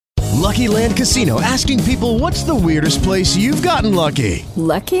Lucky Land Casino, asking people, what's the weirdest place you've gotten lucky?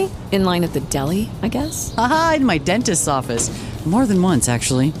 Lucky? In line at the deli, I guess? Aha, in my dentist's office. More than once,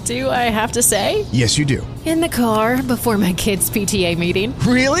 actually. Do I have to say? Yes, you do. In the car before my kids' PTA meeting.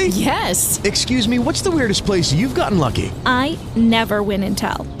 Really? Yes. Excuse me, what's the weirdest place you've gotten lucky? I never win and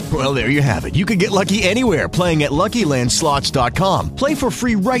tell. Well, there you have it. You can get lucky anywhere, playing at LuckyLandSlots.com. Play for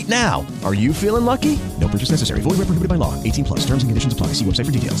free right now. Are you feeling lucky? No purchase necessary. Void where prohibited by law. 18 plus. Terms and conditions apply. See website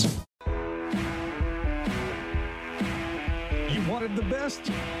for details. You wanted the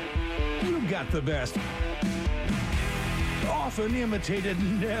best? You got the best. Often imitated,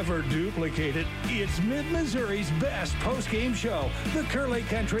 never duplicated. It's Mid-Missouri's best post-game show, the Curly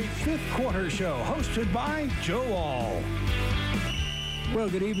Country Fifth Quarter Show, hosted by Joe All. Well,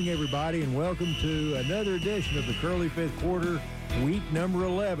 good evening, everybody, and welcome to another edition of the Curly Fifth Quarter, week number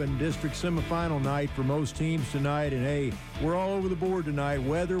 11, district semifinal night for most teams tonight. And, hey, we're all over the board tonight.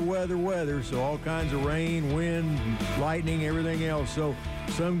 Weather, so all kinds of rain, wind, lightning, everything else. So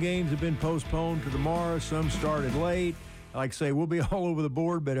some games have been postponed to tomorrow. Some started late. Like I say, we'll be all over the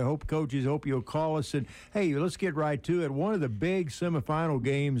board, but I hope, coaches, you'll call us. And, hey, let's get right to it. One of the big semifinal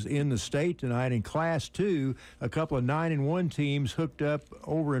games in the state tonight in Class 2, a couple of 9-1 teams hooked up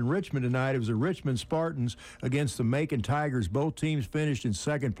over in Richmond tonight. It was the Richmond Spartans against the Macon Tigers. Both teams finished in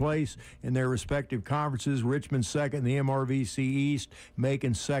second place in their respective conferences. Richmond second in the MRVC East,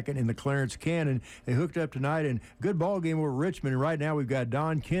 Macon second in the Clarence Cannon. They hooked up tonight, and good ball game over Richmond. And right now we've got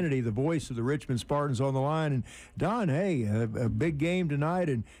Don Kennedy, the voice of the Richmond Spartans, on the line. And, Don, hey, a big game tonight,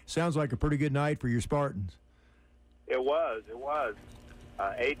 and sounds like a pretty good night for your Spartans. It was.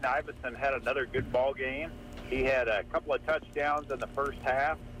 Aiden Iverson had another good ball game. He had a couple of touchdowns in the first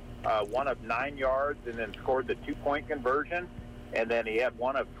half, one of 9 yards, and then scored the 2-point conversion. And then he had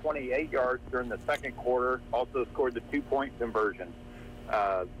one of 28 yards during the second quarter, also scored the 2-point conversion.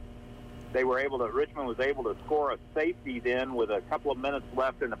 Richmond was able to score a safety then with a couple of minutes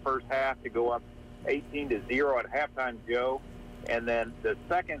left in the first half to go up 18-0 at halftime, Joe. And then the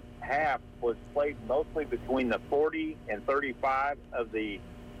second half was played mostly between the 40 and 35 of the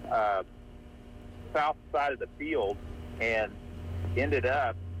south side of the field, and ended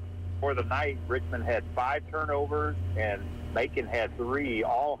up, for the night, Richmond had 5 turnovers and Macon had 3.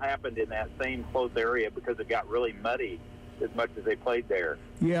 All happened in that same close area because it got really muddy as much as they played there.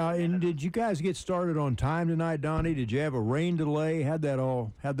 Yeah, and did you guys get started on time tonight, Donnie? Did you have a rain delay? How'd that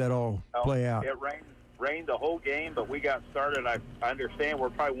all play out? It rained the whole game, but we got started. I understand we're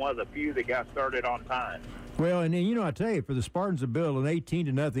probably one of the few that got started on time. Well, and I tell you, for the Spartans to build an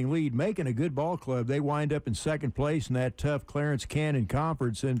 18-0 lead, making a good ball club, they wind up in second place in that tough Clarence Cannon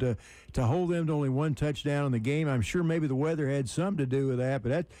Conference, and to hold them to only 1 touchdown in the game, I'm sure maybe the weather had something to do with that, but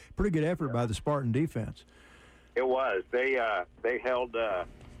that's pretty good effort by the Spartan defense. It was. They held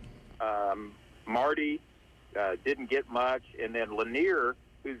Marty, didn't get much, and then Lanier,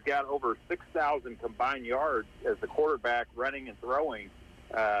 who's got over 6,000 combined yards as the quarterback running and throwing,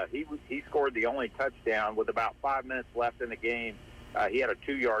 he scored the only touchdown with about 5 minutes left in the game. He had a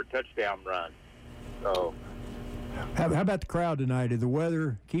 2-yard touchdown run. So, how about the crowd tonight? Did the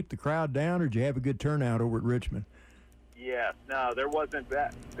weather keep the crowd down, or did you have a good turnout over at Richmond? Yes. No, there wasn't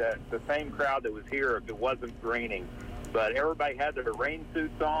the same crowd that was here if it wasn't raining. But everybody had their rain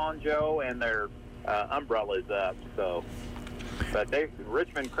suits on, Joe, and their umbrellas up. So, but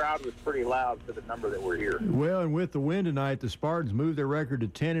Richmond crowd was pretty loud for the number that were here. Well, and with the win tonight, the Spartans moved their record to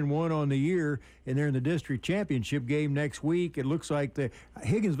 10-1 on the year, and they're in the district championship game next week. It looks like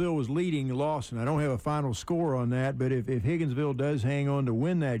Higginsville was leading Lawson. I don't have a final score on that, but if Higginsville does hang on to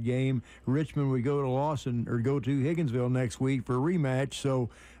win that game, Richmond would go to Lawson or go to Higginsville next week for a rematch. So,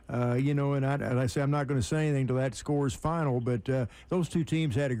 and I say I'm not going to say anything till that score's final, but those two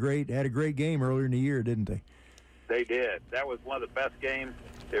teams had a great game earlier in the year, didn't they? They did. That was one of the best games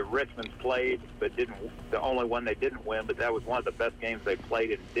that Richmond's played, but the only one they didn't win, but that was one of the best games they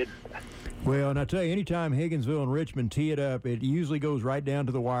played and didn't. Well, and I tell you, anytime Higginsville and Richmond tee it up, it usually goes right down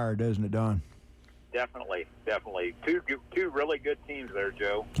to the wire, doesn't it, Don? Definitely. Two really good teams there,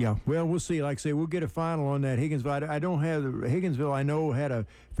 Joe. Yeah, well, we'll see. Like I say, we'll get a final on that. Higginsville, I know, had a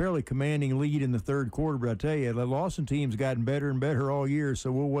fairly commanding lead in the third quarter, but I tell you, the Lawson team's gotten better and better all year,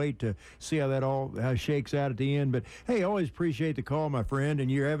 so we'll wait to see how it shakes out at the end. But, hey, always appreciate the call, my friend, and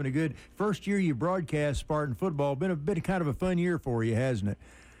you're having a good first year you broadcast Spartan football. Been kind of a fun year for you, hasn't it?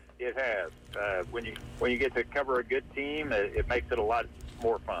 It has. When you get to cover a good team, it makes it a lot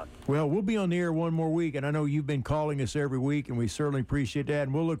more fun. Well, we'll be on the air one more week, and I know you've been calling us every week, and we certainly appreciate that,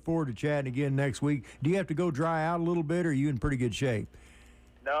 and we'll look forward to chatting again next week. Do you have to go dry out a little bit, or are you in pretty good shape?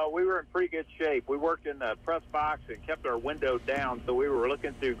 No, No, we were in pretty good shape. We worked in the press box and kept our window down, so we were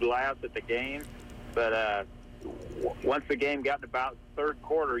looking through glass at the game. But once the game got to about third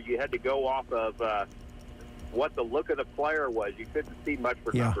quarter, you had to go off of what the look of the player was. You couldn't see much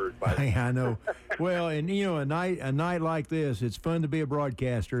for numbers. Yeah, I know. Well, and, a night like this, it's fun to be a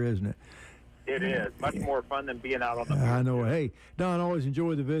broadcaster, isn't it? It is. Much more fun than being out on the field. I know. Hey, Don, always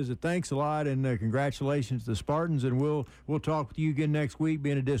enjoy the visit. Thanks a lot, and congratulations to the Spartans, and we'll talk with you again next week,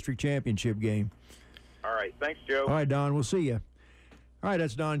 being a district championship game. All right. Thanks, Joe. All right, Don, we'll see you. All right,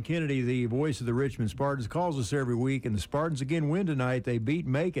 that's Don Kennedy, the voice of the Richmond Spartans. Calls us every week, and the Spartans again win tonight. They beat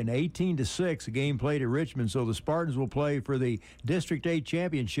Macon 18-6, a game played at Richmond. So the Spartans will play for the District 8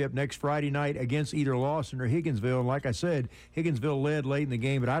 championship next Friday night against either Lawson or Higginsville. And like I said, Higginsville led late in the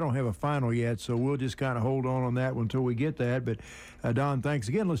game, but I don't have a final yet, so we'll just kind of hold on that one until we get that. But, Don, thanks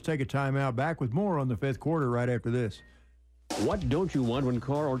again. Let's take a timeout. Back with more on the fifth quarter right after this. What don't you want when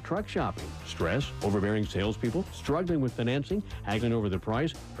car or truck shopping? Stress, overbearing salespeople, struggling with financing, haggling over the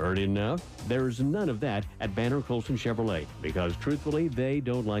price, heard enough? There's none of that at Banner Colson Chevrolet, because truthfully, they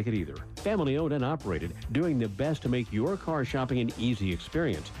don't like it either. Family owned and operated, doing the best to make your car shopping an easy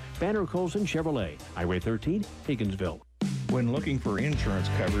experience. Banner Colson Chevrolet, Highway 13, Higginsville. When looking for insurance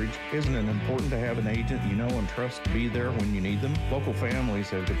coverage, isn't it important to have an agent you know and trust to be there when you need them? Local families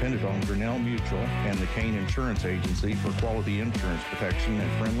have depended on Grinnell Mutual and the Kane Insurance Agency for quality insurance protection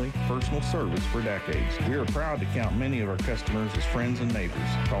and friendly, personal service for decades. We are proud to count many of our customers as friends and neighbors.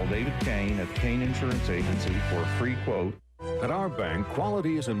 Call David Kane at the Kane Insurance Agency for a free quote. At our bank,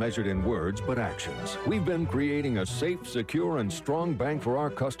 quality isn't measured in words, but actions. We've been creating a safe, secure, and strong bank for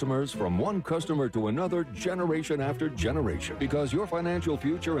our customers from one customer to another, generation after generation. Because your financial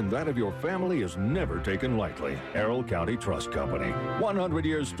future and that of your family is never taken lightly. Errol County Trust Company. 100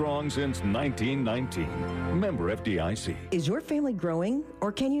 years strong since 1919. Member FDIC. Is your family growing?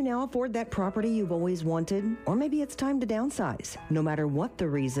 Or can you now afford that property you've always wanted? Or maybe it's time to downsize. No matter what the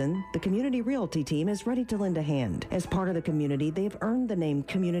reason, the Community Realty team is ready to lend a hand. As part of the community, they've earned the name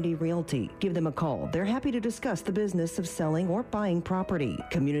Community Realty. Give them a call. They're happy to discuss the business of selling or buying property.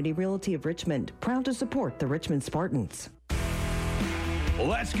 Community Realty of Richmond, proud to support the Richmond Spartans.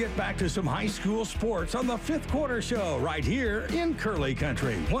 Let's get back to some high school sports on the fifth quarter show right here in Curly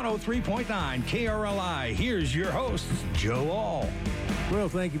Country. 103.9 KRLI. Here's your host, Joe All. Well,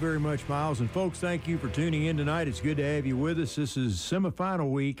 thank you very much, Miles. And folks, thank you for tuning in tonight. It's good to have you with us. This is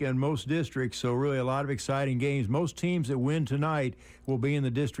semifinal week in most districts, so really a lot of exciting games. Most teams that win tonight will be in the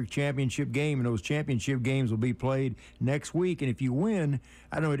district championship game, and those championship games will be played next week. And if you win,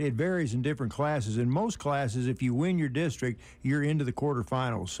 I know it varies in different classes. In most classes, if you win your district, you're into the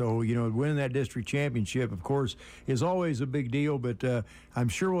quarterfinals. So, winning that district championship, of course, is always a big deal. But I'm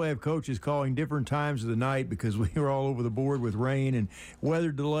sure we'll have coaches calling different times of the night because we were all over the board with rain and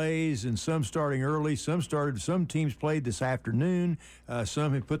weather delays, and some starting early. Some teams played this afternoon.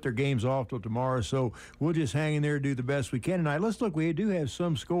 Some have put their games off till tomorrow. So we'll just hang in there and do the best we can tonight. Let's look. We do have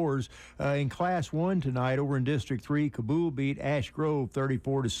some scores in Class 1 tonight. Over in District 3, Kabul beat Ash Grove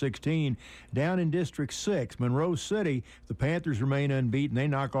 34-16. Down in District 6, Monroe City, the Panthers remain unbeaten. They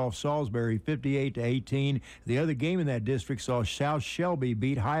knock off Salisbury 58-18. The other game in that district saw South Shelby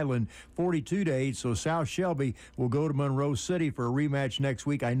beat Highland 42-8. So South Shelby will go to Monroe City for a rematch next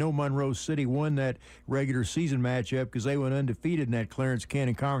week. I know Monroe City won that regular season matchup because they went undefeated in that Clarence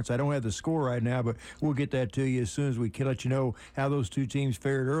Cannon Conference. I don't have the score right now, but we'll get that to you as soon as we can let you know how those two teams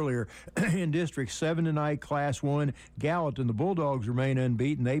fared earlier. In District 7 tonight, Class 1, Gallatin, the Bulldogs remain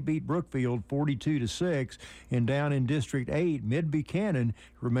unbeaten. They beat Brookfield 42-6. And down in District 8, Mid-Buchanan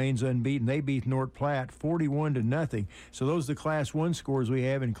remains unbeaten. They beat North Platte 41-0. So those are the Class 1 scores we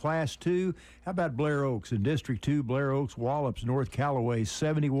have. In Class 2, how about Blair Oaks? In District 2, Blair Oaks wallops North Callaway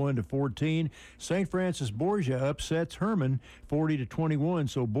 71-14. St. Francis Borgia upsets Herman 40-21.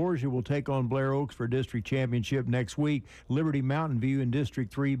 So Borgia will take on Blair Oaks for district championship next week. Liberty Mountain View in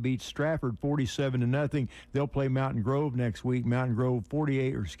District 3 beats Stratford 47-0. They'll play Mountain Grove next week. Mountain Grove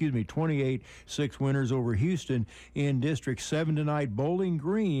 28-6 winners over Houston. In District 7 tonight, Bowling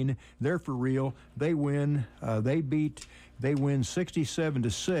Green, they're for real. They win. They win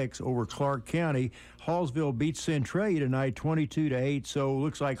 67-6 over Clark County. Hallsville beats Centralia tonight 22-8. So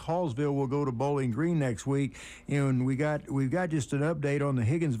looks like Hallsville will go to Bowling Green next week. And we've got just an update on the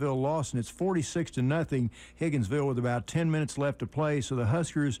Higginsville loss, and it's 46-0 Higginsville with about 10 minutes left to play. So the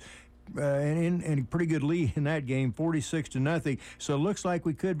Huskers in a pretty good lead in that game, 46-0. So it looks like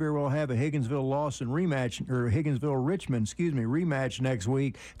we could very well have a Higginsville-Lawson rematch, or Higginsville-Richmond, rematch next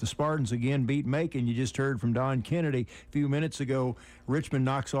week. The Spartans again beat Macon. You just heard from Don Kennedy a few minutes ago. Richmond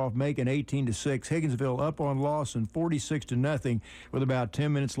knocks off Macon 18-6. Higginsville up on Lawson 46-0 with about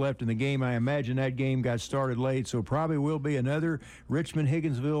 10 minutes left in the game. I imagine that game got started late, so probably will be another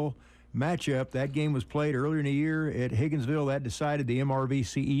Richmond-Higginsville matchup. That game was played earlier in the year at Higginsville. That decided the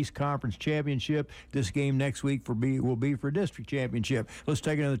MRVC East Conference Championship. This game next week will be for District Championship. Let's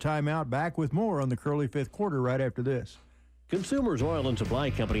take another timeout. Back with more on the Curly Fifth Quarter right after this. Consumers Oil and Supply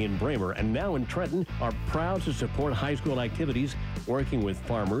Company in Bramer and now in Trenton are proud to support high school activities, working with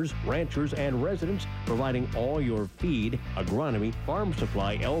farmers, ranchers, and residents, providing all your feed, agronomy, farm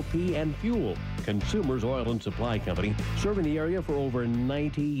supply, LP, and fuel. Consumers Oil and Supply Company, serving the area for over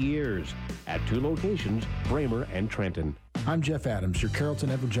 90 years at 2 locations, Bramer and Trenton. I'm Jeff Adams, your Carrollton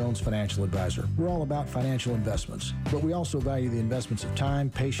Edward Jones financial advisor. We're all about financial investments, but we also value the investments of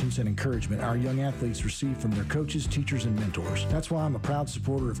time, patience, and encouragement our young athletes receive from their coaches, teachers, and mentors. That's why I'm a proud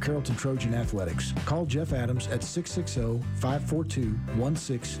supporter of Carrollton Trojan Athletics. Call Jeff Adams at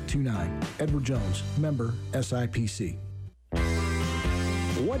 660-542-1629. Edward Jones, member SIPC.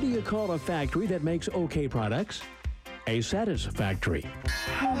 What do you call a factory that makes okay products? A Satisfactory.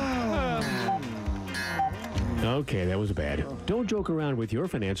 Okay, that was bad. Don't joke around with your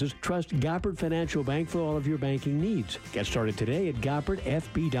finances. Trust Goppert Financial Bank for all of your banking needs. Get started today at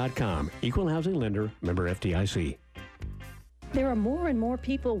GoppertFB.com. Equal housing lender, member FDIC. There are more and more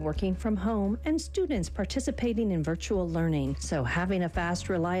people working from home and students participating in virtual learning, so having a fast,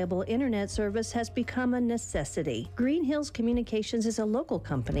 reliable internet service has become a necessity. Green Hills Communications is a local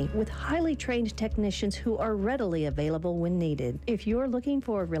company with highly trained technicians who are readily available when needed. If you're looking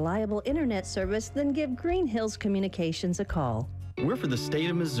for a reliable internet service, then give Green Hills Communications a call. We're for the state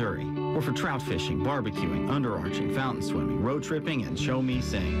of Missouri. We're for trout fishing, barbecuing, underarching, fountain swimming, road tripping, and show me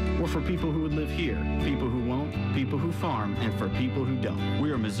sing. We're for people who would live here, people who won't, people who farm, and for people who don't.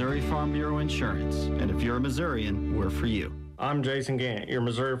 We are Missouri Farm Bureau Insurance, and if you're a Missourian, we're for you. I'm Jason Gant, your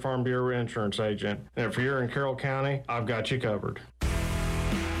Missouri Farm Bureau Insurance agent, and if you're in Carroll County, I've got you covered.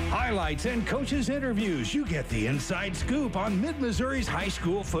 Highlights and coaches' interviews. You get the inside scoop on Mid-Missouri's high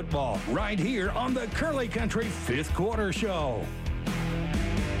school football right here on the Curly Country Fifth Quarter Show.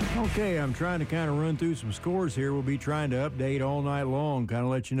 Okay, I'm trying to kind of run through some scores here. We'll be trying to update all night long, kind of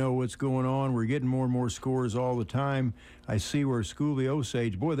let you know what's going on. We're getting more and more scores all the time. I see where Schooley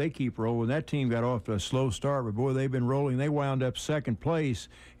Osage, boy, they keep rolling. That team got off to a slow start, but boy, they've been rolling. They wound up second place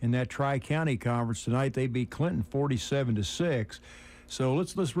in that Tri-County Conference tonight. They beat Clinton 47-6. So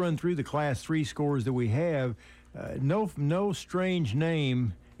let's run through the Class 3 scores that we have. No strange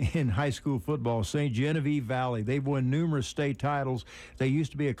name in high school football. St. Genevieve Valley, they've won numerous state titles. They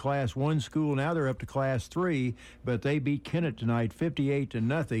used to be a Class 1 school. Now they're up to Class 3, but they beat Kennett tonight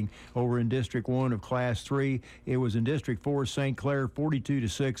 58-0 over in District 1 of Class 3. It was in District 4, St. Clair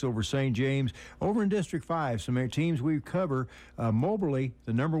 42-6 over St. James. Over in District 5, some teams we cover, Moberly,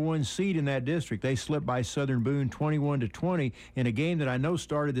 the number 1 seed in that district, they slipped by Southern Boone 21-20 in a game that I know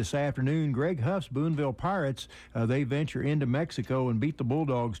started this afternoon. Greg Huff's Booneville Pirates, they venture into Mexico and beat the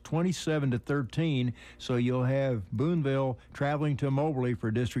Bulldogs 27-13, so you'll have Booneville traveling to Moberly for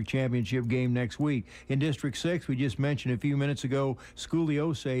a district championship game next week. In District 6, we just mentioned a few minutes ago, Schooley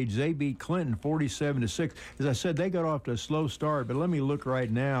Osage, they beat Clinton 47-6. As I said, they got off to a slow start, but let me look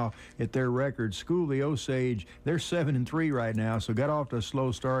right now at their record. Schooley Osage, they're 7-3 right now, so got off to a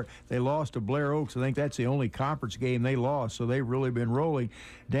slow start. They lost to Blair Oaks. I think that's the only conference game they lost, so they've really been rolling.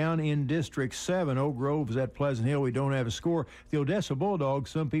 Down in District 7, Oak Grove is at Pleasant Hill. We don't have a score. The Odessa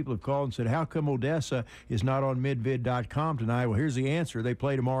Bulldogs, some people have called and said, how come Odessa is not on midvid.com tonight? Well, here's the answer. They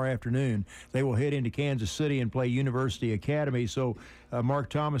play tomorrow afternoon. They will head into Kansas City and play University Academy. So Mark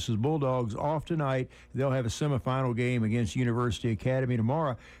Thomas's Bulldogs off tonight. They'll have a semifinal game against University Academy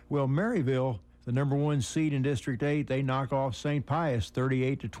tomorrow. Well, Maryville, the number 1 seed in District 8, they knock off St. Pius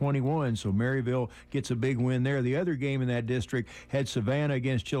 38-21, so Maryville gets a big win there. The other game in that district had Savannah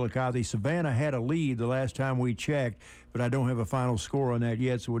against Chillicothe. Savannah had a lead the last time we checked, but I don't have a final score on that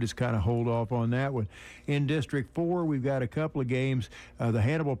yet, so we'll just kind of hold off on that one. In District 4, we've got a couple of games. The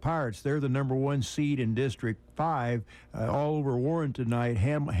Hannibal Pirates, they're the number 1 seed in District 5, all over Warrenton tonight.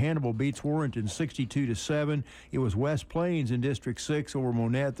 Hannibal beats Warrenton 62-7. It was West Plains in District 6 over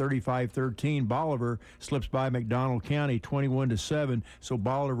Monette 35-13. Bolivar slips by McDonald County 21-7. So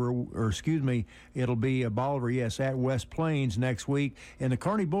it'll be Bolivar, yes, at West Plains next week. And the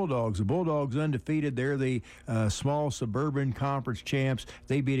Kearney Bulldogs, the Bulldogs undefeated. They're the small Suburban Conference champs.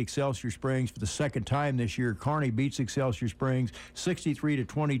 They beat Excelsior Springs for the second time this year. Kearney beats Excelsior Springs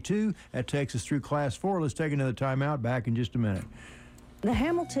 63-22. That takes us through Class 4. Let's take another timeout. Back in just a minute. The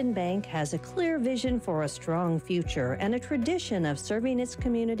Hamilton Bank has a clear vision for a strong future and a tradition of serving its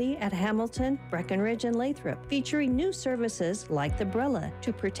community at Hamilton, Breckenridge, and Lathrop, featuring new services like the Brella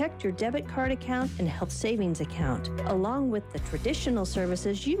to protect your debit card account and health savings account, along with the traditional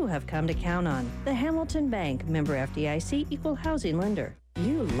services you have come to count on. The Hamilton Bank, member FDIC, equal housing lender.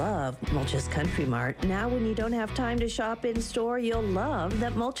 You love Mulch's Country Mart. Now when you don't have time to shop in-store, you'll love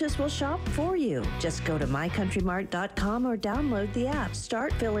that Mulch's will shop for you. Just go to mycountrymart.com or download the app.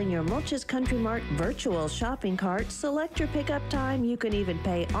 Start filling your Mulch's Country Mart virtual shopping cart. Select your pickup time. You can even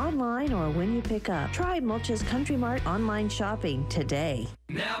pay online or when you pick up. Try Mulch's Country Mart online shopping today.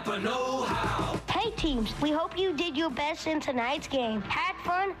 Napa know-how. Hey teams, we hope you did your best in tonight's game, had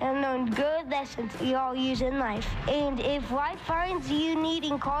fun, and learned good lessons you all use in life. And if life finds you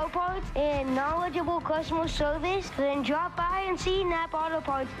needing car parts and knowledgeable customer service, then drop by and see Napa Auto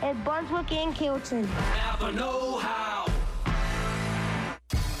Parts at Brunswick and Kilton. Napa know-how.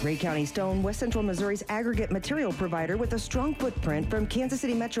 Ray County Stone, West Central Missouri's aggregate material provider with a strong footprint from Kansas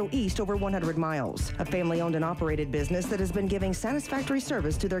City Metro East over 100 miles. A family-owned and operated business that has been giving satisfactory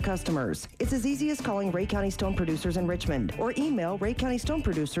service to their customers. It's as easy as calling Ray County Stone Producers in Richmond or email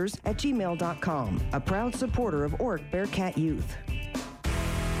raycountystoneproducers@gmail.com. A proud supporter of Ork Bearcat Youth.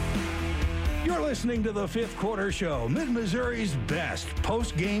 You're listening to the Fifth Quarter Show, Mid-Missouri's best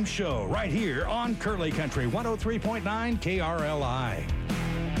post-game show, right here on Curly Country 103.9 KRLI.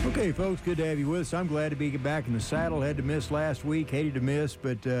 Okay, folks, good to have you with us. I'm glad to be back in the saddle. Had to miss last week, hated to miss,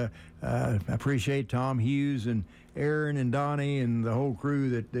 but I appreciate Tom Hughes and Aaron and Donnie and the whole crew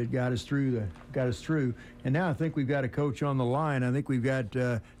that got us through. And now I think we've got a coach on the line. I think we've got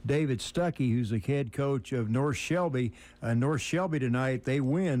David Stuckey, who's the head coach of North Shelby. North Shelby tonight, they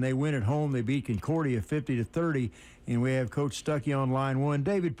win. They win at home. They beat Concordia 50-30. And we have Coach Stuckey on line one.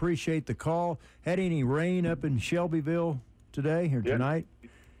 David, appreciate the call. Had any rain up in Shelbyville today or tonight?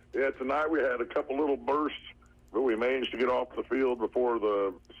 Yeah, tonight we had a couple little bursts, but we managed to get off the field before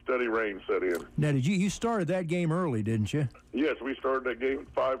the steady rain set in. Now, you started that game early, didn't you? Yes, we started that game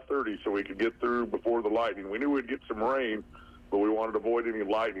at 5:30 so we could get through before the lightning. We knew we'd get some rain, but we wanted to avoid any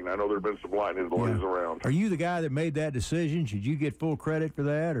lightning. I know there have been some lightning delays around. Are you the guy that made that decision? Should you get full credit for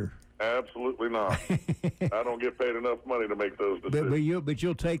that, or? Absolutely not. I don't get paid enough money to make those decisions. But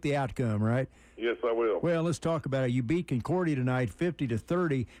you'll take the outcome, right? Yes, I will. Well, let's talk about it. You beat Concordia tonight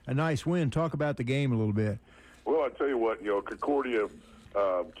 50-30, a nice win. Talk about the game a little bit. Well, I tell you what, Concordia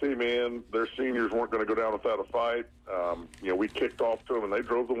came in. Their seniors weren't going to go down without a fight. We kicked off to them, and they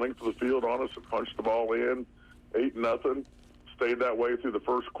drove the length of the field on us and punched the ball in, 8-0. Stayed that way through the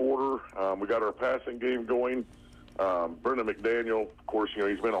first quarter. We got our passing game going. Brendan McDaniel, of course,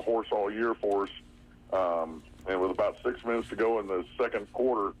 he's been a horse all year for us. And with about 6 minutes to go in the second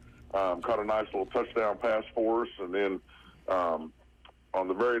quarter, caught a nice little touchdown pass for us. And then on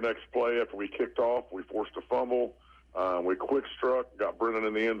the very next play after we kicked off, we forced a fumble. We quick struck, got Brendan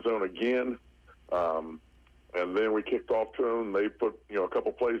in the end zone again. And then we kicked off to them. They put, a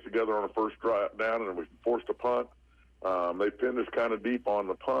couple plays together on the first drive down, and we forced a punt. They pinned us kind of deep on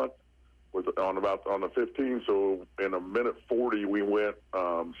the punt. On the 15, so in a minute 40, we went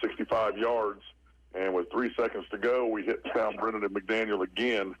 65 yards, and with 3 seconds to go, we hit down Brendan and McDaniel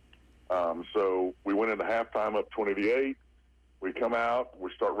again. So we went into halftime up 20-8. We come out,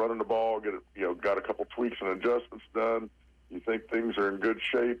 we start running the ball, got a couple tweaks and adjustments done. You think things are in good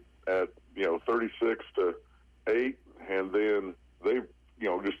shape at 36-8, and then they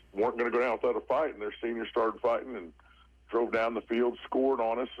just weren't going to go down without a fight, and their seniors started fighting and drove down the field, scored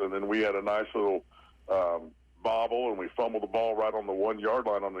on us, and then we had a nice little bobble, and we fumbled the ball right on the 1 yard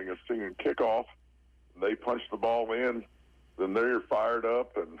line on the senior kickoff. They punched the ball in. Then they're fired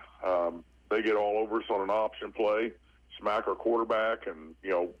up, and they get all over us on an option play, smack our quarterback, and,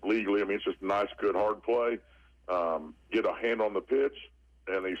 legally, it's just a nice, good, hard play. Get a hand on the pitch,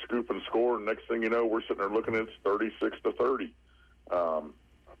 and they scoop and score, and next thing you know, we're sitting there looking at it, 36-30.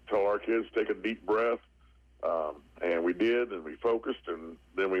 Tell our kids to take a deep breath. And we did, and we focused, and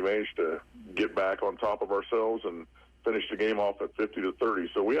then we managed to get back on top of ourselves and finish the game off at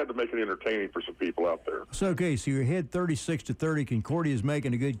 50-30. So we had to make it entertaining for some people out there. So you're ahead 36-30. Concordia's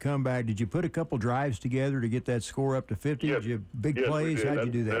making a good comeback. Did you put a couple drives together to get that score up to 50? Yes. Did you have big plays? How'd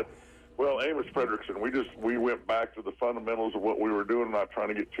you do that? Well, Amos Fredrickson, we went back to the fundamentals of what we were doing, not trying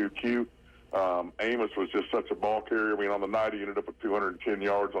to get too cute. Amos was just such a ball carrier. On the night, he ended up with 210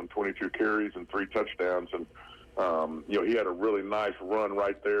 yards on 22 carries and 3 touchdowns. And, he had a really nice run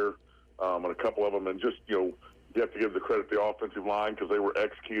right there, and a couple of them. And just, you have to give the credit to the offensive line because they were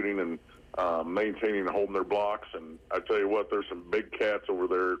executing and maintaining and holding their blocks. And I tell you what, there's some big cats over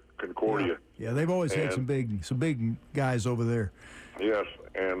there at Concordia. Yeah, they've always had some big guys over there. Yes,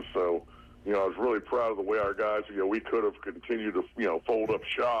 and so, I was really proud of the way our guys, we could have continued to, fold up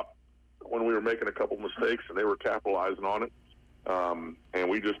shop when we were making a couple mistakes, and they were capitalizing on it. And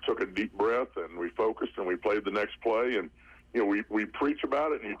we just took a deep breath, and we focused, and we played the next play. And, we preach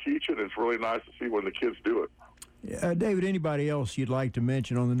about it, and you teach it, and it's really nice to see when the kids do it. David, anybody else you'd like to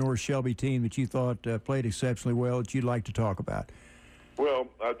mention on the North Shelby team that you thought played exceptionally well that you'd like to talk about? Well,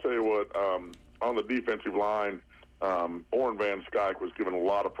 I tell you what, on the defensive line, Oren Van Skyke was giving a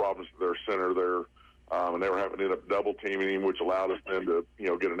lot of problems to their center there, and they were having to end up double teaming him, which allowed us then to,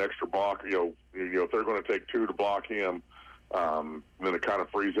 get an extra block. If they're going to take two to block him, then it kind of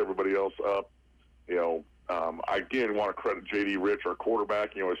frees everybody else up. I again want to credit J.D. Rich, our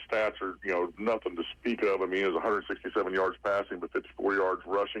quarterback. His stats are, nothing to speak of. I mean, he has 167 yards passing, but 54 yards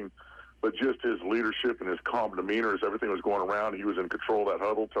rushing. But just his leadership and his calm demeanor as everything was going around, he was in control of that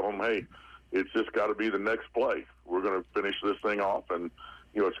huddle, telling them, hey, it's just got to be the next play. We're going to finish this thing off. And,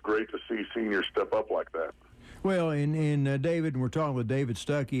 it's great to see seniors step up like that. Well, and David, and we're talking with David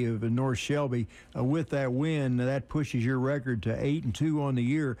Stuckey of North Shelby. With that win, that pushes your record to 8-2 on the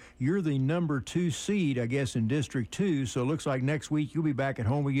year. You're the number 2 seed, I guess, in District 2. So it looks like next week you'll be back at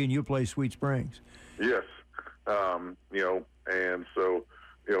home again. You'll play Sweet Springs. Yes, and so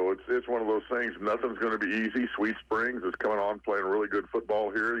it's one of those things. Nothing's going to be easy. Sweet Springs is coming on playing really good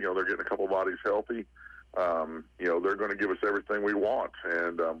football here. They're getting a couple bodies healthy. They're going to give us everything we want,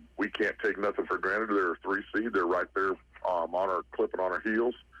 and we can't take nothing for granted. They're a 3 seed. They're right there on our clipping on our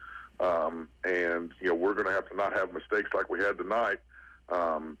heels, and we're going to have to not have mistakes like we had tonight.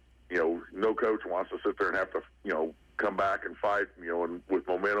 No coach wants to sit there and have to come back and fight and with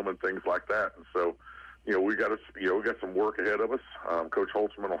momentum and things like that. And so we got some work ahead of us. Coach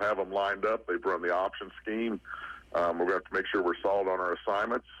Holtzman will have them lined up. They've run the option scheme. We're going to have to make sure we're solid on our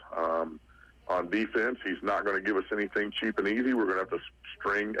assignments. On defense, he's not going to give us anything cheap and easy. We're going to have to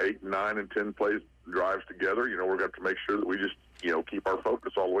string 8, 9, and 10 plays drives together. We're going to have to make sure that we just keep our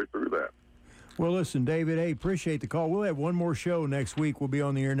focus all the way through that. Well, listen, David, hey, appreciate the call. We'll have one more show next week. We'll be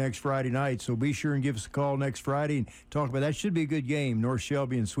on the air next Friday night, so be sure and give us a call next Friday and talk about that. Should be a good game. North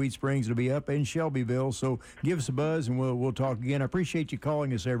Shelby and Sweet Springs will be up in Shelbyville, so give us a buzz and we'll talk again. I appreciate you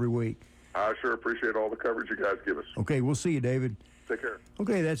calling us every week. I sure appreciate all the coverage you guys give us. Okay, we'll see you, David. Take care.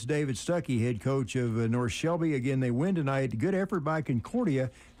 Okay, that's David Stuckey, head coach of North Shelby. Again, they win tonight. Good effort by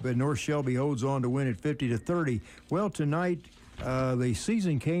Concordia, but North Shelby holds on to win at 50-30. Well, tonight the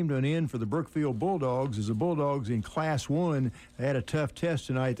season came to an end for the Brookfield Bulldogs as the Bulldogs in Class 1 had a tough test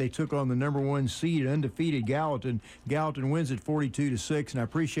tonight. They took on the number 1 seed, undefeated Gallatin. Gallatin wins at 42-6, and I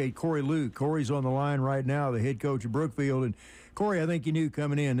appreciate Corey Luke. Corey's on the line right now, the head coach of Brookfield. And Corey, I think you knew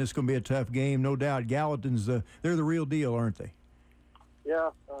coming in this is going to be a tough game, no doubt. Gallatin's they're the real deal, aren't they?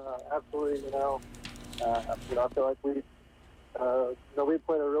 Yeah, absolutely. I feel like we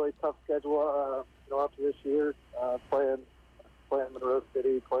played a really tough schedule, up to this year, playing Monroe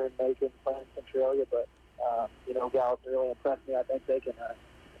City, playing Macon, playing Centralia, but Gallatin really impressed me. I think they can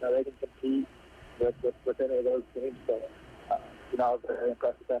compete with any of those teams. So, I was very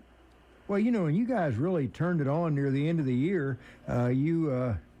impressed with them. Well, and you guys really turned it on near the end of the year.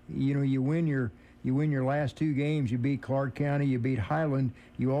 You win your last 2 games. You beat Clark County. You beat Highland.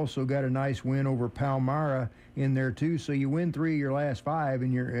 You also got a nice win over Palmyra in there too. So you win 3 of your last 5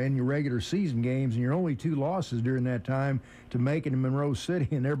 in your regular season games, and your only 2 losses during that time to Macon and Monroe City,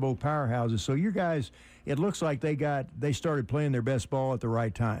 and they're both powerhouses. So your guys, it looks like they started playing their best ball at the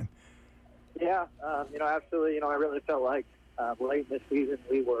right time. Yeah, absolutely. I really felt like late in the season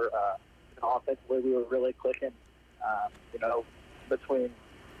we were offensively we were really clicking. Between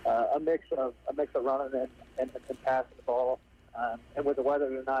a mix of running and passing the ball, and with the weather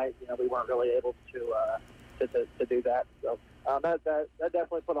tonight, we weren't really able to do that. So that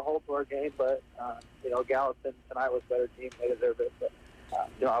definitely put a hold to our game. But Gallatin tonight was a better team; they deserve it. But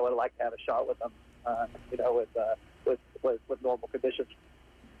I would have liked to have a shot with them. With normal conditions.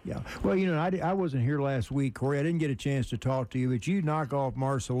 Yeah. Well, I wasn't here last week, Corey. I didn't get a chance to talk to you, but you knock off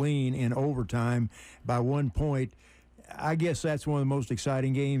Marceline in overtime by 1 point. I guess that's one of the most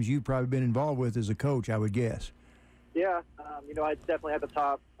exciting games you've probably been involved with as a coach, I would guess. Yeah. I definitely at the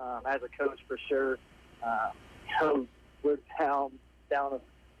top as a coach for sure. We're down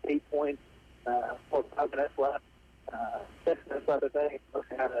 8 points, 5 minutes left. 6 minutes left, I think.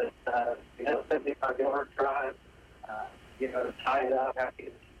 Looking at a 75-yard drive. To tie it up, have to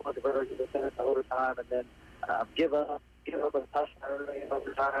get one conversion to finish overtime, and then give up a touchdown early in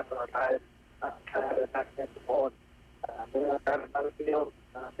overtime. So our guys kind of attack against the ball. They're not driving by the field.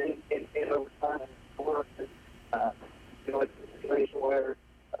 They get overtime and score. You know, it's a situation where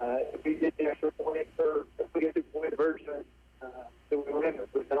if we get the extra point or if we get the point version, then we win.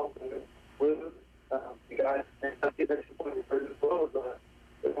 If we don't, we lose. You guys end up getting extra point version as well.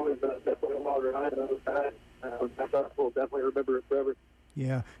 It was definitely a long ride on those guys. We'll definitely remember it forever.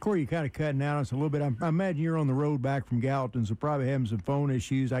 Yeah. Corey, you're kind of cutting out on us a little bit. I imagine you're on the road back from Gallatin, so probably having some phone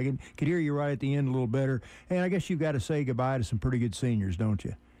issues. I could hear you right at the end a little better. And I guess you've got to say goodbye to some pretty good seniors, don't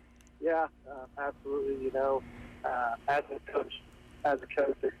you? Yeah, absolutely. You know, as a coach,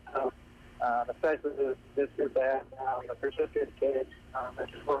 it's tough, especially this group they have now. You know, they're just good kids. They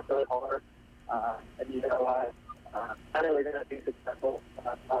just work really hard. And, you know, I know they're going to be successful.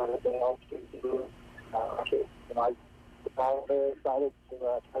 They all seem to do. You know, I'm very excited to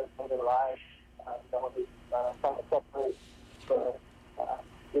try to play their lives. Trying to separate. But,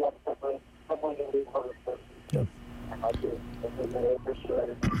 you know, definitely going to be one of the first. Yep. I do. I really appreciate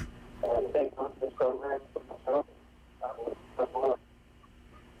it. Thank you for this program for myself.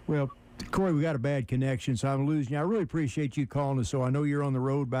 Well, Corey, we got a bad connection, so I'm losing you. I really appreciate you calling us. So I know you're on the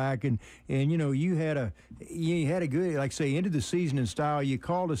road back, and you know you had a good, like I say, end of the season in style. You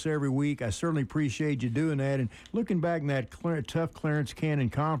called us every week. I certainly appreciate you doing that. And looking back in that tough Clarence Cannon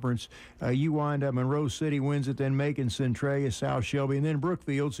conference, you wind up Monroe City wins it, then Macon, Centralia, South Shelby, and then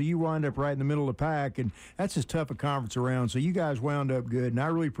Brookfield. So you wind up right in the middle of the pack, and that's as tough a conference around. So you guys wound up good, and I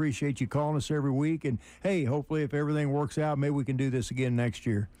really appreciate you calling us every week. And hey, hopefully if everything works out, maybe we can do this again next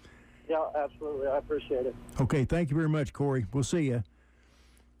year. Yeah, absolutely. I appreciate it. Okay, thank you very much, Corey. We'll see you.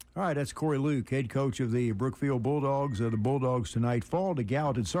 All right, that's Corey Luke, head coach of the Brookfield Bulldogs. The Bulldogs tonight fall to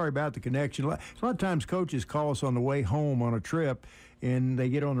Gallatin. Sorry about the connection. A lot of times coaches call us on the way home on a trip, and they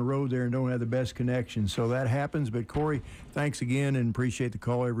get on the road there and don't have the best connection. So that happens. But, Corey, thanks again and appreciate the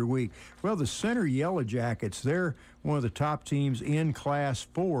call every week. Well, the Center Yellow Jackets, they're one of the top teams in Class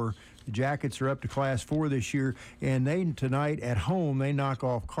 4. The Jackets are up to Class 4 this year, and they tonight at home, they knock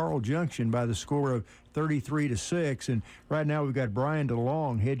off Carl Junction by the score of 33-6. And right now we've got Brian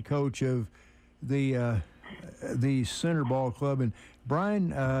DeLong, head coach of the Center Ball Club. And Brian,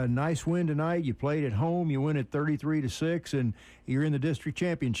 nice win tonight. You played at home. You win at 33-6, and you're in the district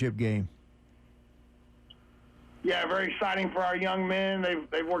championship game. Yeah, very exciting for our young men.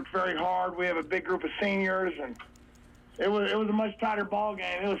 They've worked very hard. We have a big group of seniors, and it was a much tighter ball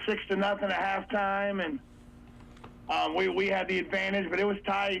game. It was 6-0 at halftime, and we had the advantage, but it was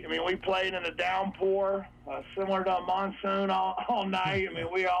tight. I mean, we played in a downpour, similar to a monsoon all night. I mean,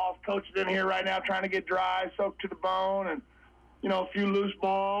 we all coaches in here right now trying to get dry, soaked to the bone, and you know, a few loose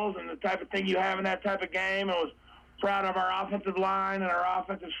balls and the type of thing you have in that type of game. I was proud of our offensive line and our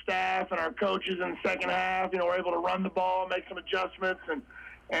offensive staff and our coaches in the second half. You know, we're able to run the ball, make some adjustments,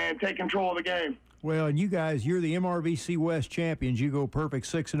 and take control of the game. Well, and you guys, you're the MRVC West champions. You go perfect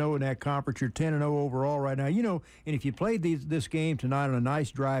 6-0 in that conference. You're 10-0 overall right now. You know, and if you played this game tonight on a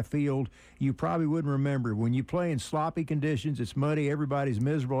nice dry field, you probably wouldn't remember. When you play in sloppy conditions, it's muddy, everybody's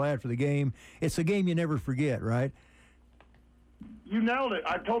miserable after the game. It's a game you never forget, right? You nailed it.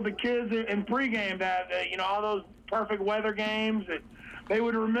 I told the kids in pregame that, you know, all those perfect weather games, that they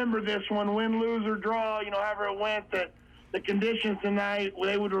would remember this one, win, lose, or draw, you know, however it went, that the conditions tonight,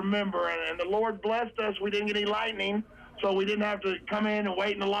 they would remember. And the Lord blessed us. We didn't get any lightning, so we didn't have to come in and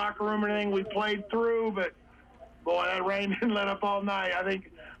wait in the locker room or anything. We played through, but, boy, that rain didn't let up all night. I think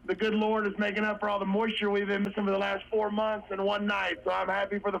the good Lord is making up for all the moisture we've been missing for the last 4 months in one night. So I'm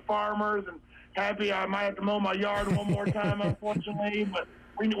happy for the farmers and happy I might have to mow my yard one more time, unfortunately, but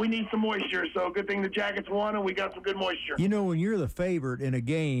we need some moisture. So good thing the Jackets won and we got some good moisture. You know, when you're the favorite in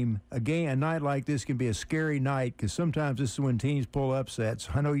a night like this can be a scary night because sometimes this is when teams pull upsets.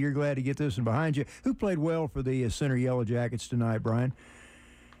 I know you're glad to get this one behind you. Who played well for the Center Yellow Jackets tonight, Brian?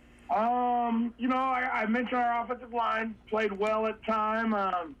 You know, I mentioned our offensive line played well at time.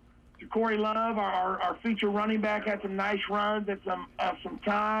 Corey Love, our feature running back, had some nice runs at some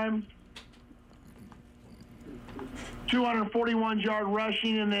times. 241-yard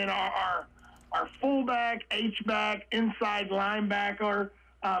rushing, and then our fullback, H-back, inside linebacker,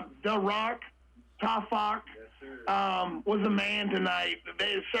 Rock Tafak, was a man tonight.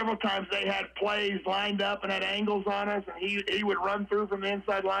 Several times they had plays lined up and had angles on us, and he would run through from the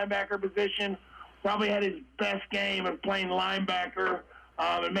inside linebacker position. Probably had his best game of playing linebacker,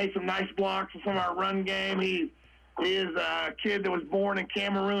 and made some nice blocks in some of our run game. He is a kid that was born in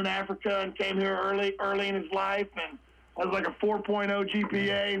Cameroon, Africa, and came here early in his life, and has like a 4.0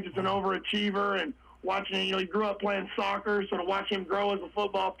 GPA and just an overachiever. And watching, you know, he grew up playing soccer, so to watch him grow as a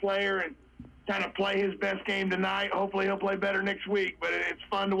football player and kind of play his best game tonight. Hopefully he'll play better next week. But it's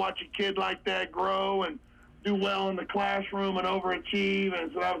fun to watch a kid like that grow and do well in the classroom and overachieve, and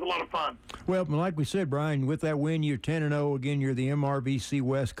so that was a lot of fun. Well, like we said, Brian, with that win, you're 10-0. Again, you're the MRVC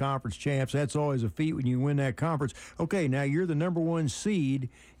West Conference champs. That's always a feat when you win that conference. Okay, now you're the number 1 seed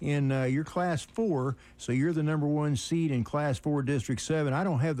in your Class 4, so you're the number 1 seed in Class 4 District 7. I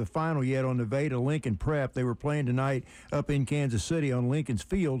don't have the final yet on Nevada Lincoln Prep. They were playing tonight up in Kansas City on Lincoln's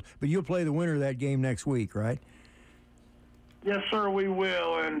Field, but you'll play the winner of that game next week, right? Yes, sir, we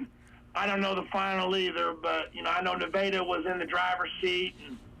will, and I don't know the final either, but, I know Nevada was in the driver's seat,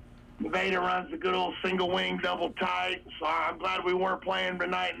 and Nevada runs the good old single wing, double tight, so I'm glad we weren't playing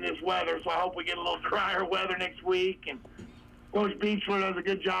tonight in this weather, so I hope we get a little drier weather next week. And Coach Beechler does a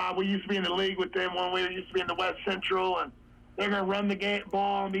good job. We used to be in the league with them when we used to be in the West Central, and they're going to run the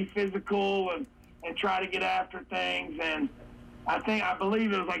ball and be physical and try to get after things. And I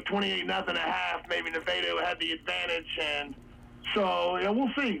believe it was like 28-0 at half. Maybe Nevada had the advantage, and so, we'll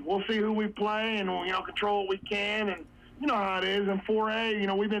see. We'll see who we play and, control what we can. And you know how it is. In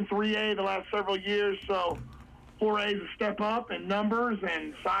 4A, we've been 3A the last several years, so 4A is a step up in numbers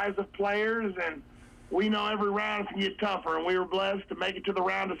and size of players. And we know every round is going to get tougher. And we were blessed to make it to the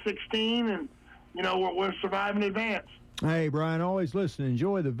round of 16, and, we're surviving advance. Hey, Brian, always listen.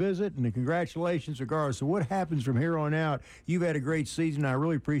 Enjoy the visit, and the congratulations regardless of what happens from here on out. You've had a great season. I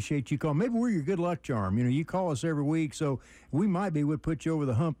really appreciate you calling. Maybe we're your good luck charm. You call us every week, so we might be what put you over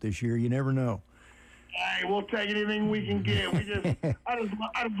the hump this year. You never know. Hey, we'll take anything we can get. I just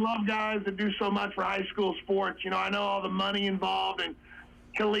love guys that do so much for high school sports. I know all the money involved in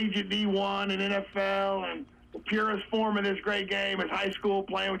collegiate D1 and NFL, and the purest form of this great game is high school,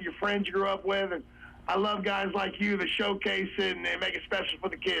 playing with your friends you grew up with. And I love guys like you that showcase it and they make it special for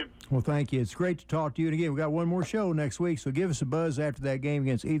the kids. Well, thank you. It's great to talk to you. And again, we got one more show next week, so give us a buzz after that game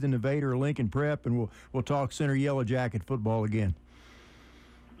against either Nevada or Lincoln Prep, and we'll talk Center Yellow Jacket football again.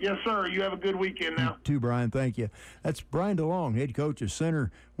 Yes, sir. You have a good weekend now. You too, Brian. Thank you. That's Brian DeLong, head coach of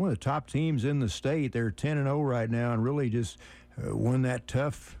Center, one of the top teams in the state. They're 10-0 right now and really just won that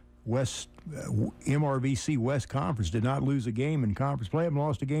tough West MRVC West Conference. Did not lose a game in conference play. Haven't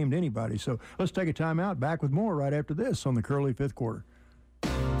lost a game to anybody. So let's take a timeout. Back with more right after this on the Curly Fifth Quarter.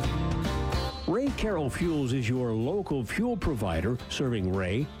 Ray Carroll Fuels is your local fuel provider, serving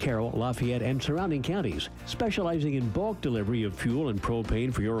Ray, Carroll, Lafayette, and surrounding counties, specializing in bulk delivery of fuel and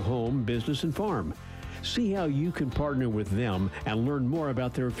propane for your home, business, and farm. See how you can partner with them and learn more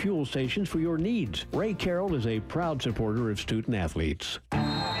about their fuel stations for your needs. Ray Carroll is a proud supporter of student athletes.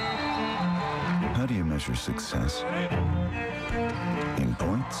 How do you measure success? In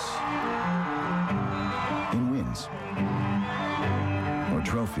points? In wins? Or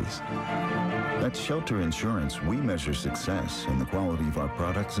trophies? At Shelter Insurance, we measure success in the quality of our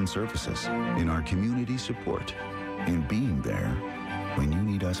products and services, in our community support, in being there when you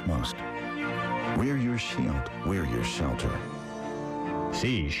need us most. We're your shield. We're your shelter.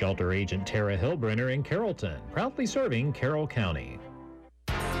 See Shelter Agent Tara Hillbrenner in Carrollton, proudly serving Carroll County.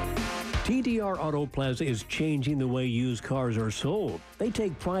 TDR Auto Plaza is changing the way used cars are sold. They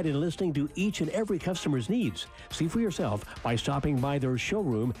take pride in listening to each and every customer's needs. See for yourself by stopping by their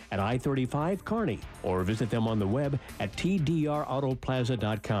showroom at I-35 Kearney or visit them on the web at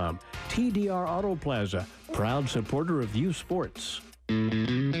tdrautoplaza.com. TDR Auto Plaza, proud supporter of youth sports.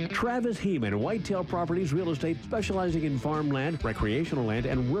 Travis Heeman, Whitetail Properties Real Estate, specializing in farmland, recreational land,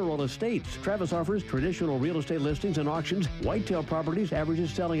 and rural estates. Travis offers traditional real estate listings and auctions. Whitetail Properties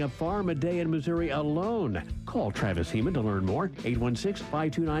averages selling a farm a day in Missouri alone. Call Travis Heeman to learn more.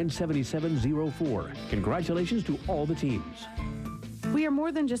 816-529-7704. Congratulations to all the teams. We are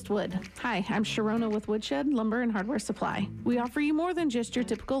more than just wood. Hi, I'm Sharona with Woodshed Lumber and Hardware Supply. We offer you more than just your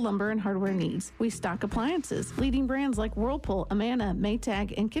typical lumber and hardware needs. We stock appliances, leading brands like Whirlpool, Amana,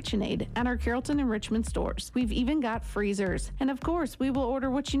 Maytag, and KitchenAid at our Carrollton and Richmond stores. We've even got freezers. And of course, we will order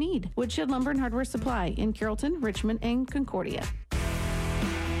what you need. Woodshed Lumber and Hardware Supply in Carrollton, Richmond, and Concordia.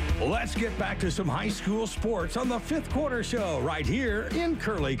 Let's get back to some high school sports on the Fifth Quarter Show right here in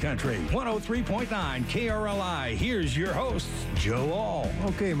Curly Country. 103.9 KRLI. Here's your host, Joe All.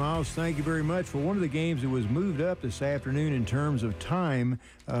 Okay, Miles, thank you very much. For one of the games that was moved up this afternoon in terms of time,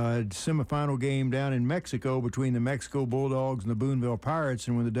 semifinal game down in Mexico between the Mexico Bulldogs and the Boonville Pirates.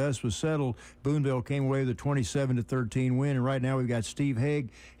 And when the dust was settled, Boonville came away with a 27-13 win. And right now we've got Steve Haig,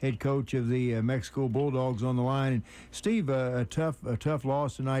 head coach of the Mexico Bulldogs, on the line. And Steve, a tough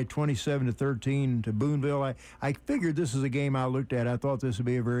loss tonight, 27-13 to Boonville. I figured this is a game I looked at. I thought this would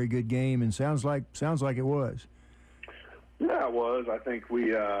be a very good game, and sounds like it was. Yeah, it was. I think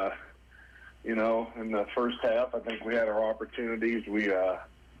we, in the first half, I think we had our opportunities. We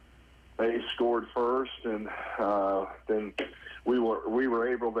they scored first, and then we were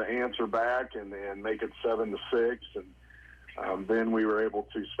able to answer back and make it 7-6, and then we were able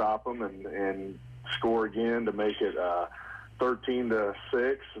to stop them and score again to make it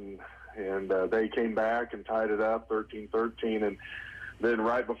 13-6, and they came back and tied it up 13-13, and then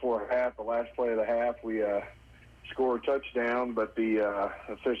right before half, the last play of the half, we scored a touchdown, but the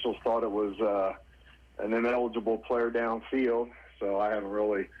officials thought it was an ineligible player downfield, so I haven't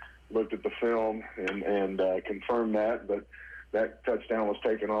really looked at the film and confirmed that, but that touchdown was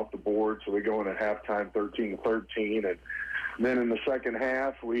taken off the board, so we go into halftime 13-13, and then in the second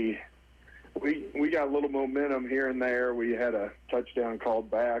half, we got a little momentum here and there. We had a touchdown called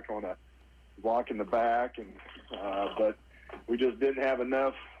back on a block in the back, and but we just didn't have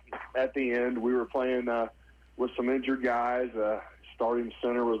enough at the end. We were playing with some injured guys. Starting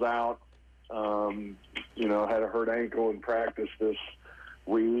center was out, had a hurt ankle in practice this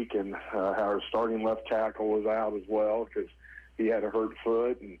week, and our starting left tackle was out as well because he had a hurt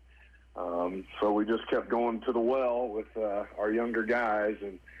foot, and so we just kept going to the well with our younger guys,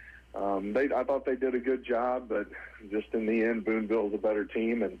 and I thought they did a good job, but just in the end, Boonville's a better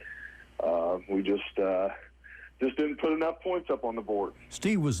team, and we just didn't put enough points up on the board.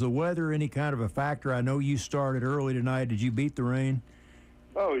 Steve, was the weather any kind of a factor? I know you started early tonight. Did you beat the rain?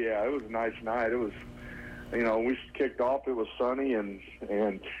 Oh, yeah, it was a nice night. It was, we kicked off. It was sunny and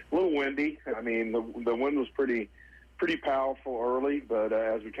a little windy. I mean, the wind was pretty powerful early, but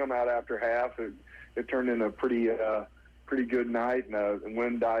as we come out after half, it turned into a pretty good night, and the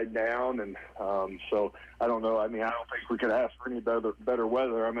wind died down, and so I don't know. I mean, I don't think we could ask for any better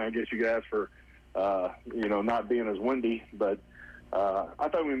weather. I mean, I guess you could ask for not being as windy, but I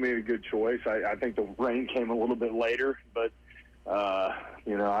thought we made a good choice. I think the rain came a little bit later, but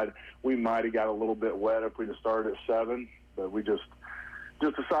we might have got a little bit wet if we'd have started at 7, but we just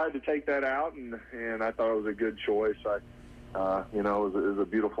decided to take that out, and I thought it was a good choice. It was a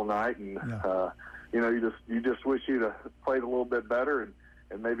beautiful night, and you just wish you'd have played a little bit better and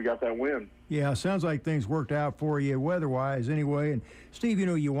maybe got that win. Yeah, sounds like things worked out for you weather-wise anyway. And Steve,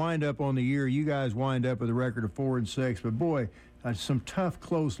 you wind up on the year. You guys wind up with a record of 4-6, but boy, some tough,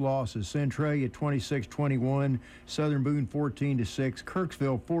 close losses. Centralia 26-21, Southern Boone 14-6,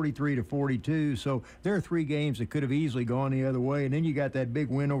 Kirksville 43-42. So there are 3 games that could have easily gone the other way. And then you got that big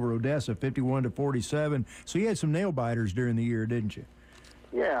win over Odessa, 51-47. So you had some nail biters during the year, didn't you?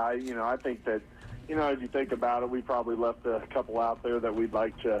 Yeah, I think that, as you think about it, we probably left a couple out there that we'd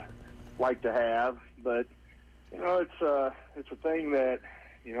like to have. But it's a thing that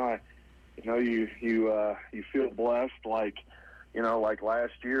you feel blessed. Like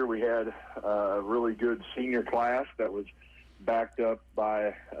last year, we had a really good senior class that was backed up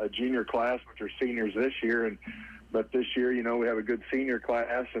by a junior class, which are seniors this year. But this year, we have a good senior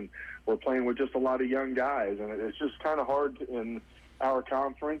class, and we're playing with just a lot of young guys, and it's just kind of hard in our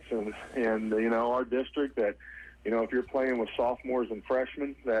conference and our district that if you're playing with sophomores and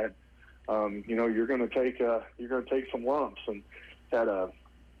freshmen that you're going to take some lumps. And had a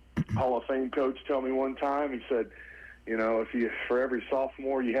Hall of Fame coach tell me one time, he said, for every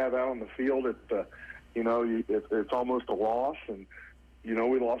sophomore you have out on the field, it's almost a loss. And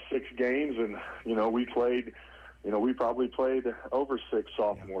we lost 6 games, and we probably played over 6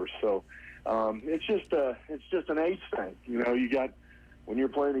 sophomores. So it's just an age thing. You got, when you're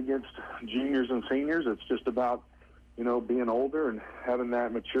playing against juniors and seniors, it's just about being older and having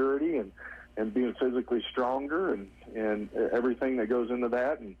that maturity and being physically stronger and everything that goes into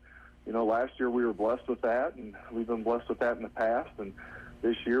that. And last year we were blessed with that, and we've been blessed with that in the past. And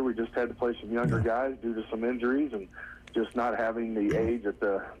this year we just had to play some younger guys due to some injuries and just not having the age at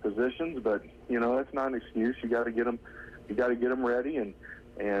the positions. But that's not an excuse. You got to get them. You got to get them ready and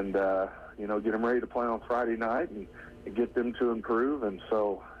get them ready to play on Friday night and get them to improve. And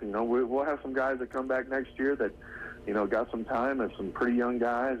so we'll have some guys that come back next year that got some time, and some pretty young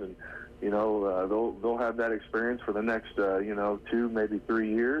guys, and they'll have that experience for the next 2, maybe 3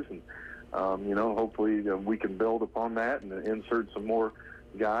 years, and hopefully we can build upon that and insert some more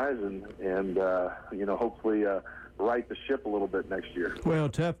guys and hopefully right the ship a little bit next year. Well,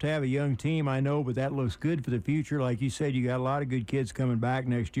 tough to have a young team, I know, but that looks good for the future. Like you said, you got a lot of good kids coming back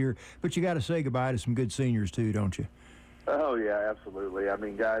next year, but you got to say goodbye to some good seniors too, don't you? Oh yeah, absolutely. I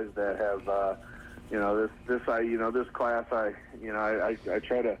mean, guys that have this class, I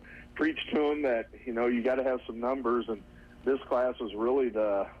try to preach to them that you got to have some numbers, and this class was really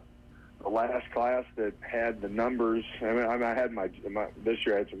the last class that had the numbers. I mean, I had my this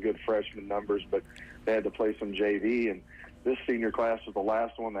year I had some good freshman numbers, but they had to play some JV, and this senior class was the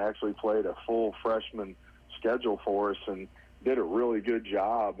last one that actually played a full freshman schedule for us, and did a really good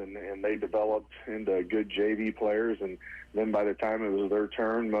job, and they developed into good JV players. And then by the time it was their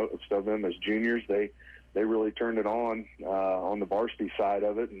turn, most of them as juniors, they really turned it on the varsity side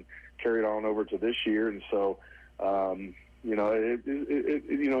of it and carried on over to this year. And so, you know,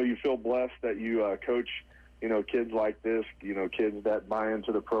 you feel blessed that you coach, you know, kids like this, you know, kids that buy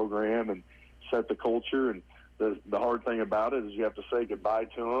into the program and set the culture. And the hard thing about it is you have to say goodbye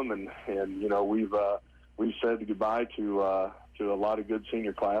to them. And you know, we've said goodbye to a lot of good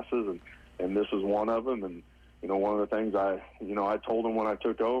senior classes, and this is one of them. And you know, one of the things I told them when I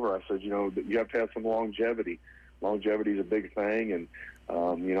took over, I said, you know, you have to have some longevity. Longevity is a big thing, and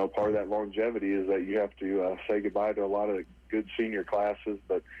you know, part of that longevity is that you have to say goodbye to a lot of good senior classes.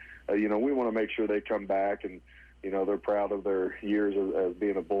 But you know, we want to make sure they come back, and you know, they're proud of their years as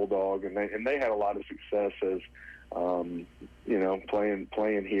being a Bulldog, and they had a lot of success as you know, playing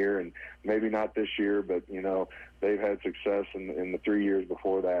here, and maybe not this year, but you know, they've had success in the 3 years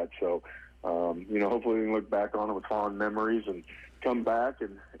before that. So you know, hopefully we can look back on it with fond memories and come back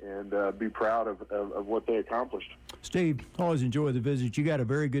and be proud of what they accomplished. Steve, always enjoy the visit. You got a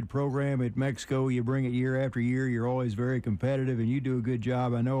very good program at Mexico. You bring it year after year. You're always very competitive, and you do a good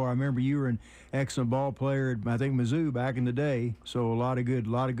job. I remember you were an excellent ball player at, I think, Mizzou back in the day. So a lot of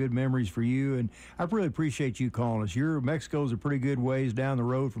good memories for you. And I really appreciate you calling us. Mexico's a pretty good ways down the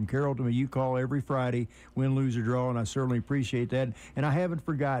road from Carrollton, but you call every Friday, win, lose, or draw, and I certainly appreciate that. And I haven't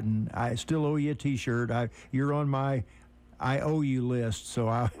forgotten. I still owe you a T-shirt. You're on my I owe you list, so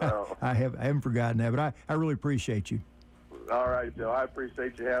I haven't forgotten that, but I really appreciate you. All right, Joe. I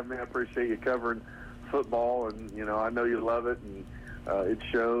appreciate you having me. I appreciate you covering football, and you know, I know you love it, and it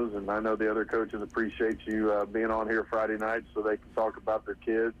shows. And I know the other coaches appreciate you being on here Friday nights so they can talk about their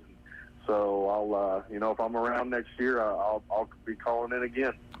kids. And so I'll, you know, if I'm around next year, I'll be calling in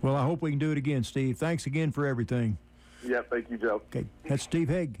again. Well, I hope we can do it again, Steve. Thanks again for everything. Yeah, thank you, Joe. Okay, that's Steve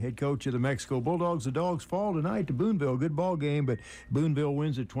Haig, head coach of the Mexico Bulldogs. The Dogs fall tonight to Boonville. Good ball game, but Boonville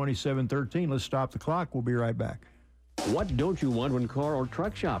wins at 27-13. Let's stop the clock. We'll be right back. What don't you want when car or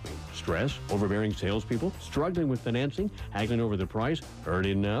truck shopping? Stress, overbearing salespeople, struggling with financing, haggling over the price, heard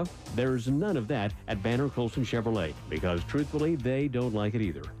enough? There's none of that at Banner Colson Chevrolet, because truthfully, they don't like it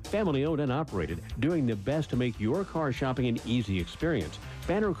either. Family owned and operated, doing the best to make your car shopping an easy experience.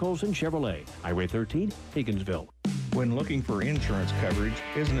 Banner Colson Chevrolet, Highway 13, Higginsville. When looking for insurance coverage,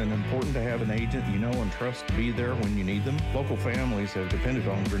 isn't it important to have an agent you know and trust to be there when you need them? Local families have depended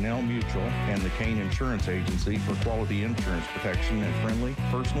on Grinnell Mutual and the Kane Insurance Agency for quality insurance protection and friendly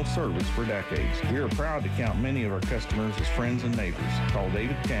personal service for decades. We are proud to count many of our customers as friends and neighbors. Call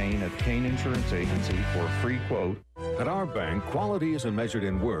David Kane at the Kane Insurance Agency for a free quote. At our bank, quality isn't measured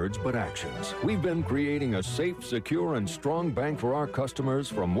in words, but actions. We've been creating a safe, secure, and strong bank for our customers,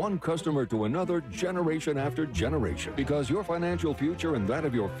 from one customer to another, generation after generation. Because your financial future and that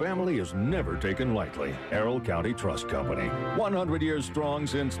of your family is never taken lightly. Errol County Trust Company. 100 years strong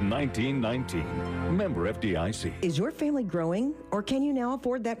since 1919. Member FDIC. Is your family growing? Or can you now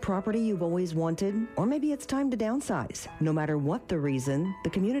afford that property you've always wanted? Or maybe it's time to downsize. No matter what the reason, the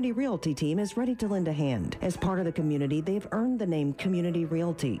Community Realty team is ready to lend a hand. As part of the community, they've earned the name Community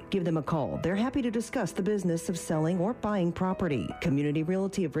Realty. Give them a call. They're happy to discuss the business of selling or buying property. Community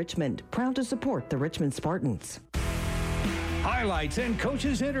Realty of Richmond, proud to support the Richmond Spartans. Highlights and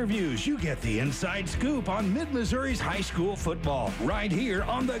coaches' interviews. You get the inside scoop on Mid-Missouri's high school football right here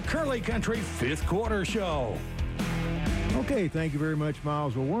on the Curly Country Fifth Quarter Show. Okay, thank you very much,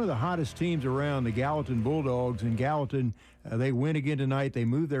 Miles. Well, one of the hottest teams around, the Gallatin Bulldogs, and Gallatin, they win again tonight. They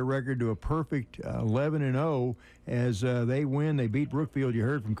move their record to a perfect 11-0 as they win. They beat Brookfield. You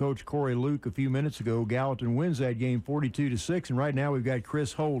heard from Coach Corey Luke a few minutes ago. Gallatin wins that game 42-6, and right now we've got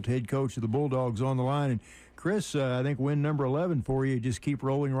Chris Holt, head coach of the Bulldogs, on the line. And Chris, I think win number 11 for you. Just keep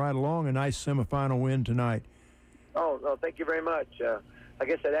rolling right along. A nice semifinal win tonight. Oh, thank you very much. I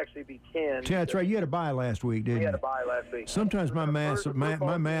guess that'd actually be 10. Yeah, that's right. You had a bye last week, didn't you? We had a bye last week. Sometimes my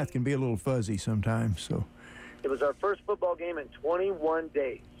math can be a little fuzzy sometimes. So it was our first football game in 21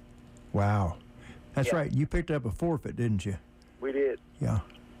 days. Wow. That's right. You picked up a forfeit, didn't you? We did. Yeah.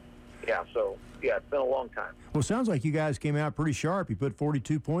 Yeah, so, it's been a long time. Well, it sounds like you guys came out pretty sharp. You put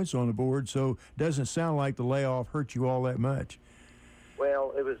 42 points on the board, so it doesn't sound like the layoff hurt you all that much.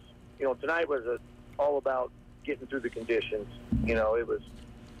 Well, it was, tonight was all about getting through the conditions. It was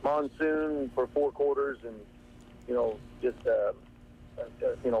monsoon for 4 quarters, and just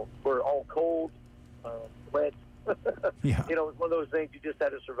we're all cold, wet. Yeah. It was one of those things you just had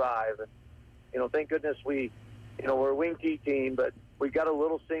to survive. And thank goodness we're a wing T team, but we got a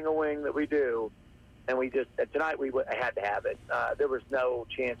little single wing that we do, and we just tonight we had to have it. There was no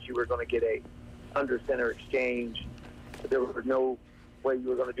chance you were going to get a under center exchange. There was no way you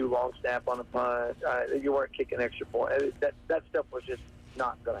were going to do long snap on a punt. You weren't kicking extra point. That stuff was just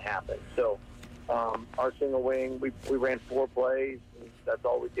not going to happen. So our single wing, we ran 4 plays. And that's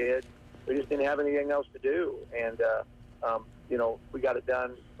all we did. We just didn't have anything else to do. And, we got it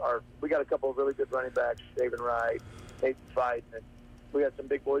done. We got a couple of really good running backs, David Wright, Nathan Fight, and we got some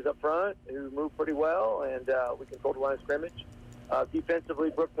big boys up front who move pretty well, and we control the line of scrimmage. Defensively,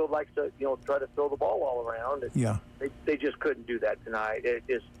 Brookfield likes to, try to throw the ball all around. And they just couldn't do that tonight. It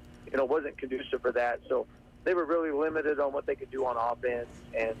just, wasn't conducive for that. So they were really limited on what they could do on offense,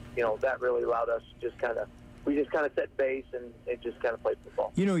 and, that really allowed us to just kind of set base and just kind of play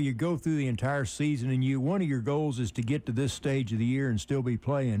football. You go through the entire season, and one of your goals is to get to this stage of the year and still be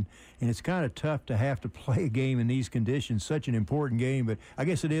playing, and it's kind of tough to have to play a game in these conditions, such an important game, but I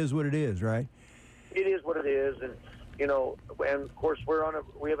guess it is what it is, right? It is what it is, and, and of course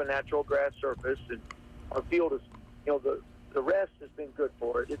we have a natural grass surface, and our field is, the rest has been good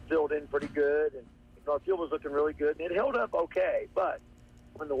for it. It filled in pretty good, and our field was looking really good, and it held up okay, but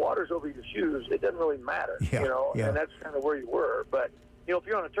when the water's over your shoes, it doesn't really matter, and that's kind of where you were. But, if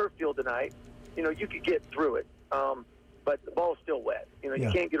you're on a turf field tonight, you could get through it, but the ball's still wet.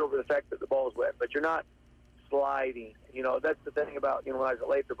 You can't get over the fact that the ball's wet, but you're not sliding. That's the thing about, when I was at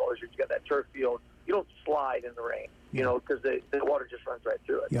Lathrop, is you got that turf field. You don't slide in the rain, because the water just runs right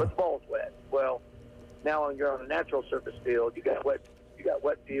through it. But the ball's wet. Well, now when you're on a natural surface field, you got wet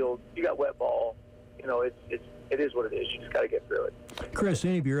field, you got wet ball. It is what it is. You just got to get through it. Chris,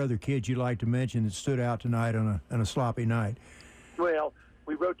 any of your other kids you'd like to mention that stood out tonight on a sloppy night? Well,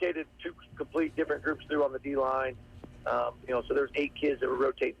 we rotated 2 complete different groups through on the D-line. So there's 8 kids that were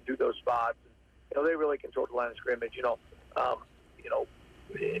rotating through those spots. They really controlled the line of scrimmage.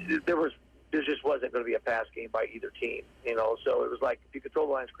 There just wasn't going to be a pass game by either team. So it was like if you control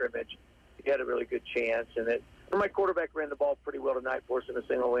the line of scrimmage, you had a really good chance. And then my quarterback ran the ball pretty well tonight for us in a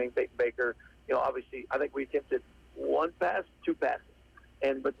single wing. Peyton Baker. Obviously, I think we attempted 2 passes,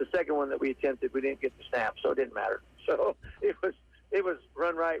 but the second one that we attempted, we didn't get the snap, so it didn't matter. So it was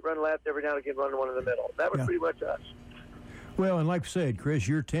run right, run left, every now and again, run one in the middle. That was pretty much us. Well, and like I said, Chris,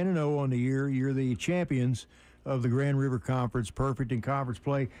 you're 10-0 on the year. You're the champions of the Grand River Conference, perfect in conference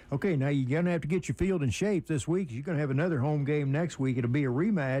play. Okay, now you're going to have to get your field in shape this week. You're going to have another home game next week. It'll be a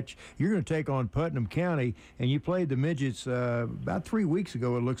rematch. You're going to take on Putnam County, and you played the Midgets about 3 weeks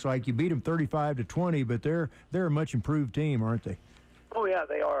ago, it looks like. You beat them 35-20, but they're a much improved team, aren't they? Oh, yeah,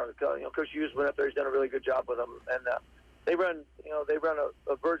 they are. Coach Hughes went up there. He's done a really good job with them. And they run a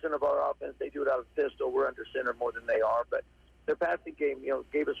version of our offense. They do it out of pistol. We're under center more than they are, but their passing game,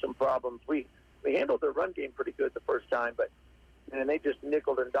 gave us some problems. We handled their run game pretty good the first time, and they just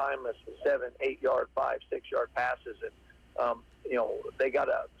nickeled and dimed us with 7, 8-yard, 5, 6-yard passes. And, they got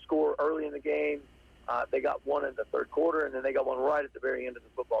a score early in the game. They got one in the third quarter, and then they got one right at the very end of the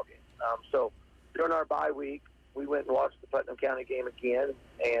football game. So during our bye week, we went and watched the Putnam County game again,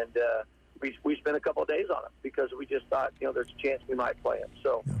 and we spent a couple of days on it because we just thought, there's a chance we might play them.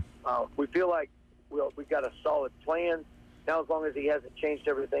 So we feel like we've got a solid plan. Now, as long as he hasn't changed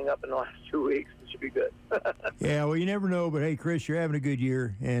everything up in the last 2 weeks, it should be good. Yeah, well, you never know. But, hey, Chris, you're having a good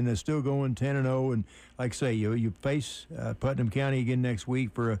year and still going 10-0. And, like I say, you face Putnam County again next week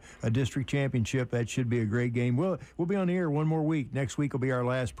for a district championship. That should be a great game. We'll be on the air one more week. Next week will be our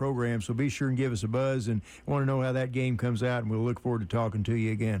last program, so be sure and give us a buzz. And want to know how that game comes out, and we'll look forward to talking to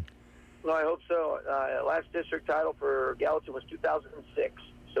you again. Well, I hope so. Last district title for Gallatin was 2006,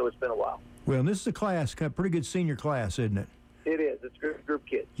 so it's been a while. Well, and this is a class, pretty good senior class, isn't it? It is. It's group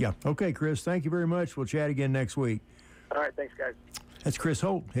kids. Yeah. Okay, Chris, thank you very much. We'll chat again next week. All right. Thanks, guys. That's Chris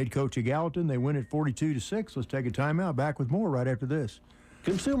Holt, head coach of Gallatin. They win at 42-6. Let's take a timeout. Back with more right after this.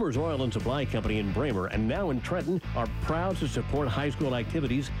 Consumers Oil and Supply Company in Bramer and now in Trenton are proud to support high school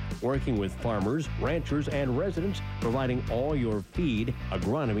activities, working with farmers, ranchers, and residents, providing all your feed,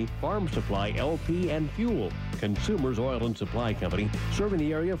 agronomy, farm supply, LP, and fuel. Consumers Oil and Supply Company, serving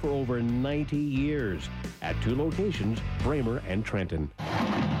the area for over 90 years at 2 locations, Bramer and Trenton.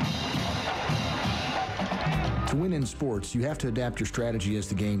 To win in sports, you have to adapt your strategy as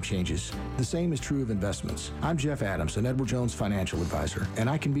the game changes. The same is true of investments. I'm Jeff Adams, an Edward Jones financial advisor, and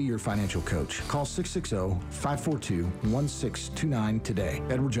I can be your financial coach. Call 660-542-1629 today.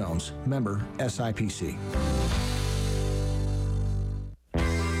 Edward Jones, member SIPC.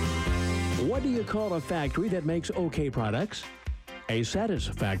 What do you call a factory that makes okay products? A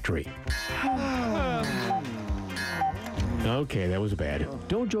satisfactory. Okay, that was bad.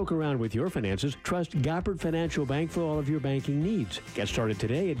 Don't joke around with your finances. Trust Goppert Financial Bank for all of your banking needs. Get started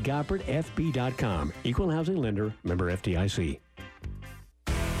today at GoppertFB.com. Equal housing lender, member FDIC.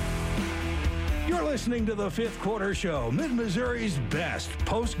 You're listening to the Fifth Quarter Show, Mid-Missouri's best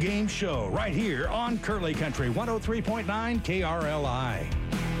post-game show, right here on Curly Country, 103.9 KRLI.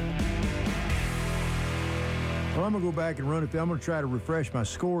 Well, I'm going to go back and run it. I'm going to try to refresh my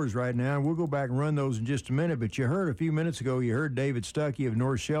scores right now, and we'll go back and run those in just a minute. But you heard a few minutes ago, you heard David Stuckey of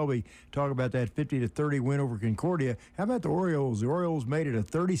North Shelby talk about that 50-30 win over Concordia. How about the Orioles? The Orioles made it a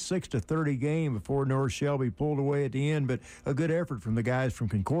 36-30 game before North Shelby pulled away at the end, but a good effort from the guys from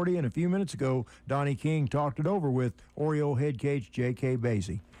Concordia. And a few minutes ago, Donnie King talked it over with Oriole head coach J.K.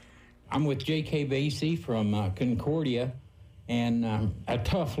 Basie. I'm with J.K. Basie from Concordia, and a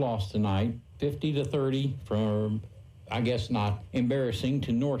tough loss tonight. 50-30 from, I guess, not embarrassing,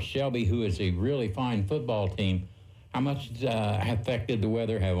 to North Shelby, who is a really fine football team. How much effect did the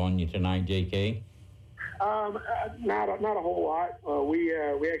weather have on you tonight, J.K.? Not a whole lot. We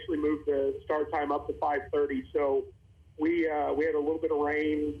actually moved the start time up to 5:30, so we had a little bit of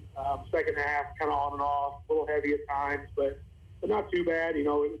rain, second half, kind of on and off, a little heavy at times, but not too bad. You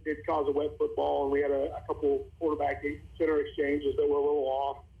know, it did cause a wet football, and we had a couple quarterback center exchanges that were a little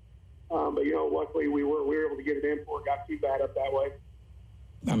off. But, you know, luckily we were able to get it in before it got too bad up that way.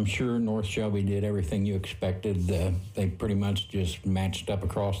 I'm sure North Shelby did everything you expected. They pretty much just matched up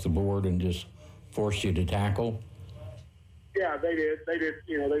across the board and just forced you to tackle. Yeah, they did.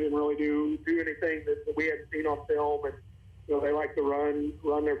 You know, they didn't really do anything that we hadn't seen on film. And, you know, they like to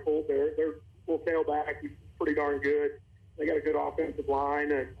run their full tailback. He's pretty darn good. They got a good offensive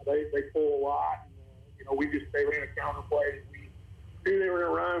line, and they pull a lot. And, you know, they ran a counter play. Knew they were going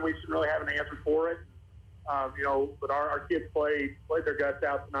to run. We didn't really have an answer for it. You know, but our kids played their guts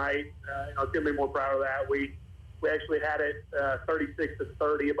out tonight. You know, couldn't be more proud of that. We actually had it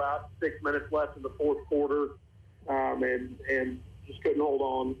 36-30, about 6 minutes left in the fourth quarter, and just couldn't hold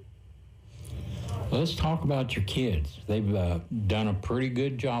on. Let's talk about your kids. They've done a pretty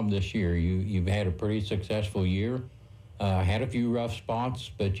good job this year. You've had a pretty successful year. Had a few rough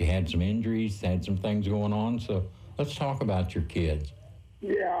spots, but you had some injuries, had some things going on. So let's talk about your kids.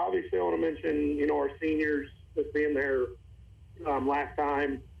 Yeah, obviously I want to mention, you know, our seniors that's being there last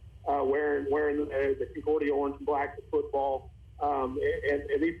time, wearing the Concordia orange and black to football. And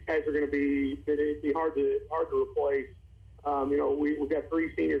these guys are going to be hard to replace. You know, we've got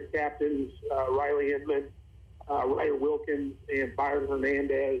three senior captains, Riley Inman, Ryder Wilkins, and Byron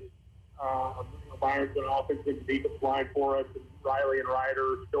Hernandez. Byron's been an offensive defensive line for us, and Riley and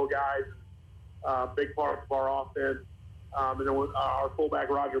Ryder are still guys, big parts of our offense. And then our fullback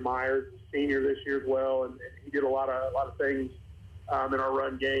Roger Myers, senior this year as well, and he did a lot of things in our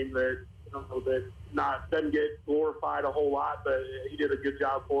run game that doesn't get glorified a whole lot, but he did a good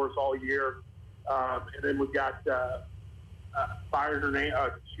job for us all year. And then we've got Byron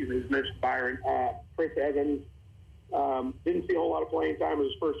Hernandez, mentioned Byron, Chris Evans. Didn't see a whole lot of playing time. It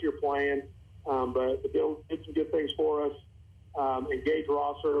was his first year playing, but Bill did some good things for us. And Gage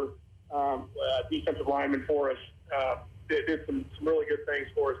Rosser, defensive lineman for us, did some really good things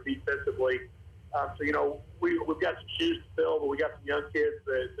for us defensively. So, you know, we've got some shoes to fill, but we got some young kids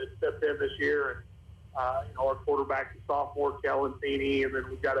that stepped in this year. And, you know, our quarterback's a sophomore, Kellen Feeney, and then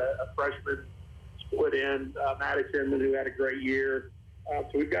we've got a freshman split in, Maddox Inman, who had a great year. So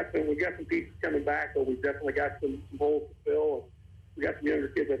we've got some pieces coming back, but we've definitely got some holes to fill. And we got some younger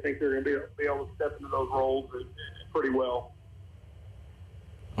kids. I think they're going to be able to step into those roles pretty well.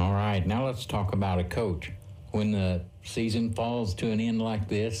 All right, now let's talk about a coach. When the season falls to an end like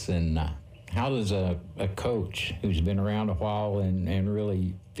this, and how does a coach who's been around a while and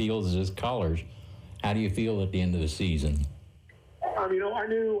really feels his colors, how do you feel at the end of the season? You know, I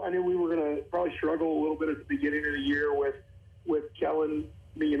knew we were going to probably struggle a little bit at the beginning of the year with Kellen,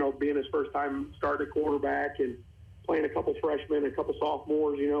 you know, being his first time starting at quarterback and playing a couple freshmen, a couple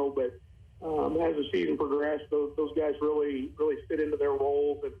sophomores, you know. But as the season progressed, those guys really fit into their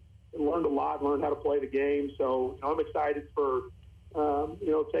roles and learned a lot, learned how to play the game. So, you know, I'm excited for,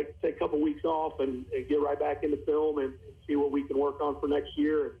 you know, take a couple weeks off and get right back into film and see what we can work on for next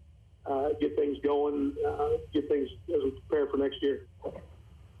year and get things going, get things as we prepare for next year.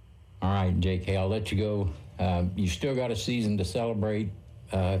 All right, JK, I'll let you go. You still got a season to celebrate.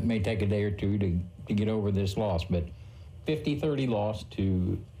 It may take a day or two to get over this loss, but 50-30 loss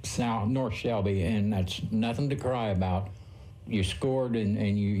to North Shelby, and that's nothing to cry about. You scored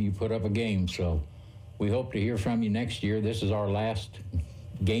and you put up a game, so we hope to hear from you next year. This is our last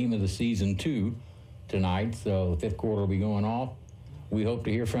game of the season, too, tonight, so the fifth quarter will be going off. We hope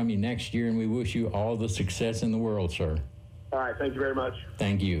to hear from you next year, and we wish you all the success in the world, sir. All right, thank you very much.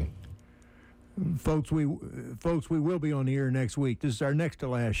 Thank you. Folks, we will be on the air next week. This is our next to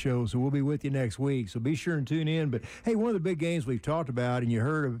last show, so we'll be with you next week. So be sure and tune in. But, hey, one of the big games we've talked about, and you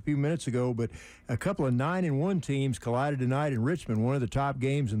heard a few minutes ago, but a couple of 9-1 teams collided tonight in Richmond, one of the top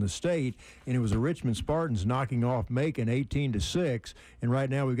games in the state, and it was the Richmond Spartans knocking off Macon 18-6. And right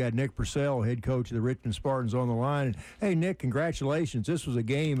now we've got Nick Purcell, head coach of the Richmond Spartans, on the line. And, hey, Nick, congratulations. This was a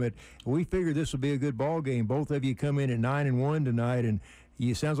game that we figured this would be a good ball game. Both of you come in at 9-1 tonight, and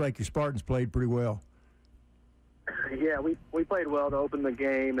it sounds like your Spartans played pretty well. Yeah, we played well to open the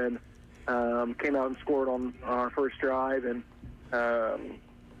game and came out and scored on our first drive, and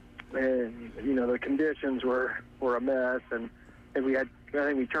you know, the conditions were a mess, and we had, I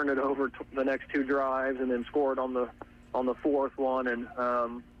think we turned it over the next two drives and then scored on the fourth one, and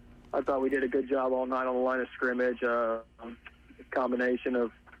I thought we did a good job all night on the line of scrimmage, a combination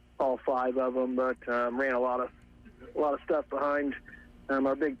of all five of them, but ran a lot of stuff behind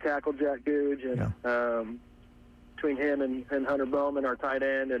our big tackle, Jack Googe, and between him and Hunter Bowman, our tight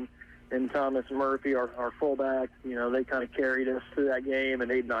end, and Thomas Murphy, our fullback, you know, they kind of carried us through that game, and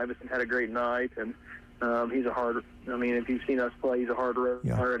Aiden Iverson had a great night, and he's a hard, I mean, if you've seen us play, he's a hard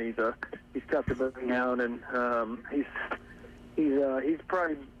runner, and he's tough to bring down, and he's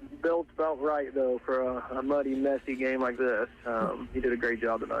probably built about right, though, for a muddy, messy game like this. He did a great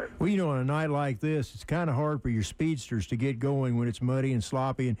job tonight. Well, you know, on a night like this, it's kind of hard for your speedsters to get going when it's muddy and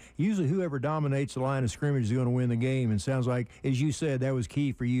sloppy, and usually whoever dominates the line of scrimmage is going to win the game, and sounds like, as you said, that was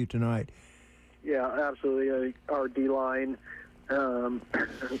key for you tonight. Yeah, absolutely. Our D-line,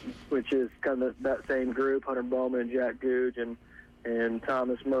 which is kind of that same group, Hunter Bowman and Jack Googe and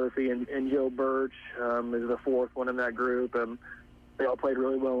Thomas Murphy and Joe Birch is the fourth one in that group. They all played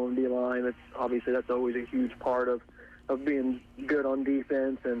really well on D-line. That's always a huge part of being good on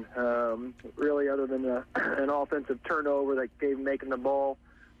defense. And really, other than an offensive turnover that gave Macon the ball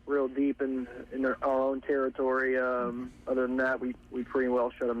real deep in our own territory, other than that, we pretty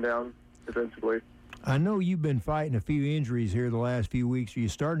well shut them down defensively. I know you've been fighting a few injuries here the last few weeks. Are you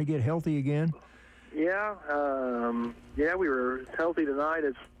starting to get healthy again? Yeah. We were as healthy tonight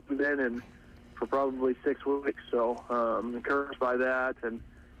as we've been for probably 6 weeks, so encouraged by that, and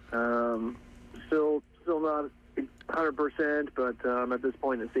still not 100%, but at this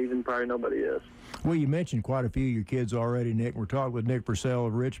point in the season, probably nobody is. Well, you mentioned quite a few of your kids already, Nick. We're talking with Nick Purcell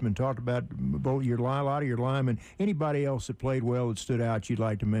of Richmond, talked about both a lot of your linemen. Anybody else that played well that stood out you'd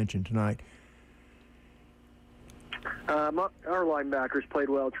like to mention tonight? Our linebackers played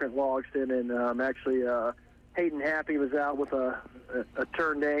well, Trent Logston, and actually Hayden Happy was out with a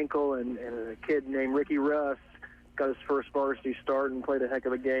turned ankle, and a kid named Ricky Russ got his first varsity start and played a heck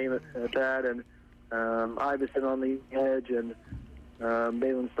of a game at that, and Iverson on the edge, and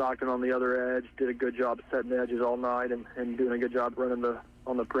Balin Stockton on the other edge did a good job of setting edges all night and doing a good job running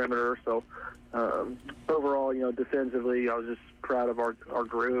on the perimeter. So overall, you know, defensively, I was just proud of our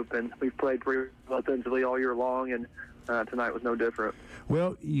group, and we've played pretty well defensively all year long, and tonight was no different.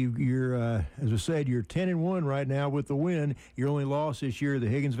 Well, you're as I said, you're 10-1 right now with the win. Your only loss this year, the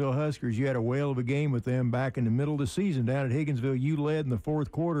Higginsville Huskers. You had a whale of a game with them back in the middle of the season down at Higginsville. You led in the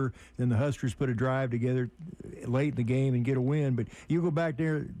fourth quarter. Then the Huskers put a drive together late in the game and get a win. But you go back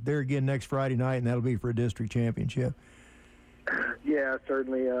there again next Friday night, and that'll be for a district championship. Yeah,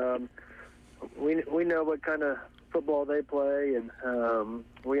 certainly. We know what kind of football they play, and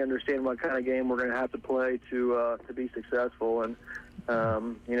we understand what kind of game we're going to have to play to be successful. And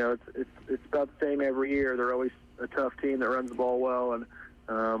you know, it's about the same every year. They're always a tough team that runs the ball well, and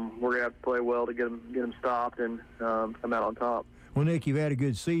we're going to have to play well to get them stopped and come out on top. Well, Nick, you've had a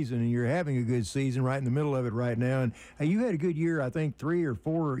good season, and you're having a good season right in the middle of it right now. And you had a good year, I think, 3 or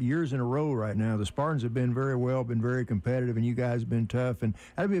 4 years in a row right now. The Spartans have been very well, been very competitive, and you guys have been tough. And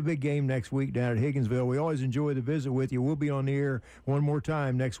that'll be a big game next week down at Higginsville. We always enjoy the visit with you. We'll be on the air one more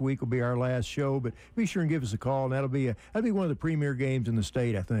time. Next week will be our last show, but be sure and give us a call, and that'll be one of the premier games in the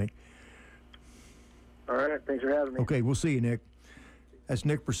state, I think. All right. Thanks for having me. Okay, we'll see you, Nick. That's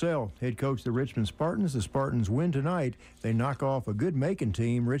Nick Purcell, head coach of the Richmond Spartans. The Spartans win tonight. They knock off a good Macon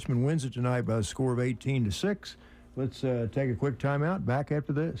team. Richmond wins it tonight by a score of 18-6. Let's take a quick timeout. Back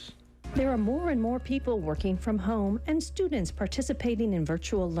after this. There are more and more people working from home and students participating in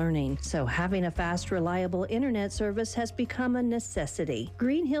virtual learning, so having a fast, reliable internet service has become a necessity.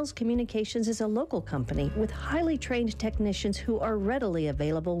 Green Hills Communications is a local company with highly trained technicians who are readily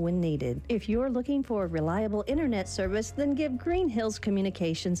available when needed. If you're looking for a reliable internet service, then give Green Hills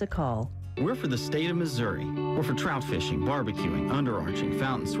Communications a call. We're for the state of Missouri. We're for trout fishing, barbecuing, underarching,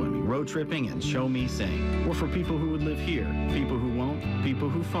 fountain swimming, road tripping, and show me sing. We're for people who would live here, people who won't, people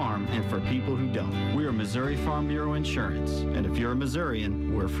who farm, and for people who don't. We are Missouri Farm Bureau Insurance, and if you're a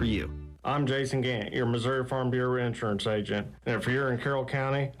Missourian, we're for you. I'm Jason Gant, your Missouri Farm Bureau insurance agent. And if you're in Carroll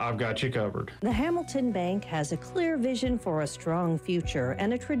County, I've got you covered. The Hamilton Bank has a clear vision for a strong future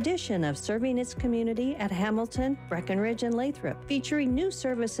and a tradition of serving its community at Hamilton, Breckenridge, and Lathrop, featuring new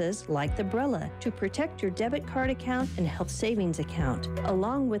services like the Brella to protect your debit card account and health savings account,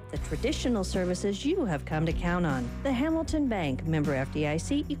 along with the traditional services you have come to count on. The Hamilton Bank, member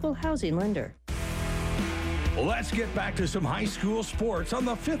FDIC, equal housing lender. Let's get back to some high school sports on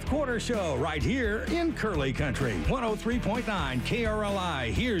the Fifth Quarter Show right here in Curly Country. 103.9 KRLI.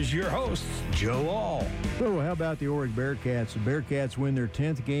 Here's your host, Joe All. So how about the Orrick Bearcats? The Bearcats win their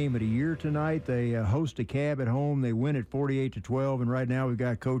 10th game of the year tonight. They host a Cab at home. They win it 48-12, and right now we've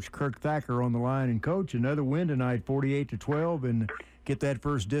got Coach Kirk Thacker on the line. And, Coach, another win tonight, 48-12, and get that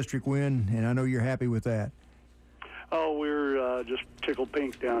first district win, and I know you're happy with that. Oh, we're just tickled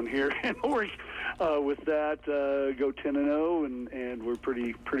pink down here in Orrick. With that, go 10-0, and we're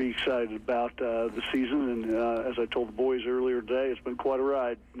pretty excited about the season. And as I told the boys earlier today, it's been quite a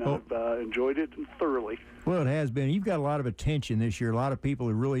ride. I've enjoyed it thoroughly. Well, it has been. You've got a lot of attention this year. A lot of people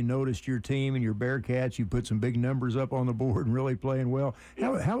have really noticed your team and your Bearcats. You put some big numbers up on the board and really playing well.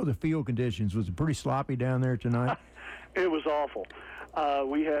 How were the field conditions? Was it pretty sloppy down there tonight? It was awful.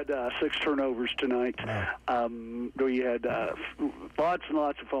 We had 6 turnovers tonight. We had lots and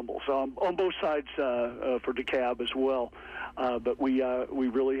lots of fumbles on both sides for DeKalb as well. But we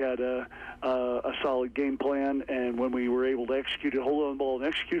really had a solid game plan, and when we were able to execute it, hold on the ball and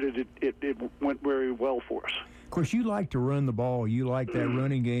execute it, it went very well for us. Of course, you like to run the ball. You like that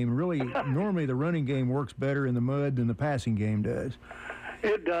running game. Really, normally the running game works better in the mud than the passing game does.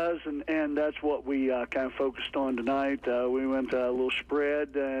 It does, and that's what we kind of focused on tonight. We went a little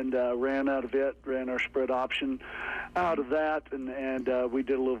spread and ran out of it, ran our spread option out of that, and we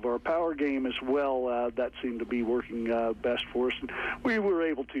did a little of our power game as well. That seemed to be working best for us. And we were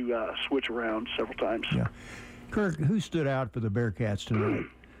able to switch around several times. Yeah. Kirk, who stood out for the Bearcats tonight?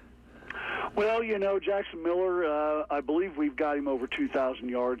 Well, Jackson Miller, I believe we've got him over 2,000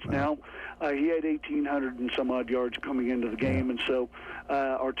 yards now. He had 1,800 and some odd yards coming into the game, and so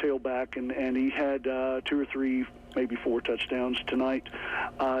our tailback, and he had 2 or 3, maybe 4 touchdowns tonight.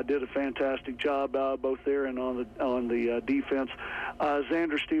 Did a fantastic job both there and on the defense.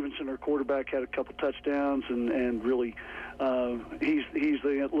 Xander Stevenson, our quarterback, had a couple touchdowns, and really he's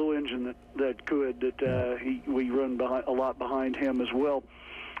the little engine we run a lot behind him as well.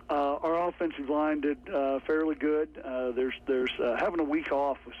 Our offensive line did fairly good. There's having a week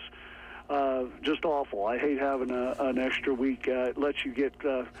off was just awful. I hate having an extra week. It lets you get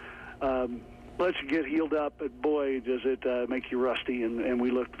healed up, but boy, does it make you rusty, and we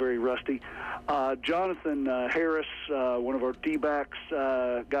looked very rusty. Jonathan Harris, one of our D-backs,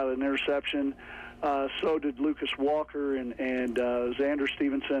 got an interception. So did Lucas Walker and Xander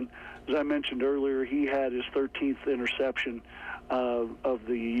Stevenson. As I mentioned earlier, he had his 13th interception of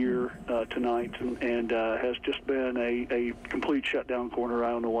the year tonight, and has just been a complete shutdown corner. I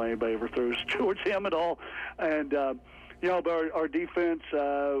don't know why anybody ever throws towards him at all. And but our defense,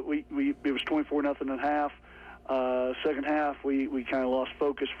 it was 24-0 at half. Second half, we kind of lost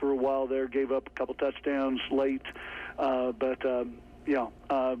focus for a while there. Gave up a couple touchdowns late, but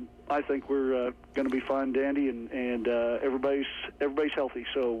I think we're going to be fine, dandy, and everybody's healthy,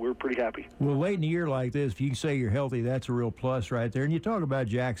 so we're pretty happy. Well, late in a year like this, if you can say you're healthy, that's a real plus right there. And you talk about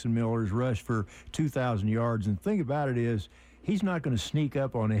Jackson Miller's rush for 2,000 yards, and the thing about it is he's not going to sneak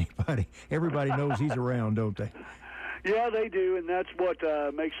up on anybody. Everybody knows he's around, don't they? Yeah, they do, and that's what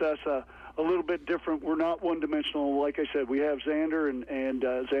makes us a little bit different. We're not one-dimensional. Like I said, we have Xander, and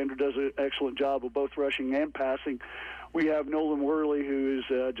Xander does an excellent job of both rushing and passing. We have Nolan Worley, who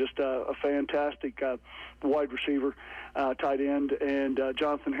is just a fantastic wide receiver, tight end, and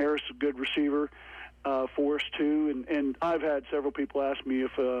Jonathan Harris, a good receiver for us, too. And I've had several people ask me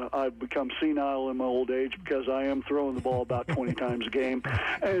if I've become senile in my old age because I am throwing the ball about 20 times a game.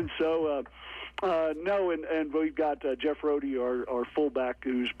 And so, no, and we've got Jeff Rohde, our fullback,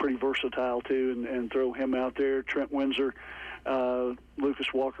 who's pretty versatile, too, and throw him out there. Trent Windsor.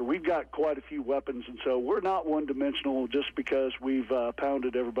 Lucas Walker. We've got quite a few weapons, and so we're not one-dimensional just because we've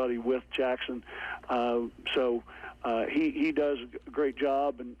pounded everybody with Jackson. So he does a great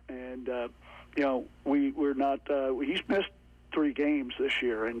job, and we're not. He's missed 3 games this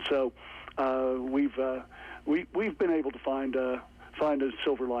year, and so we've been able to find find a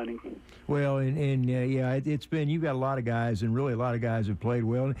silver lining. Well, it's been, you've got a lot of guys, and really a lot of guys have played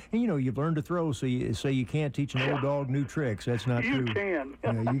well. And you've learned to throw, so you can't teach an old dog new tricks. That's not true. You can.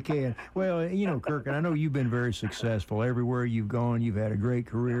 You can. Well, Kirk, and I know you've been very successful. Everywhere you've gone, you've had a great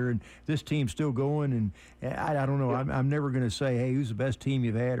career, and this team's still going. And I don't know, I'm never going to say, hey, who's the best team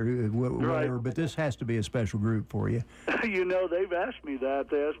you've had or whatever, but this has to be a special group for you. They've asked me that.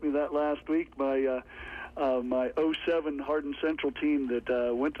 They asked me that last week. My 07 Hardin Central team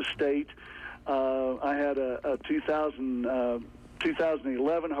that went to state. I had a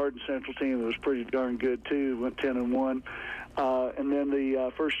 2011 Hardin Central team that was pretty darn good too. Went 10-1, and then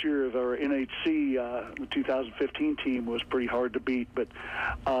the first year of our NHC, the 2015 team was pretty hard to beat. But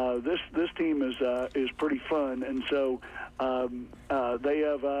this team is pretty fun, and so they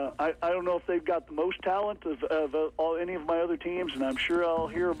have. I don't know if they've got the most talent of any of my other teams, and I'm sure I'll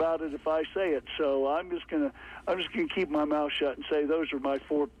hear about it if I say it. So I'm just gonna keep my mouth shut and say those are my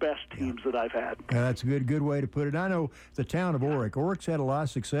 4 best teams that I've had. That's a good way to put it. I know the town of Orick. Orick's had a lot of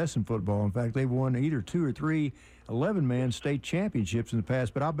success in football. In fact, they've won either 2 or 3 11-man state championships in the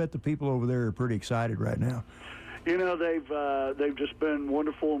past. But I bet the people over there are pretty excited right now. They've just been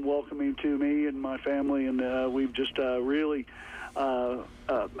wonderful and welcoming to me and my family, and we've just really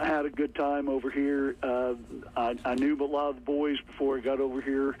had a good time over here. I knew a lot of the boys before I got over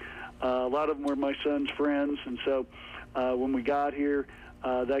here. A lot of them were my son's friends, and so when we got here,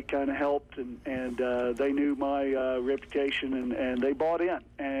 that kind of helped, and they knew my reputation, and they bought in.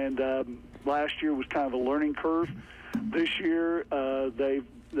 And last year was kind of a learning curve. This year,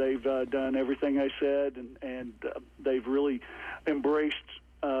 they've done everything I said, and they've really embraced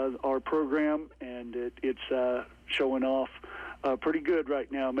our program, and it's showing off pretty good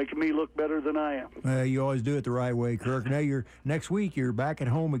right now, making me look better than I am. You always do it the right way, Kirk. Now, next week you're back at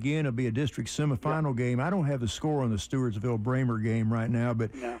home again. It'll be a district semifinal game. I don't have the score on the Stewartsville-Bramer game right now, but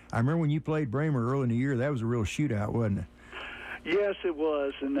I remember when you played Bramer early in the year, that was a real shootout, wasn't it? Yes, it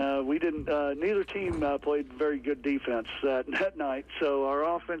was, and we didn't. Neither team played very good defense that night, so our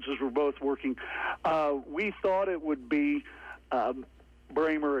offenses were both working. We thought it would be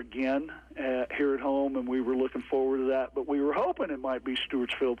Bramer again here at home, and we were looking forward to that. But we were hoping it might be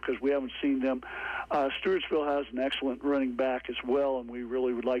Stewartsville because we haven't seen them. Stewartsville has an excellent running back as well, and we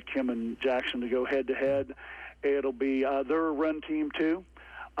really would like him and Jackson to go head-to-head. It'll be they're a run team too.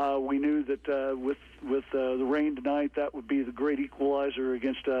 We knew that with the rain tonight, that would be the great equalizer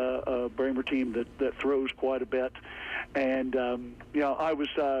against a Bramer team that throws quite a bit. And I was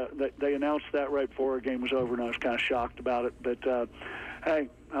they announced that right before our game was over, and I was kind of shocked about it. But hey,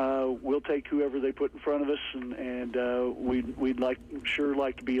 we'll take whoever they put in front of us, and we'd sure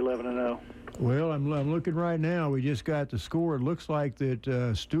like to be 11-0. Well, I'm looking right now. We just got the score. It looks like that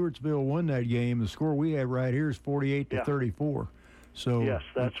Stewartsville won that game. The score we have right here is 48-34. So yes,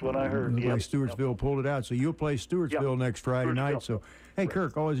 that's what I heard. Like Stewartsville pulled it out. So you'll play Stewartsville next Friday night. So, hey,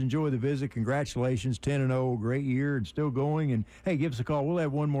 Kirk, always enjoy the visit. Congratulations, 10-0, great year, and still going. And hey, give us a call. We'll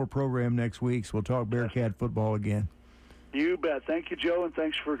have one more program next week, so we'll talk Bearcat football again. You bet. Thank you, Joe, and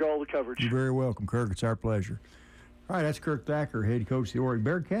thanks for all the coverage. You're very welcome, Kirk. It's our pleasure. All right, that's Kirk Thacker, head coach of the Orick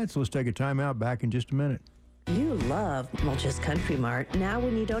Bearcats. So let's take a timeout. Back in just a minute. You love Mulch's Country Mart. Now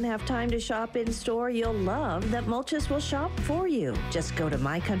when you don't have time to shop in-store, you'll love that Mulch's will shop for you. Just go to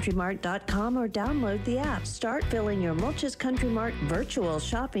mycountrymart.com or download the app. Start filling your Mulch's Country Mart virtual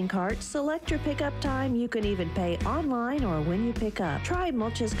shopping cart. Select your pickup time. You can even pay online or when you pick up. Try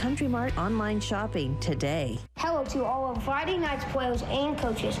Mulch's Country Mart online shopping today. Hello to all of Friday Night's players and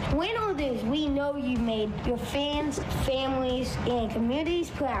coaches. Win or lose, we know you made your fans, families, and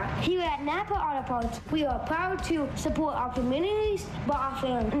communities proud. Here at Napa Auto Parts, we are proud to support our communities by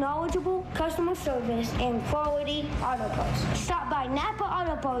offering knowledgeable customer service and quality auto parts. Stop by Napa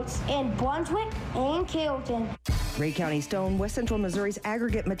Auto Parts in Brunswick and Carrollton. Ray County Stone, West Central Missouri's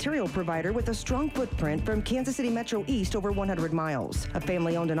aggregate material provider with a strong footprint from Kansas City Metro East over 100 miles. A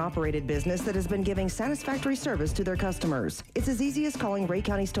family-owned and operated business that has been giving satisfactory service to their customers. It's as easy as calling Ray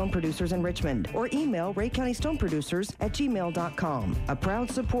County Stone Producers in Richmond or email raycountystoneproducers@gmail.com. A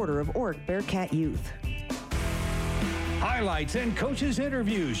proud supporter of Orick Bearcat Youth. Highlights and coaches'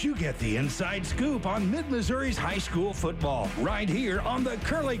 interviews. You get the inside scoop on Mid-Missouri's high school football right here on the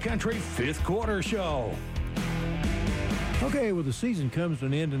Curly Country Fifth Quarter Show. Okay, well, the season comes to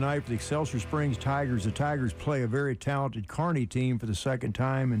an end tonight for the Excelsior Springs Tigers. The Tigers play a very talented Kearney team for the second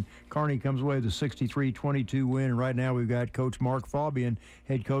time, and Kearney comes away with a 63-22 win. And right now we've got Coach Mark Fabian,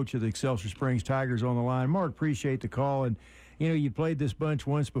 head coach of the Excelsior Springs Tigers, on the line. Mark, appreciate the call. And, you played this bunch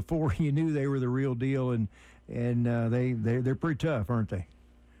once before. You knew they were the real deal, and they're pretty tough, aren't they?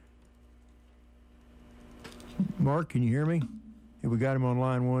 Mark, can you hear me? Have we got him on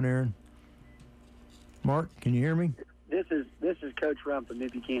line one, Aaron? Mark, can you hear me? This is Coach Rump of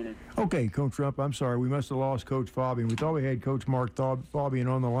Mid Buchanan. Okay, Coach Rump, I'm sorry. We must have lost Coach Fabian. We thought we had Coach Mark Fabian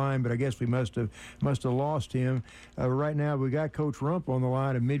on the line, but I guess we must have lost him. Right now, we got Coach Rump on the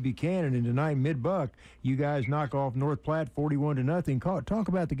line of Mid Buchanan, and tonight, Mid Buck, you guys knock off North Platte 41-0. Talk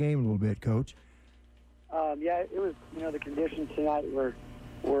about the game a little bit, Coach. Yeah, it was. The conditions tonight were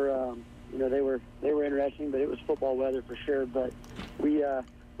they were interesting, but it was football weather for sure. But we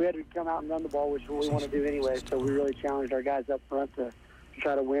had to come out and run the ball, which is what we want to do anyway. So we really challenged our guys up front to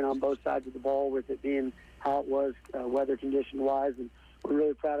try to win on both sides of the ball, with it being how it was weather condition-wise. And we're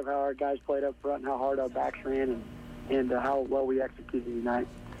really proud of how our guys played up front and how hard our backs ran and how well we executed tonight.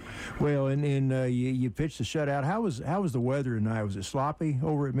 Well, and you pitched the shutout. How was the weather tonight? Was it sloppy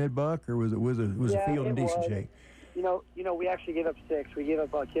over at Mid-Buck, or was the field in decent shape? We actually gave up 6. We gave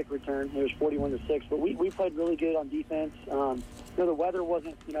up a kick return. It was 41-6, but we played really good on defense. The weather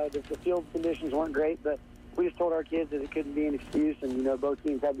wasn't, the field conditions weren't great, but we just told our kids that it couldn't be an excuse, and both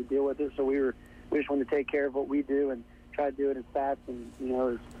teams had to deal with it. So we just wanted to take care of what we do and try to do it as fast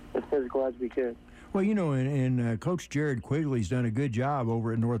and as physical as we could. Well, and Coach Jared Quigley's done a good job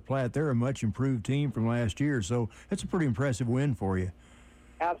over at North Platte. They're a much improved team from last year, so that's a pretty impressive win for you.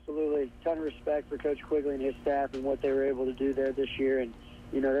 Absolutely. Ton of respect for Coach Quigley and his staff and what they were able to do there this year. And,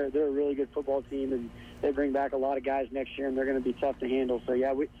 they're a really good football team, and they bring back a lot of guys next year, and they're going to be tough to handle. So,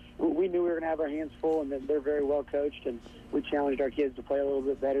 yeah, we knew we were going to have our hands full, and they're very well coached, and we challenged our kids to play a little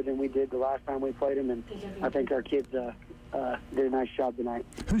bit better than we did the last time we played them, and I think our kids did a nice job tonight.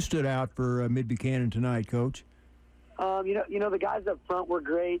 Who stood out for Mid Buchanan tonight, Coach? The guys up front were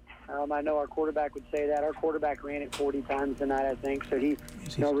great. I know our quarterback would say that. Our quarterback ran it 40 times tonight, I think. So he's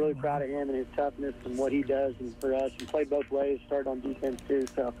really proud of him and his toughness and what he does and for us. And played both ways, started on defense too.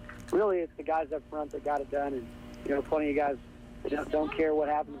 So really, it's the guys up front that got it done. And plenty of guys don't care what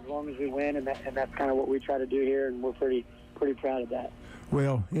happens as long as we win. And that's kind of what we try to do here. And we're pretty proud of that.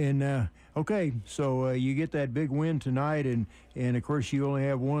 Well, and okay, so you get that big win tonight, and of course you only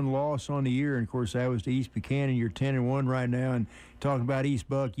have one loss on the year, and of course that was to East Buchanan. You're 10-1 right now, and talking about East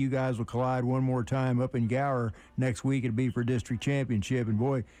Buck, you guys will collide one more time up in Gower next week. It'll be for district championship, and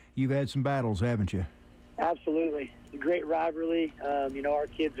boy, you've had some battles, haven't you? Absolutely, it's a great rivalry. Our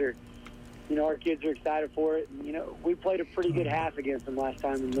kids are excited for it. And, we played a pretty good half against them last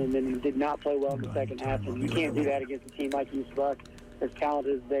time, and then did not play well in the second half. And you can't do that against a team like East Buck, as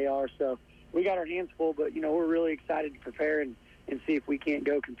talented as they are. So we got our hands full, but, we're really excited to prepare and see if we can't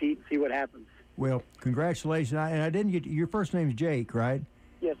go compete and see what happens. Well, congratulations. And I didn't get your first name's Jake, right?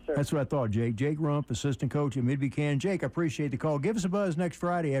 Yes, sir. That's what I thought, Jake. Jake Rump, assistant coach at Mid Buchanan. Jake, I appreciate the call. Give us a buzz next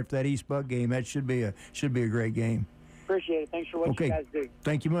Friday after that East Buck game. That should be a great game. Appreciate it. Thanks for what you guys do.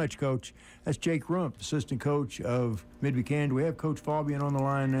 Thank you much, Coach. That's Jake Rump, assistant coach of Mid Buchanan. Do we have Coach Fabian on the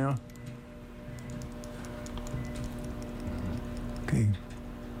line now?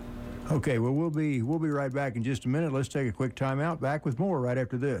 Okay, well, we'll be right back in just a minute. Let's take a quick timeout. Back with more right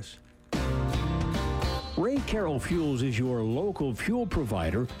after this. Ray Carroll Fuels is your local fuel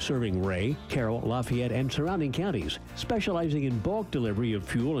provider, serving Ray, Carroll, Lafayette, and surrounding counties, specializing in bulk delivery of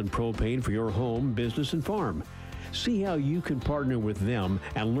fuel and propane for your home, business, and farm. See how you can partner with them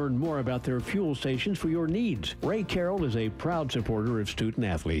and learn more about their fuel stations for your needs. Ray Carroll is a proud supporter of student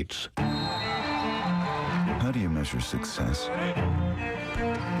athletes. How do you measure success?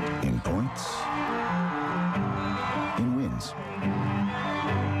 In points? In wins?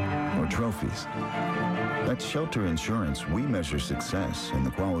 Or trophies? At Shelter Insurance, we measure success in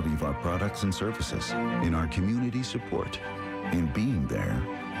the quality of our products and services, in our community support, in being there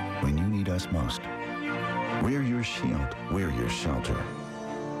when you need us most. We're your shield. We're your shelter.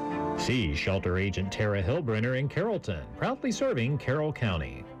 See Shelter Agent Tara Hillbrenner in Carrollton, proudly serving Carroll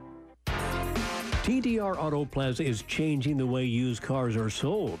County. TDR Auto Plaza is changing the way used cars are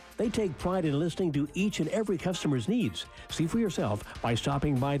sold. They take pride in listening to each and every customer's needs. See for yourself by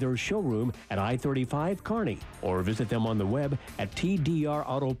stopping by their showroom at I-35 Kearney, or visit them on the web at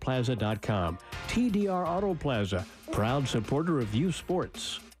tdrautoplaza.com. TDR Auto Plaza, proud supporter of youth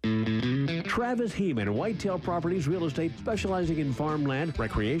sports. Travis Heeman, Whitetail Properties Real Estate, specializing in farmland,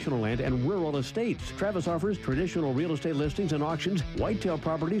 recreational land, and rural estates. Travis offers traditional real estate listings and auctions. Whitetail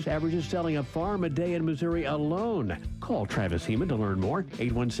Properties averages selling a farm a day in Missouri alone. Call Travis Heeman to learn more,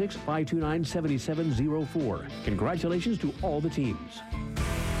 816-529-7704. Congratulations to all the teams.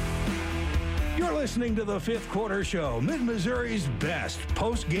 You're listening to the Fifth Quarter Show, Mid-Missouri's best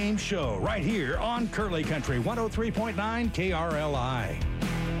post-game show, right here on Curly Country, 103.9 KRLI.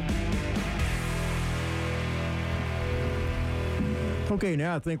 Okay,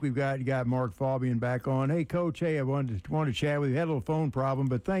 now I think you got Mark Fabian back on. Hey, Coach, hey, I wanted to chat with you. Had a little phone problem,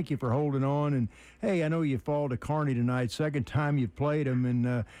 but thank you for holding on. And, hey, I know you fall to Kearney tonight, second time you've played them,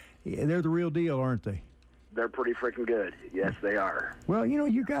 and they're the real deal, aren't they? They're pretty freaking good. Yes, they are. Well,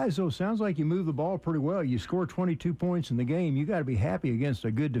 you guys, though, sounds like you move the ball pretty well. You score 22 points in the game. You got to be happy against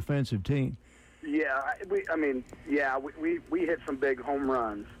a good defensive team. Yeah, we hit some big home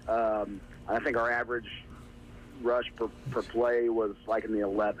runs. I think our average rush per play was like in the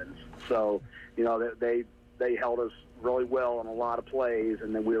 11s. So, they held us really well on a lot of plays,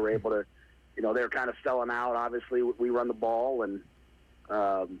 and then we were able to, they were kind of selling out. Obviously, we run the ball, and,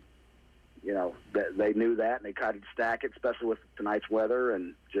 they knew that, and they tried to stack it, especially with tonight's weather,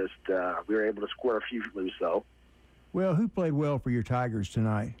 and just we were able to square a few loose, though. Well, who played well for your Tigers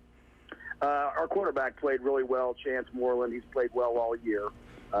tonight? Our quarterback played really well, Chance Moreland. He's played well all year.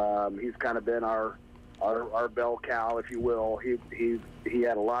 He's kind of been our bell cow, if you will. He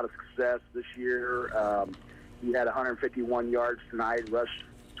had a lot of success this year. He had 151 yards tonight, rushed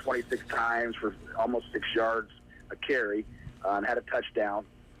 26 times for almost 6 yards a carry, and had a touchdown.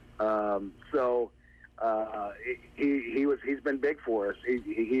 He's been big for us.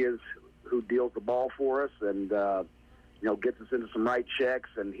 He is who deals the ball for us, and gets us into some right checks,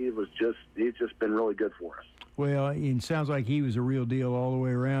 and he's just been really good for us. Well, it sounds like he was a real deal all the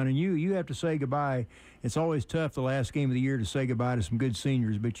way around. And you have to say goodbye. It's always tough the last game of the year to say goodbye to some good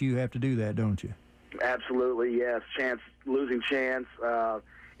seniors, but you have to do that, don't you? Absolutely, yes. Losing Chance.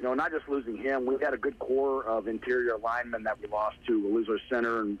 Not just losing him. We've got a good core of interior linemen that we lost to. We lose our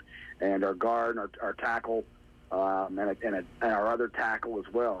center and our guard and our tackle, and our other tackle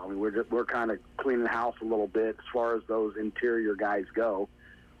as well. I mean, we're kind of cleaning house a little bit as far as those interior guys go.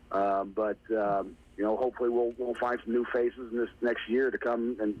 But hopefully we'll find some new faces in this next year to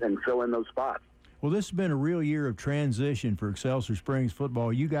come and fill in those spots. Well, this has been a real year of transition for Excelsior Springs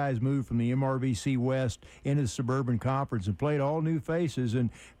football. You guys moved from the MRVC West into the Suburban Conference and played all new faces.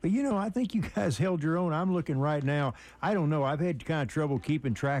 But I think you guys held your own. I'm looking right now. I don't know. I've had kind of trouble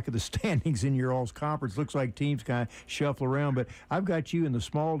keeping track of the standings in your all's conference. Looks like teams kind of shuffle around. But I've got you in the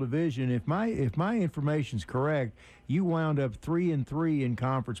small division. If my information's correct, you wound up 3-3 in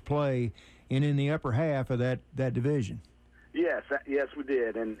conference play and in the upper half of that division. Yes, we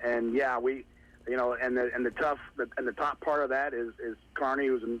did. And yeah, we. And the top part of that is Kearney,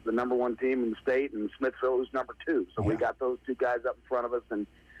 who's the number one team in the state, and Smithville, who's number 2. So we got those two guys up in front of us, and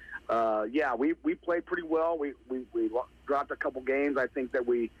we played pretty well. We dropped a couple games I think that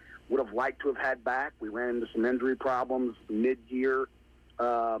we would have liked to have had back. We ran into some injury problems mid-year,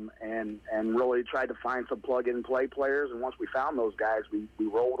 and really tried to find some plug-and-play players. And once we found those guys, we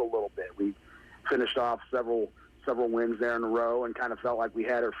rolled a little bit. We finished off several wins there in a row, and kind of felt like we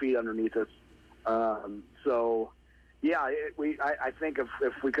had our feet underneath us. I think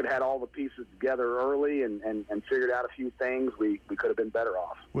if we could have had all the pieces together early and figured out a few things, we could have been better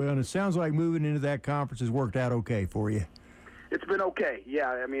off. Well, and it sounds like moving into that conference has worked out okay for you. It's been okay. Yeah,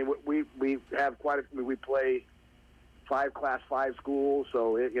 I mean, we have we play 5 Class 5 schools,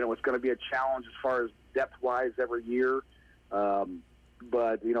 so it's going to be a challenge as far as depth-wise every year.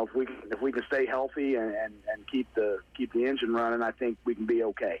 But if we can stay healthy and keep the engine running, I think we can be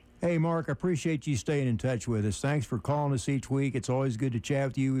okay. Hey, Mark, I appreciate you staying in touch with us. Thanks for calling us each week. It's always good to chat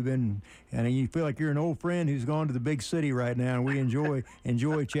with you. And you feel like you're an old friend who's gone to the big city right now, and we enjoy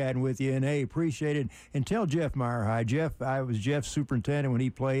chatting with you. And hey, appreciate it. And tell Jeff Meyer hi. I was Jeff's superintendent when he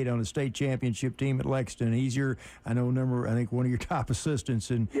played on the state championship team at Lexington. He's one of your top assistants,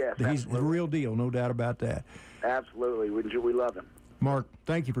 and yes, he's the real deal, no doubt about that. Absolutely, we love him. Mark,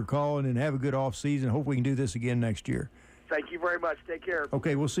 thank you for calling, and have a good off season. Hope we can do this again next year. Thank you very much. Take care.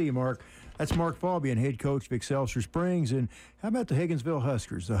 Okay, we'll see you, Mark. That's Mark Fabian, head coach of Excelsior Springs. And how about the Higginsville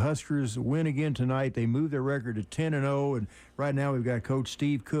Huskers? The Huskers win again tonight. They moved their record to 10-0, and right now we've got Coach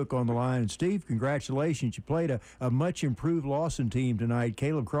Steve Cook on the line. And Steve, congratulations. You played a much improved Lawson team tonight.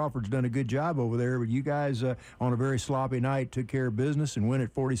 Caleb Crawford's done a good job over there, but you guys on a very sloppy night took care of business and win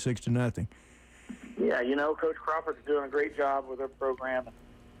it 46-0. Yeah, Coach Crawford's doing a great job with their program.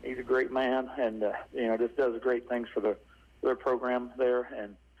 He's a great man, and just does great things for their program there.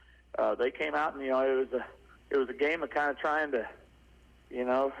 And they came out, and it was a game of kind of trying to,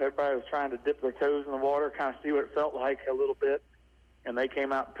 everybody was trying to dip their toes in the water, kind of see what it felt like a little bit. And they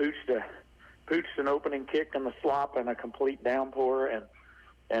came out and pooched an opening kick in the slop and a complete downpour,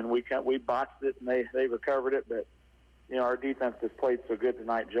 and we botched it, and they recovered it. But our defense just played so good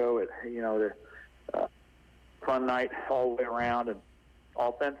tonight, Joe. Fun night all the way around, and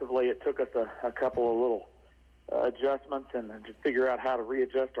offensively it took us a couple of little adjustments and to figure out how to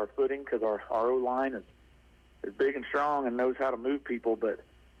readjust our footing, because our O-line is big and strong and knows how to move people, but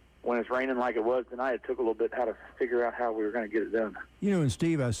when it's raining like it was tonight, it took a little bit how to figure out how we were going to get it done. You know, and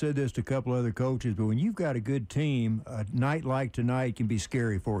Steve, I said this to a couple other coaches, but when you've got a good team, a night like tonight can be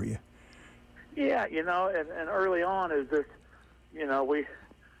scary for you. Yeah, you know, and early on is this, you know, we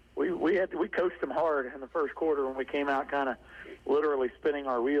coached them hard in the first quarter when we came out kind of literally spinning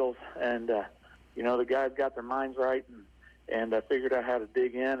our wheels, and you know, the guys got their minds right and figured out how to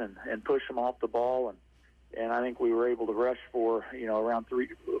dig in and push them off the ball, and I think we were able to rush for, you know, around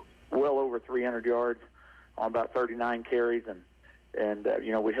well over 300 yards on about 39 carries, and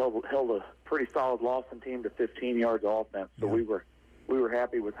you know, we held a pretty solid Lawson team to 15 yards of offense. So we were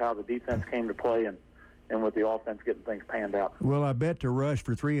happy with how the defense came to play and with the offense getting things panned out. Well, I bet to rush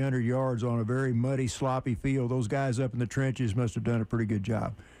for 300 yards on a very muddy, sloppy field, those guys up in the trenches must have done a pretty good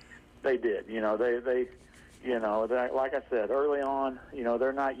job. They did. You know, they you know, like I said early on, you know,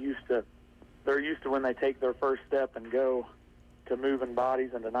 they're used to when they take their first step and go to moving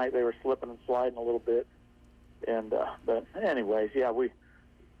bodies, and tonight they were slipping and sliding a little bit. And but anyways, yeah,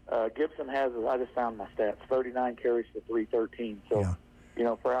 Gibson has, I just found my stats, 39 carries for 313. So, you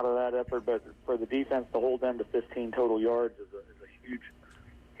know, proud of that effort. But for the defense to hold them to 15 total yards is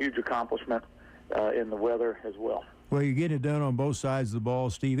a huge accomplishment in the weather as well. Well, you're getting it done on both sides of the ball,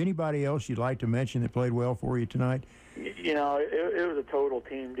 Steve. Anybody else you'd like to mention that played well for you tonight? You know, it was a total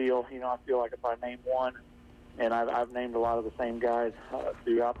team deal. You know, I feel like if I name one, and I've named a lot of the same guys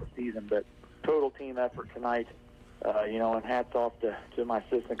throughout the season, but total team effort tonight. You know, and hats off to my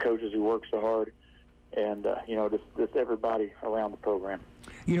assistant coaches who work so hard, and you know, just everybody around the program.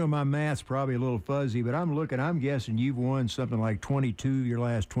 You know, my math's probably a little fuzzy, but I'm guessing you've won something like 22 your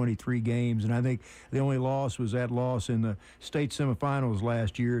last 23 games, and I think the only loss was that loss in the state semifinals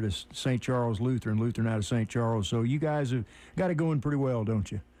last year to St. Charles Lutheran out of St. Charles. So you guys have got it going pretty well,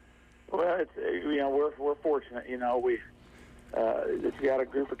 don't you? Well, it's, you know, we're fortunate. You know, we've got a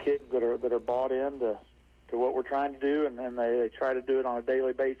group of kids that are bought in to what we're trying to do, and they try to do it on a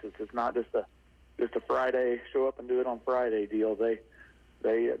daily basis. It's not just a Friday show up and do it on Friday deal. They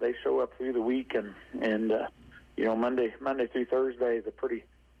show up through the week, and you know, Monday through Thursday is a pretty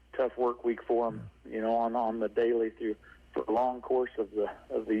tough work week for them. You know, on the daily for the long course of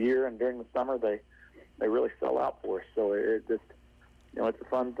the year, and during the summer they really sell out for us. So it just, you know, it's a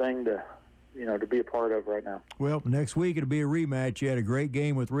fun thing to be a part of right now. Well, next week it'll be a rematch. You had a great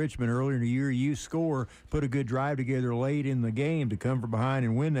game with Richmond earlier in the year. You put a good drive together late in the game to come from behind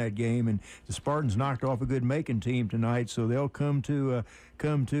and win that game. And the Spartans knocked off a good Macon team tonight, so they'll come to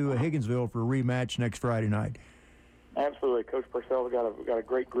Higginsville for a rematch next Friday night. Absolutely, Coach Purcell's got a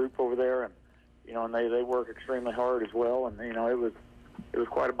great group over there, and you know, and they work extremely hard as well. And you know, it was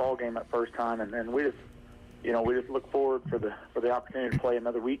quite a ball game that first time, and we just look forward for the opportunity to play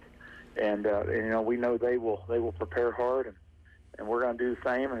another week. And you know, we know they will prepare hard, and we're going to do the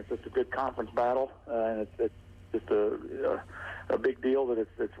same. And it's just a good conference battle, and it's just a big deal that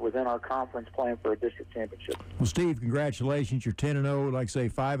it's within our conference playing for a district championship. Well, Steve, congratulations! You're 10-0, like I say,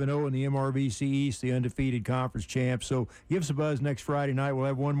 5-0 in the MRVC East, the undefeated conference champ. So give us a buzz next Friday night. We'll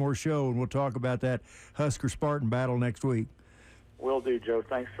have one more show, and we'll talk about that Husker-Spartan battle next week. Will do, Joe.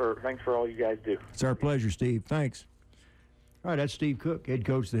 Thanks for all you guys do. It's our pleasure, Steve. Thanks. All right, that's Steve Cook, head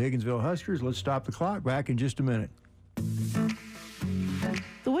coach of the Higginsville Huskers. Let's stop the clock. Back in just a minute.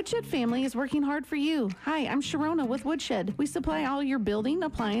 The Woodshed family is working hard for you. Hi, I'm Sharona with Woodshed. We supply all your building,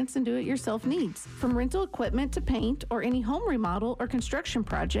 appliance, and do-it-yourself needs. From rental equipment to paint or any home remodel or construction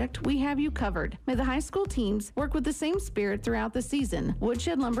project, we have you covered. May the high school teams work with the same spirit throughout the season.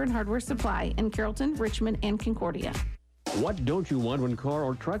 Woodshed Lumber and Hardware Supply in Carrollton, Richmond, and Concordia. What don't you want when car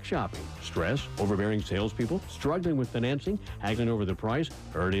or truck shopping? Stress, overbearing salespeople, struggling with financing, haggling over the price,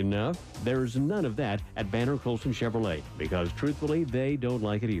 heard enough? There's none of that at Banner Colson Chevrolet, because truthfully, they don't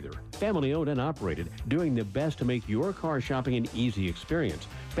like it either. Family owned and operated, doing the best to make your car shopping an easy experience.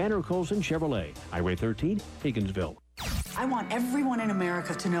 Banner Colson Chevrolet, Highway 13, Higginsville. I want everyone in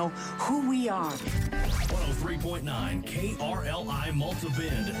America to know who we are. 103.9 KRLI Malta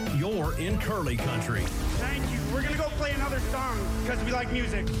Bend. You're in Curly Country. Thank you. We're going to go play another song because we like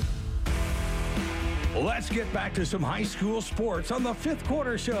music. Let's get back to some high school sports on the Fifth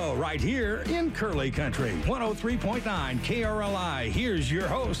Quarter Show right here in Curly Country. 103.9 KRLI. Here's your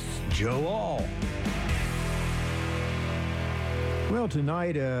host, Joe All. Well,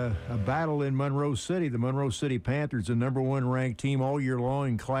 tonight, a battle in Monroe City. The Monroe City Panthers, the #1 ranked team all year long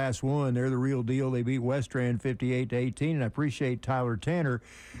in Class 1. They're the real deal. They beat Westran 58-18, and I appreciate Tyler Tanner,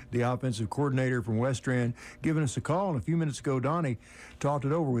 the offensive coordinator from Westran, giving us a call. And a few minutes ago, Donnie talked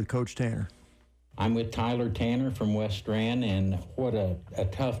it over with Coach Tanner. I'm with Tyler Tanner from West Strand, and what a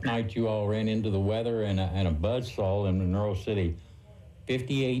tough night you all ran into the weather and a buzzsaw in Monroe City.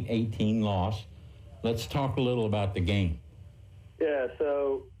 58-18 loss. Let's talk a little about the game. Yeah,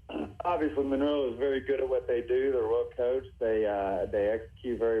 so obviously Monroe is very good at what they do. They're well coached. They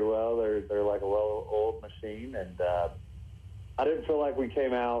execute very well. They're like a well-oiled machine, and I didn't feel like we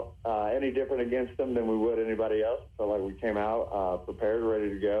came out any different against them than we would anybody else. I felt like we came out prepared, ready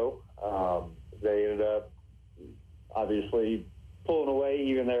to go. They ended up obviously pulling away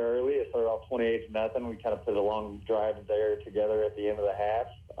even there early. It started off 28-0. We kind of put a long drive there together at the end of the half.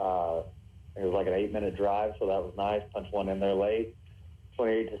 It was like an 8-minute drive, so that was nice. Punched one in there late.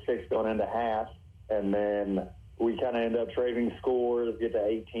 28-6 going into half, and then we kind of ended up trading scores, get to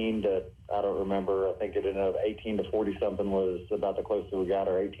 18 to, I don't remember, I think it ended up 18 to 40 something was about the closest we got,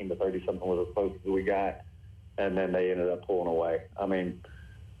 or 18 to 30 something was as close as we got, and then they ended up pulling away. I mean,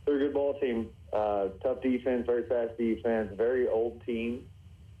 they're a good ball team, tough defense, very fast defense, very old team,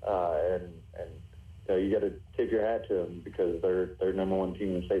 and you know, you got to tip your hat to them because they're number one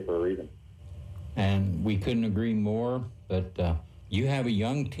team in the state for a reason. And we couldn't agree more, but you have a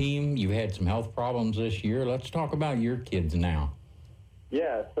young team. You had some health problems this year. Let's talk about your kids now.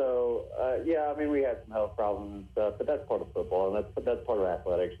 Yeah, so, I mean, we had some health problems and stuff, but that's part of football, and that's part of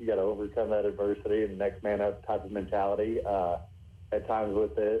athletics. You got to overcome that adversity and next man up type of mentality at times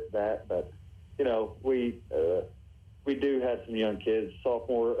with that. But, you know, we do have some young kids,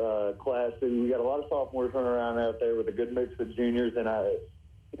 sophomore class. And we got a lot of sophomores running around out there with a good mix of juniors, and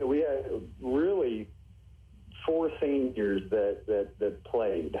we had really 4 seniors that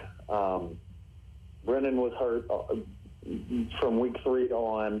played. Brennan was hurt from week 3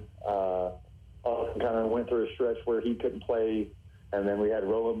 on. Austin kind of went through a stretch where he couldn't play, and then we had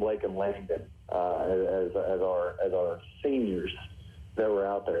Roland, Blake, and Langdon as our seniors that were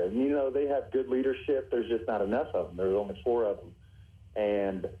out there. And, you know, they have good leadership. There's just not enough of them. There's only 4 of them.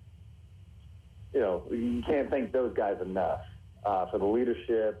 And, you know, you can't thank those guys enough for the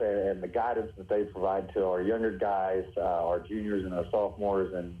leadership and the guidance that they provide to our younger guys, our juniors and our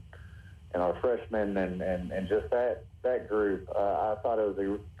sophomores and our freshmen and just that group. I thought it was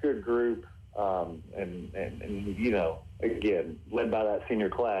a good group, and you know, again, led by that senior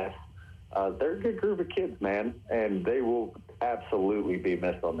class. They're a good group of kids, man, and they will absolutely be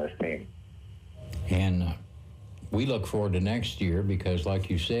missed on this team. And we look forward to next year because, like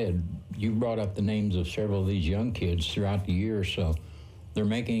you said, you brought up the names of several of these young kids throughout the year, so they're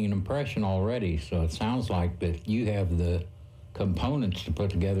making an impression already. So it sounds like that you have the components to put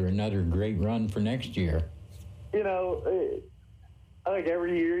together another great run for next year. You know, I think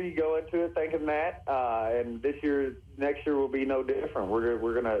every year you go into it thinking that, and next year will be no different. We're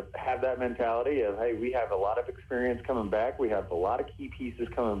going to have that mentality of, hey, we have a lot of experience coming back. We have a lot of key pieces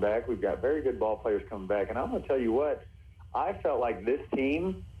coming back. We've got very good ball players coming back. And I'm going to tell you what, I felt like this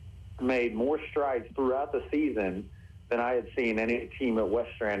team made more strides throughout the season than I had seen any team at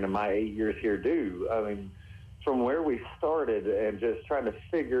West Strand in my 8 years here do. I mean, from where we started and just trying to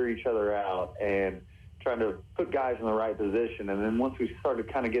figure each other out and trying to put guys in the right position. And then once we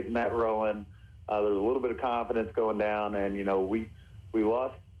started kind of getting that rolling, there was a little bit of confidence going down. And, you know, we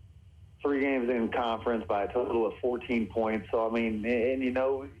lost 3 games in conference by a total of 14 points. So, I mean, and you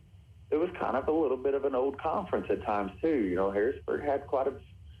know, it was kind of a little bit of an old conference at times too. You know, Harrisburg had quite a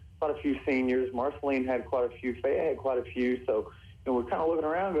few seniors. Marceline had quite a few. Fayette had quite a few. So, you know, we're kind of looking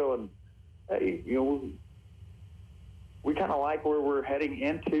around going, hey, you know, we kind of like where we're heading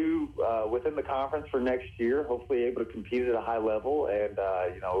into within the conference for next year, hopefully able to compete at a high level and,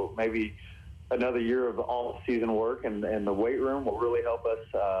 you know, maybe another year of all-season work and the weight room will really help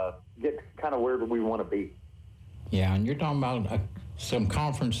us get kind of where we want to be. Yeah, and you're talking about some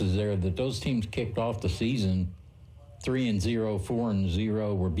conferences there that those teams kicked off the season 3-0,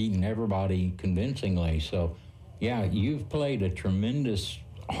 4-0, were beating everybody convincingly. So, yeah, you've played a tremendous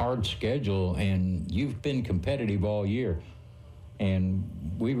hard schedule, and you've been competitive all year. And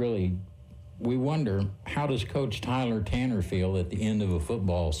we wonder, how does Coach Tyler Tanner feel at the end of a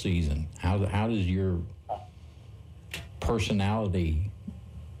football season? How does your personality?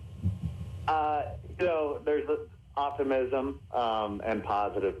 You know, there's optimism and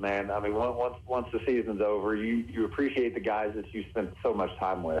positive, man. I mean, once the season's over, you appreciate the guys that you spent so much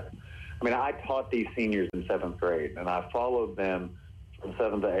time with. I mean, I taught these seniors in 7th grade, and I followed them from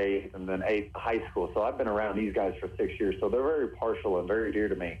 7th to 8th, and then 8th high school. So I've been around these guys for 6 years, so they're very partial and very dear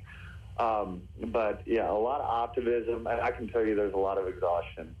to me. But, yeah, a lot of optimism, and I can tell you there's a lot of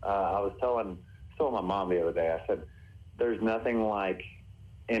exhaustion. I was telling my mom the other day, I said, there's nothing like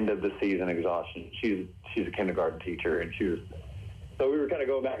end of the season exhaustion. She's a kindergarten teacher, and So we were kind of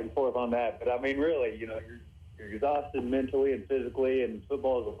going back and forth on that. But, I mean, really, you know, you're exhausted mentally and physically, and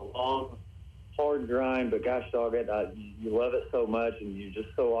football is a long, hard grind, but gosh dog it, you love it so much, and you're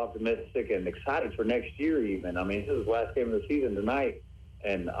just so optimistic and excited for next year even. I mean, this is the last game of the season tonight,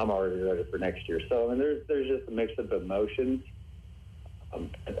 and I'm already ready for next year. So, I mean, there's just a mix of emotions.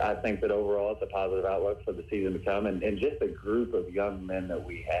 I think that overall it's a positive outlook for the season to come, and just the group of young men that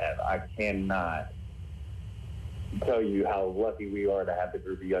we have. I cannot tell you how lucky we are to have the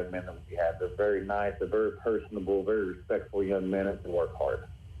group of young men that we have. They're very nice, they're very personable, very respectful young men, and they work hard.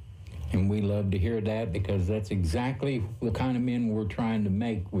 And we love to hear that, because that's exactly the kind of men we're trying to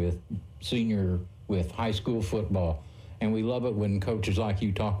make with high school football. And we love it when coaches like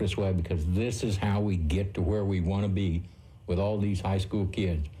you talk this way, because this is how we get to where we want to be with all these high school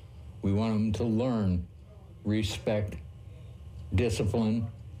kids. We want them to learn respect, discipline,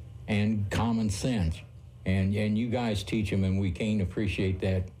 and common sense. And you guys teach them, and we can't appreciate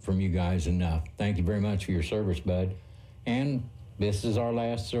that from you guys enough. Thank you very much for your service, bud. And this is our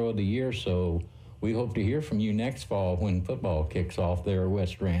last throw of the year, so we hope to hear from you next fall when football kicks off there at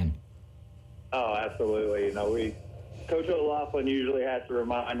West Rand. Oh, absolutely. You know, Coach O'Laughlin usually has to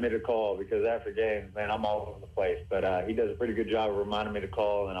remind me to call, because after games, man, I'm all over the place. But he does a pretty good job of reminding me to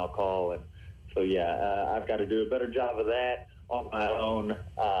call, and I'll call. And so, I've got to do a better job of that on my own.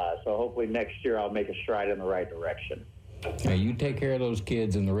 So hopefully next year I'll make a stride in the right direction. Now, you take care of those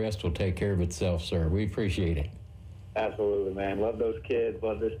kids, and the rest will take care of itself, sir. We appreciate it. Absolutely, man. Love those kids,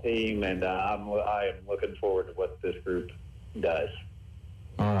 love this team, and I am looking forward to what this group does.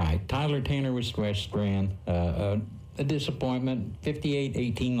 All right. Tyler Tanner with West Rand. A disappointment.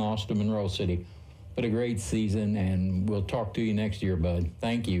 58-18 loss to Monroe City. But a great season, and we'll talk to you next year, bud.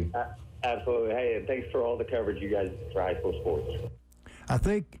 Thank you. Absolutely. Hey, and thanks for all the coverage you guys do for high school sports.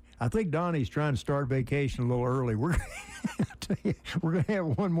 I think Donnie's trying to start vacation a little early. We're going to have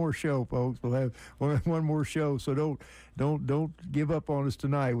one more show, folks. We'll have one more show, so don't give up on us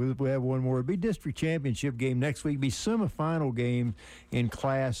tonight. We'll have one more. It'll be district championship game next week. It'll be semifinal game in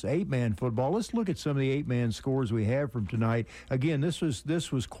Class 8-man football. Let's look at some of the 8-man scores we have from tonight. Again, this was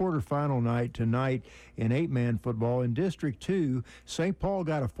quarterfinal night tonight in 8-man football. In District 2, St. Paul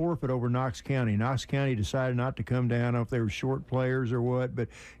got a forfeit over Knox County. Knox County decided not to come down. I don't know if they were short players or what, but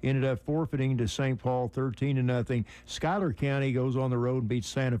ended up forfeiting to St. Paul 13-0. Schuyler County goes on the road and beats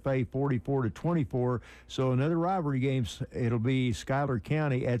Santa Fe 44-24. So another rivalry game. It'll be Schuyler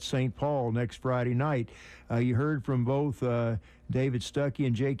County at St. Paul next Friday night. You heard from both David Stuckey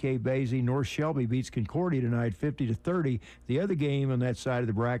and J.K. Basie. North Shelby beats Concordia tonight 50-30. The other game on that side of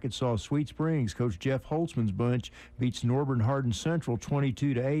the bracket saw Sweet Springs. Coach Jeff Holtzman's bunch beats Norburn Hardin Central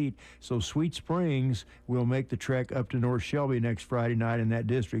 22-8. So Sweet Springs will make the trek up to North Shelby next Friday night in that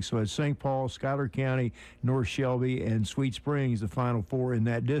district. So it's St. Paul, Schuyler County, North Shelby, and Sweet Springs, the final four in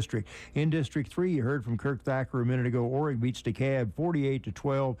that district. In District 3, you heard from Kirk Thacker a minute ago. Oric beats DeKalb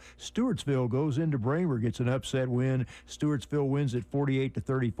 48-12. Stewartsville goes into Brainerd, gets an upset win. Stewartsville wins at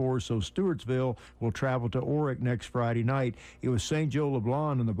 48-34, so Stewartsville will travel to Oric next Friday night. It was St. Joe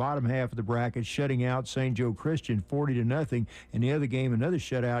LeBlanc in the bottom half of the bracket, shutting out St. Joe Christian 40-0. In the other game, another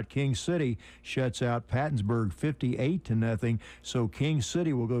shutout. King City shuts out Pattonsburg 58-0. So King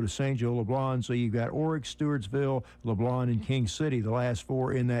City will go to St. Joe LeBlanc. So you've got Oric, Stewartsville, LeBlanc, and King City, the last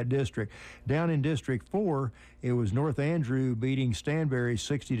four in that district. Down in District 4, it was North Andrew beating Stanberry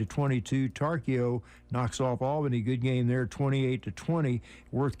 60-22. Tarkio knocks off Albany. Good game there, 28-20.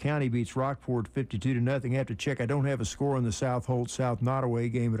 Worth County beats Rockport 52-0. I have to check. I don't have a score on the South Holt South Nottoway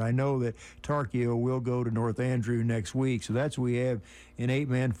game, but I know that Tarkio will go to North Andrew next week. So that's what we have in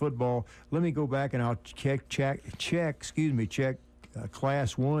 8-man football. Let me go back and I'll check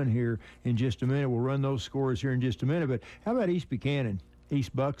Class 1 here in just a minute. We'll run those scores here in just a minute. But how about East Buchanan?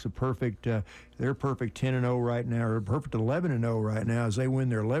 East Bucks they're perfect 10-0 right now, or perfect 11-0 right now as they win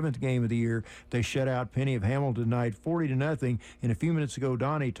their 11th game of the year. They shut out Penny of Hamilton tonight 40-0. And a few minutes ago,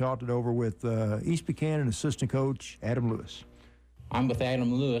 Donnie talked it over with East Buchanan assistant coach Adam Lewis. I'm with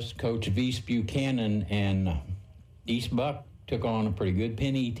Adam Lewis, coach of East Buchanan, and East Buck took on a pretty good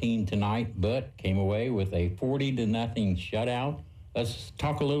Penny team tonight, but came away with a 40-0 shutout. Let's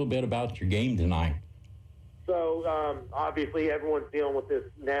talk a little bit about your game tonight. So obviously everyone's dealing with this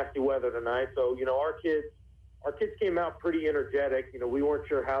nasty weather tonight. So, you know, our kids came out pretty energetic. You know, we weren't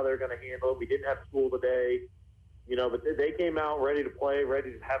sure how they're going to handle it. We didn't have school today, you know, but they came out ready to play,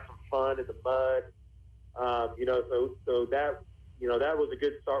 ready to have some fun in the mud. You know, so that, you know, that was a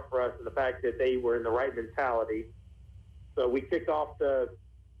good start for us, and the fact that they were in the right mentality. So we kicked off the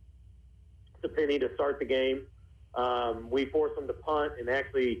Penny to start the game. We forced them to punt and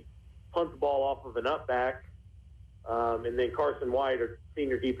actually punt the ball off of an up back. And then Carson White, our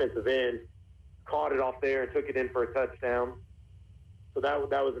senior defensive end, caught it off there and took it in for a touchdown. So that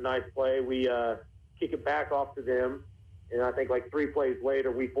was a nice play. We kick it back off to them, and I think like 3 plays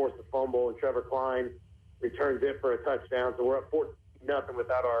later, we force a fumble, and Trevor Klein returns it for a touchdown. So we're up 14-0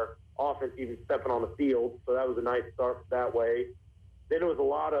 without our offense even stepping on the field. So that was a nice start that way. Then it was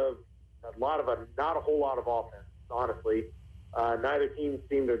not a whole lot of offense, honestly. Neither team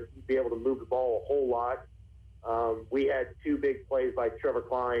seemed to be able to move the ball a whole lot. We had 2 big plays by Trevor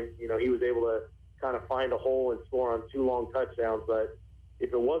Klein. You know, he was able to kind of find a hole and score on 2 long touchdowns. But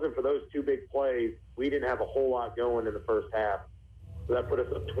if it wasn't for those 2 big plays, we didn't have a whole lot going in the first half. So that put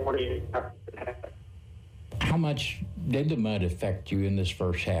us up 20. How much did the mud affect you in this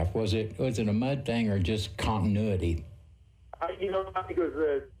first half? Was it a mud thing or just continuity? I think it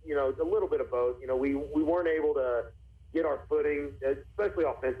was a little bit of both. You know, we weren't able to get our footing, especially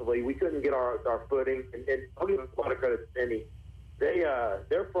offensively. We couldn't get our footing, and I'll give a lot of credit to Penny.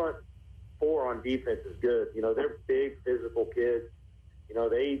 Their front 4 on defense is good. You know, they're big, physical kids. You know,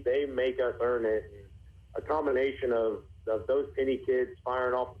 they make us earn it. And a combination of those Penny kids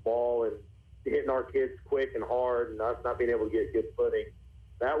firing off the ball and hitting our kids quick and hard, and us not being able to get good footing,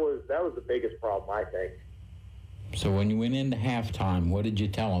 that was the biggest problem, I think. So when you went into halftime, what did you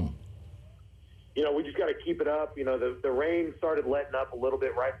tell them? You know, we just got to keep it up. You know, the rain started letting up a little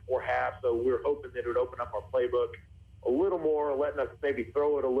bit right before half, so we were hoping that it would open up our playbook a little more, letting us maybe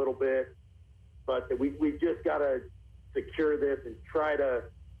throw it a little bit. But we just got to secure this and try to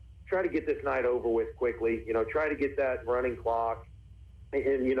get this night over with quickly. You know, try to get that running clock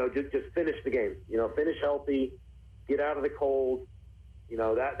and you know, just finish the game. You know, finish healthy, get out of the cold. You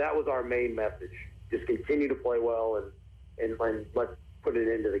know, that was our main message. Just continue to play well and let's put it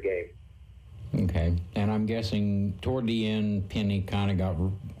into the game. Okay. And I'm guessing toward the end, Penny kind of got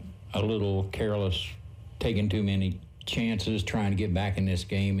a little careless, taking too many chances, trying to get back in this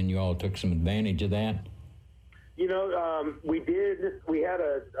game, and you all took some advantage of that? You know, we did. We had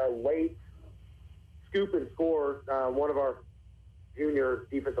a late scoop and score. One of our junior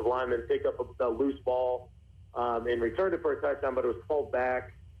defensive linemen picked up a loose ball and returned it for a touchdown, but it was called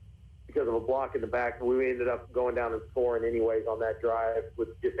back because of a block in the back, and we ended up going down and scoring anyways on that drive with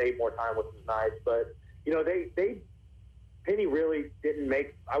just 8 more time, which was nice. But, you know, Penny really didn't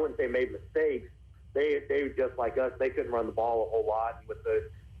make, I wouldn't say made mistakes. They were just like us. They couldn't run the ball a whole lot. And with the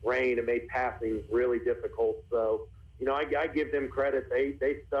rain, it made passing really difficult. So, you know, I give them credit.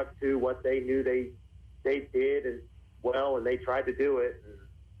 They stuck to what they knew they did and well, and they tried to do it. And,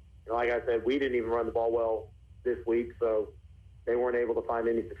 you know, like I said, we didn't even run the ball well this week, so they weren't able to find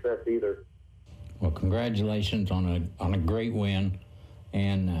any success either. Well, congratulations on a great win.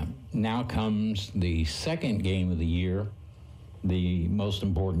 And now comes the second game of the year, the most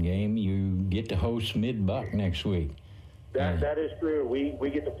important game. You get to host Mid-Buck next week. That is true. We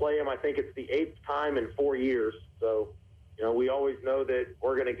get to play them. I think it's the 8th time in 4 years. So, you know, we always know that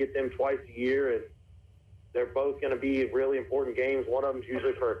we're going to get them twice a year, and they're both going to be really important games. One of them's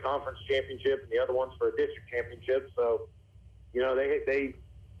usually for a conference championship, and the other one's for a district championship. So, you know, they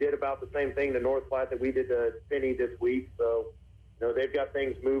did about the same thing to North Platte that we did to Finney this week. So, you know, they've got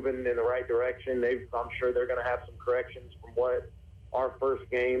things moving in the right direction. I'm sure they're going to have some corrections from what our first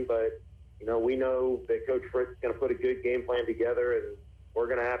game, but, you know, we know that Coach Fritz is going to put a good game plan together, and we're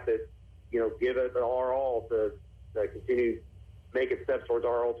going to have to, you know, give it our all to continue making steps towards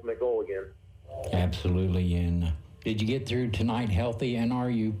our ultimate goal again. Absolutely. And did you get through tonight healthy, and are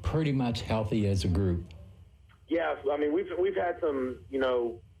you pretty much healthy as a group? Yeah, I mean, we've had some, you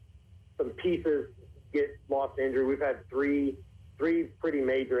know, some pieces get lost to injury. We've had three pretty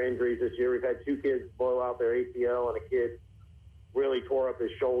major injuries this year. We've had 2 kids blow out their ACL, and a kid really tore up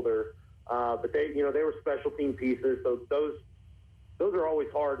his shoulder. But they were special team pieces. So those are always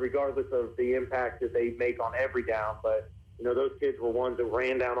hard, regardless of the impact that they make on every down. But, you know, those kids were ones that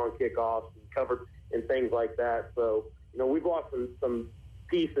ran down on kickoffs and covered and things like that. So, you know, we've lost some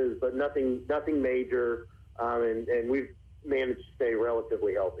pieces, but nothing major. And we've managed to stay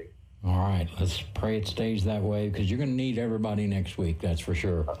relatively healthy. All right. Let's pray it stays that way, because you're going to need everybody next week. That's for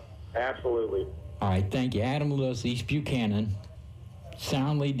sure. Absolutely. All right. Thank you. Adam Lewis, East Buchanan,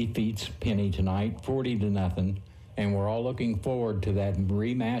 soundly defeats Penny tonight, 40-0. And we're all looking forward to that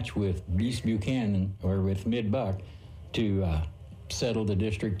rematch with East Buchanan or with Mid-Buck to settle the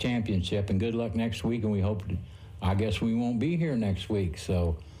district championship. And good luck next week. And we hope, I guess we won't be here next week.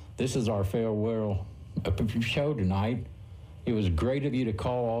 So this is our farewell show tonight. It was great of you to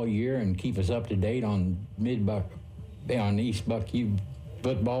call all year and keep us up to date on Mid-Buck, on East Buck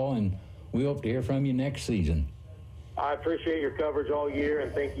football. And we hope to hear from you next season. I appreciate your coverage all year,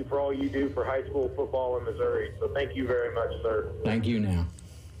 and thank you for all you do for high school football in Missouri. So thank you very much, sir. Thank you now.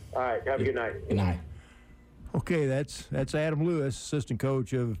 All right, have a good night. Good night. Okay, that's Adam Lewis, assistant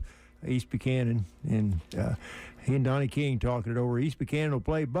coach of East Buchanan, and he and Donnie King talking it over. East Buchanan will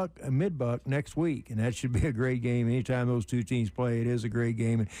play Mid-Buck next week, and that should be a great game. Anytime those two teams play, it is a great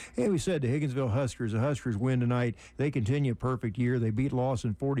game. And hey, we said the Higginsville Huskers, the Huskers win tonight. They continue a perfect year. They beat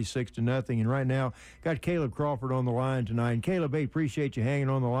Lawson 46-0, and right now got Caleb Crawford on the line tonight. And Caleb, hey, appreciate you hanging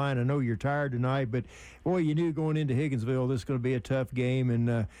on the line. I know you're tired tonight, but boy, you knew going into Higginsville this is going to be a tough game,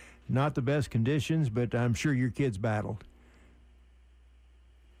 and not the best conditions, but I'm sure your kids battled.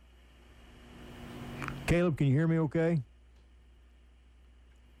 Caleb, can you hear me okay?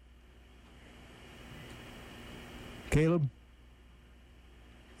 Caleb?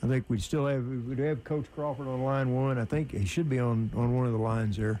 I think we'd have Coach Crawford on line one. I think he should be on one of the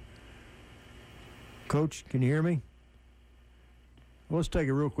lines there. Coach, can you hear me? Well, let's take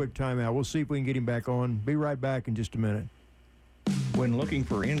a real quick timeout. We'll see if we can get him back on. Be right back in just a minute. When looking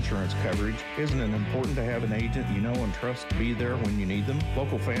for insurance coverage, isn't it important to have an agent you know and trust to be there when you need them?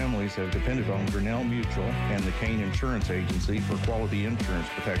 Local families have depended on Grinnell Mutual and the Kane Insurance Agency for quality insurance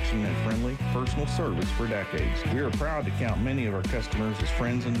protection and friendly, personal service for decades. We are proud to count many of our customers as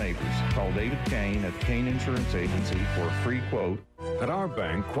friends and neighbors. Call David Kane at the Kane Insurance Agency for a free quote. At our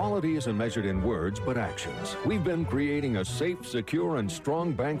bank, quality isn't measured in words, but actions. We've been creating a safe, secure, and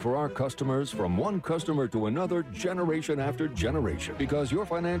strong bank for our customers from one customer to another, generation after generation. Because your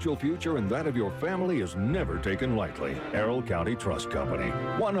financial future and that of your family is never taken lightly. Errol County Trust Company.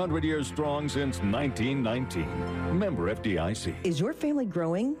 100 years strong since 1919. Member FDIC. Is your family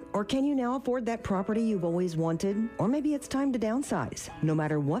growing? Or can you now afford that property you've always wanted? Or maybe it's time to downsize. No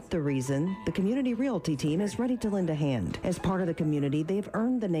matter what the reason, the Community Realty team is ready to lend a hand. As part of the community, they've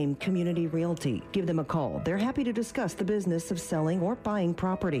earned the name Community Realty. Give them a call. They're happy to discuss the business of selling or buying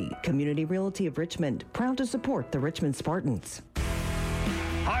property. Community Realty of Richmond, proud to support the Richmond Spartans.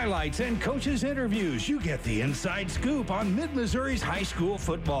 Highlights and coaches' interviews. You get the inside scoop on Mid-Missouri's high school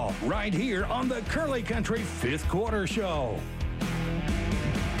football right here on the Curly Country Fifth Quarter Show.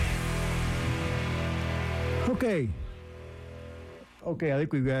 Okay, I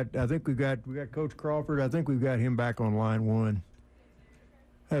think we've got Coach Crawford. I think we've got him back on line one.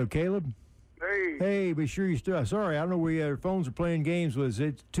 Hello, Caleb. Hey, be sure you still. Sorry, I don't know where your phones are playing games with.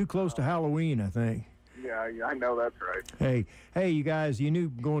 It's too close to Halloween, I think. Yeah, I know that's right. Hey, you guys, you knew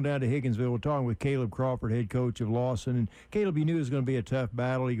going down to Higginsville, we're talking with Caleb Crawford, head coach of Lawson. And Caleb, you knew it was going to be a tough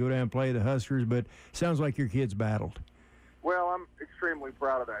battle. You go down and play the Huskers, but sounds like your kids battled. Well, I'm extremely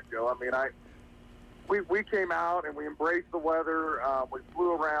proud of that, Joe. I mean, we came out and we embraced the weather. We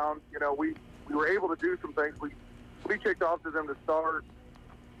flew around. You know, we were able to do some things. We kicked off to them to start.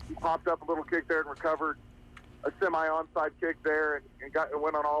 We popped up a little kick there and recovered a semi-onside kick there and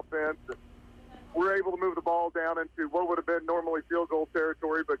went on offense. And we were able to move the ball down into what would have been normally field goal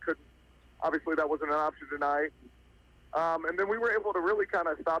territory, but couldn't. Obviously, that wasn't an option tonight. And then we were able to really kind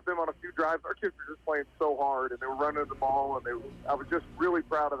of stop them on a few drives. Our kids were just playing so hard, and they were running the ball, and I was just really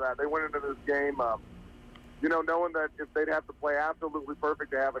proud of that. They went into this game, knowing that if they'd have to play absolutely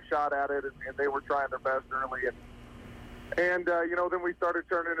perfect to have a shot at it, and they were trying their best early. And then we started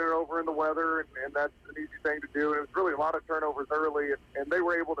turning it over in the weather, and that's an easy thing to do. And it was really a lot of turnovers early, and they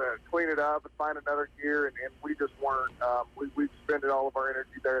were able to clean it up and find another gear, and we just weren't. We expended all of our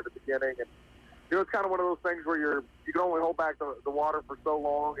energy there at the beginning. And, it's kind of one of those things where you can only hold back the water for so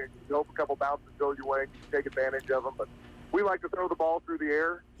long, and you hope a couple bounces go your way and you take advantage of them. But we like to throw the ball through the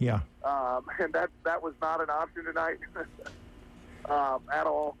air. Yeah. And that was not an option tonight at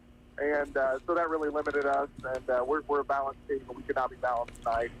all. And so that really limited us, and we're a balanced team, but we could not be balanced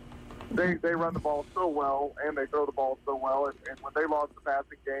tonight. They run the ball so well, and they throw the ball so well, and when they lost the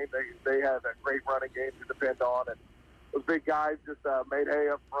passing game, they had a great running game to depend on, and those big guys just made hay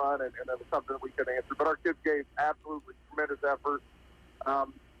up front, and it was something that we couldn't answer. But our kids gave absolutely tremendous effort.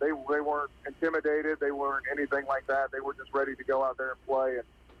 They weren't intimidated. They weren't anything like that. They were just ready to go out there and play,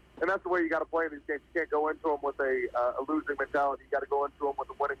 and that's the way you got to play in these games. You can't go into them with a losing mentality. You got to go into them with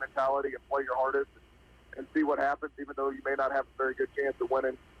a winning mentality and play your hardest and see what happens. Even though you may not have a very good chance of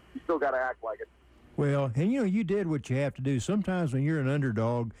winning, you still got to act like it. Well, and you did what you have to do. Sometimes when you're an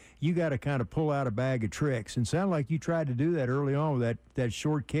underdog, you got to kind of pull out a bag of tricks. And sound like you tried to do that early on with that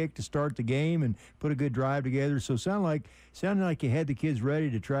short kick to start the game and put a good drive together. So sounded like you had the kids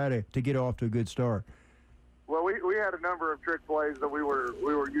ready to try to get off to a good start. Well, we had a number of trick plays that we were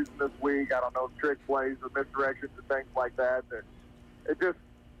using this week. I don't know, trick plays or misdirections and things like that. That it just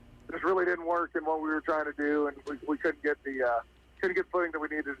really didn't work in what we were trying to do, and we couldn't get couldn't get footing that we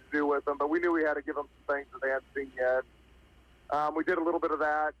needed to do with them, but we knew we had to give them some things that they hadn't seen yet. We did a little bit of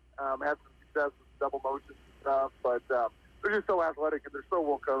that, had some success with double motions and stuff, but they're just so athletic and they're so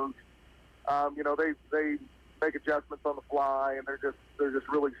well coached. You know, they make adjustments on the fly, and they're just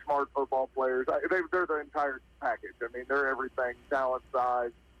really smart football players. They're the entire package. I mean, they're everything: talent,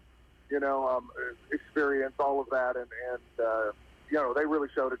 size, you know, experience, all of that, and you know, they really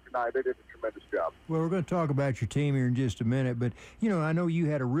showed it tonight. They did a tremendous job. Well, we're going to talk about your team here in just a minute, but, you know, I know you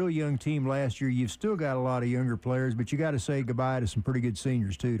had a real young team last year. You've still got a lot of younger players, but you got to say goodbye to some pretty good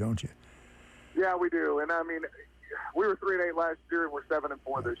seniors too, don't you? Yeah, we do. And, I mean, we were 3-8 last year, and we're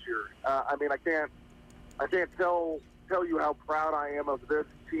 7-4 this year. I mean, I can't tell you how proud I am of this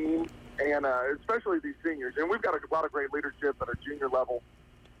team, and especially these seniors. And we've got a lot of great leadership at our junior level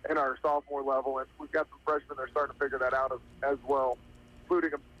and our sophomore level, and we've got some freshmen that are starting to figure that out as well,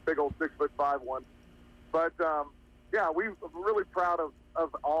 including a big old 6'5" one. But yeah, we're really proud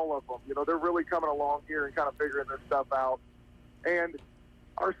of all of them. You know, they're really coming along here and kind of figuring this stuff out. And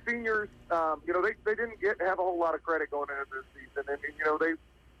our seniors, you know, they didn't have a whole lot of credit going into this season, and you know,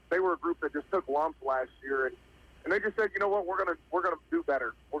 they were a group that just took lumps last year, and they just said, you know what, we're gonna do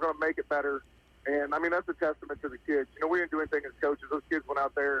better. We're gonna make it better. And, I mean, that's a testament to the kids. You know, we didn't do anything as coaches. Those kids went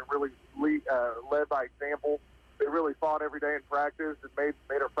out there and really led by example. They really fought every day in practice and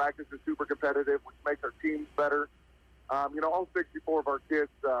made our practices super competitive, which makes our teams better. You know, all 64 of our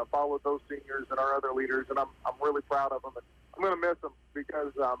kids followed those seniors and our other leaders, and I'm really proud of them. And I'm going to miss them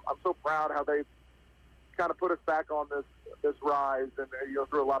because I'm so proud how they kind of put us back on this rise, and, you know,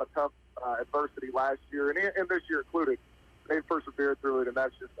 through a lot of tough adversity last year and this year included. They persevered through it, and I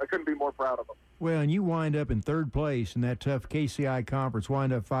couldn't be more proud of them. Well, and you wind up in third place in that tough KCI conference,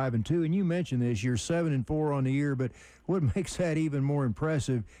 wind up 5-2, and you mentioned this, you're 7-4 on the year, but what makes that even more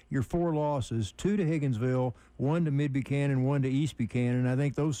impressive, your 4 losses, 2 to Higginsville, 1 to Mid-Buchanan, 1 to East Buchanan. I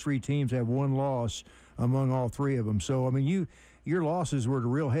think those 3 teams have 1 loss among all 3 of them. So, I mean, your losses were the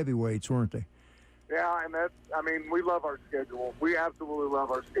real heavyweights, weren't they? Yeah, and we love our schedule. We absolutely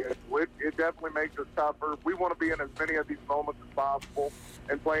love our schedule. It definitely makes us tougher. We want to be in as many of these moments as possible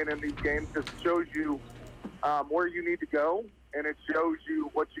and playing in these games because it shows you where you need to go, and it shows you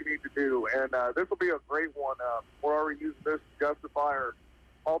what you need to do. And this will be a great one. We're already using this to justify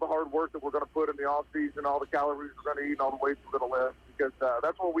all the hard work that we're going to put in the offseason, all the calories we're going to eat, and all the weights we're going to lift, because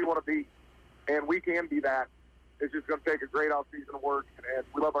that's what we want to be, and we can be that. It's just going to take a great off-season work, and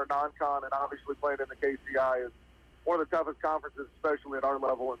we love our non-con, and obviously playing in the KCI is one of the toughest conferences, especially at our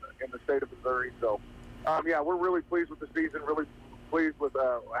level in the state of Missouri. So, yeah, we're really pleased with the season, really pleased with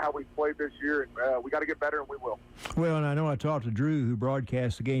how we played this year, and we got to get better, and we will. Well, and I know I talked to Drew, who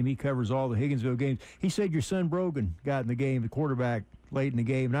broadcasts the game. He covers all the Higginsville games. He said your son Brogan got in the game, the quarterback, late in the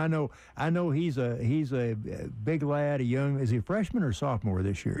game. And I know he's a big lad, a young. Is he a freshman or sophomore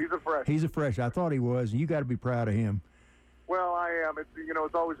this year? He's a freshman. He's a freshman. I thought he was. You got to be proud of him. Well, I am.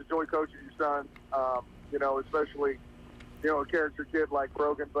 It's always a joy coaching your son. Especially a character kid like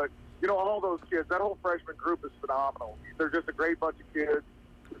Brogan. But all those kids, that whole freshman group is phenomenal. They're just a great bunch of kids,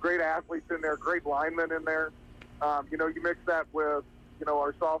 great athletes in there, great linemen in there. You mix that with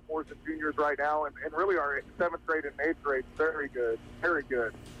our sophomores and juniors right now, and really our 7th grade and 8th grade, very good, very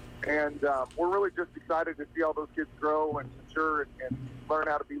good. And we're really just excited to see all those kids grow and mature and learn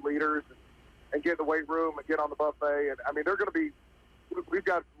how to be leaders and get in the weight room and get on the buffet. And, they're going to be – we've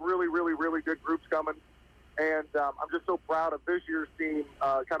got really, really, really good groups coming. And I'm just so proud of this year's team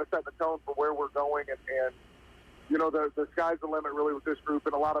kind of setting the tone for where we're going. And the sky's the limit really with this group,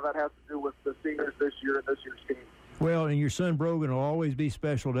 and a lot of that has to do with the seniors this year and this year's team. Well, and your son Brogan will always be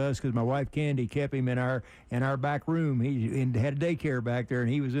special to us because my wife Candy kept him in our back room. He had a daycare back there, and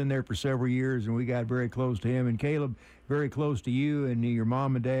he was in there for several years, and we got very close to him. And Caleb, very close to you and your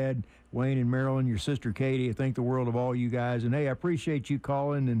mom and dad, Wayne and Marilyn, your sister Katie. I think the world of all you guys. And, hey, I appreciate you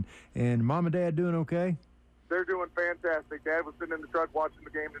calling. And mom and dad doing okay? They're doing fantastic. Dad was sitting in the truck watching the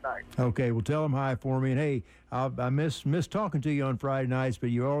game tonight. Okay, well, tell them hi for me. And, hey, I miss talking to you on Friday nights, but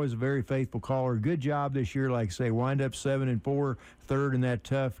you're always a very faithful caller. Good job this year, like I say. Wind up 7-4, third in that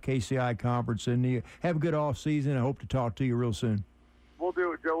tough KCI conference. And you have a good off season. I hope to talk to you real soon. We'll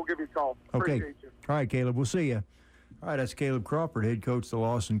do it, Joe. We'll give you a call. Okay. Appreciate you. All right, Caleb. We'll see you. All right, that's Caleb Crawford, head coach of the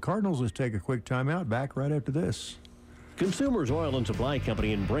Lawson Cardinals. Let's take a quick timeout. Back right after this. Consumers Oil and Supply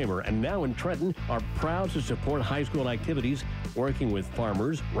Company in Bramer and now in Trenton are proud to support high school activities, working with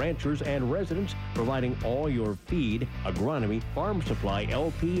farmers, ranchers, and residents, providing all your feed, agronomy, farm supply,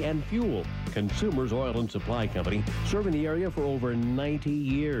 LP, and fuel. Consumers Oil and Supply Company, serving the area for over 90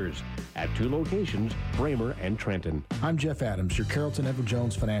 years at 2 locations, Bramer and Trenton. I'm Jeff Adams, your Carrollton Edward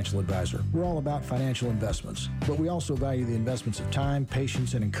Jones financial advisor. We're all about financial investments, but we also value the investments of time,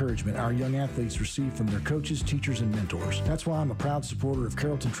 patience, and encouragement our young athletes receive from their coaches, teachers, and mentors. That's why I'm a proud supporter of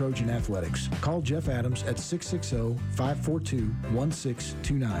Carrollton Trojan Athletics. Call Jeff Adams at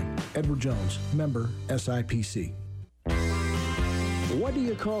 660-542-1629. Edward Jones, member SIPC. What do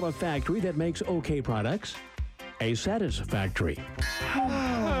you call a factory that makes okay products? A satisfactory.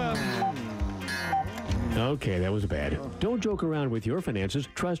 Okay, that was bad. Don't joke around with your finances.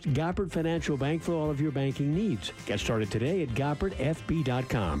 Trust Goppert Financial Bank for all of your banking needs. Get started today at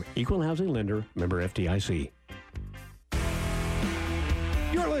GoppertFB.com. Equal housing lender, member FDIC.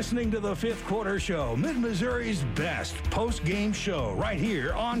 You're listening to the Fifth Quarter Show, Mid-Missouri's best post-game show, right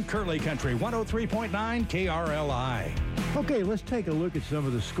here on Curly Country, 103.9 KRLI. Okay, let's take a look at some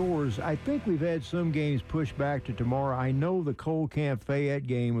of the scores. I think we've had some games pushed back to tomorrow. I know the Cole Camp Fayette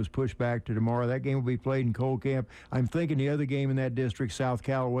game was pushed back to tomorrow. That game will be played in Cole Camp. I'm thinking the other game in that district, South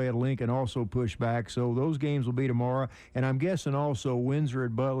Callaway at Lincoln, also pushed back. So those games will be tomorrow. And I'm guessing also Windsor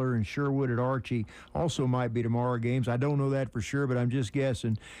at Butler and Sherwood at Archie also might be tomorrow games. I don't know that for sure, but I'm just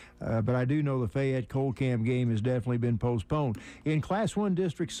guessing. But I do know the Fayette Cole Camp game has definitely been postponed. In Class 1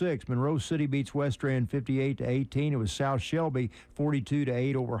 District 6, Monroe City beats West Rand 58-18. It was South Shelby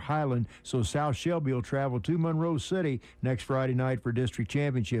 42-8 over Highland. So South Shelby will travel to Monroe City next Friday night for district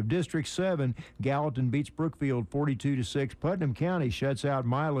championship. District 7, Gallatin beats Brookfield 42-6. Putnam County shuts out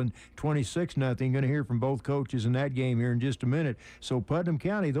Milan 26-0. Going to hear from both coaches in that game here in just a minute. So Putnam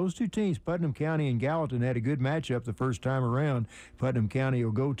County, those two teams, Putnam County and Gallatin, had a good matchup the first time around. Putnam County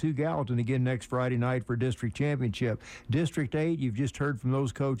will go to Gallatin again next Friday night for district championship. District 8, you've just heard from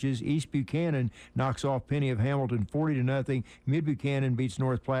those coaches. East Buchanan knocks off Penny of Hamilton 40-0. Mid Buchanan beats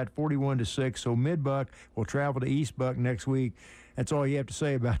North Platte 41-6. So Mid Buck will travel to East Buck next week. That's all you have to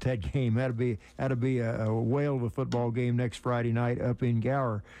say about that game. That'll be a whale of a football game next Friday night up in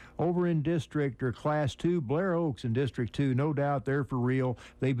Gower. Over in District or Class 2, Blair Oaks in District 2, no doubt they're for real.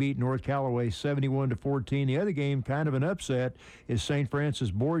 They beat North Callaway 71-14. The other game, kind of an upset, is St.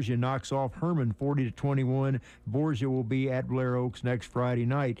 Francis Borgia knocks off Herman 40-21. Borgia will be at Blair Oaks next Friday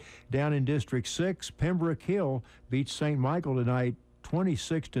night. Down in District 6, Pembroke Hill beats St. Michael tonight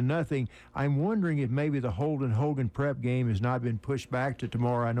 26-0. I'm wondering if maybe the Holden Hogan Prep game has not been pushed back to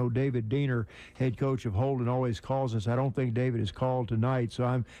tomorrow. I know David Diener, head coach of Holden, always calls us. I don't think David is called tonight, so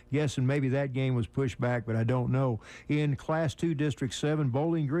I'm guessing maybe that game was pushed back, but I don't know. In Class 2 District 7,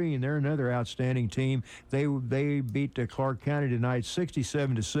 Bowling Green, they're another outstanding team. They beat Clark County tonight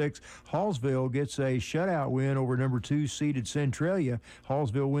 67-6. Hallsville gets a shutout win over number 2 seeded Centralia.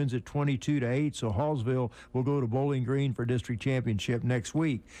 Hallsville wins at 22-8, so Hallsville will go to Bowling Green for district championship next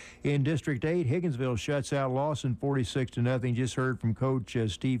week. In District 8, Higginsville shuts out Lawson 46-0. Just heard from Coach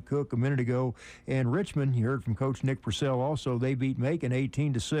Steve Cook a minute ago. And Richmond, you heard from Coach Nick Purcell also. They beat Macon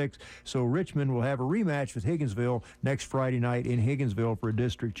 18-6. So Richmond will have a rematch with Higginsville next Friday night in Higginsville for a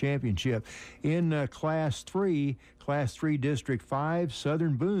district championship. In Class 3 District 5,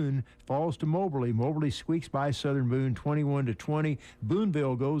 Southern Boone falls to Moberly. Moberly squeaks by Southern Boone 21-20.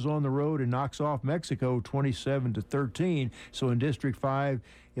 Booneville goes on the road and knocks off Mexico 27-13. So in District 5,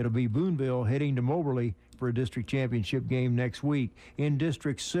 it'll be Booneville heading to Moberly for a district championship game next week. In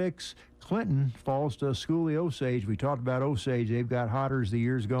District 6, Clinton falls to Schooley Osage. We talked about Osage. They've got hotter as the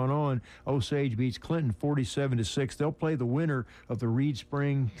years gone on. Osage beats Clinton 47-6. They'll play the winner of the Reed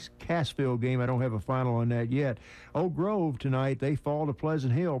Springs Cassville game. I don't have a final on that yet. Oak Grove tonight, they fall to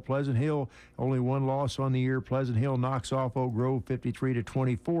Pleasant Hill. Pleasant Hill, only one loss on the year. Pleasant Hill knocks off Oak Grove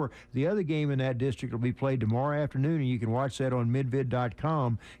 53-24. The other game in that district will be played tomorrow afternoon, and you can watch that on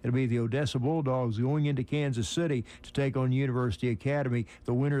midvid.com. It'll be the Odessa Bulldogs going into Kansas City to take on University Academy.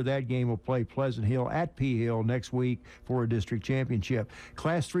 The winner of that game will play Pleasant Hill at P Hill next week for a district championship.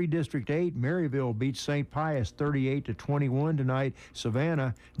 Class 3 District 8, Maryville beats St. Pius 38-21 tonight.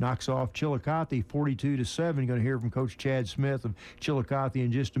 Savannah knocks off Chillicothe 42-7. Going to hear from Coach Chad Smith of Chillicothe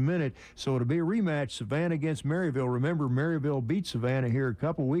in just a minute. So it'll be a rematch, Savannah against Maryville. Remember, Maryville beat Savannah here a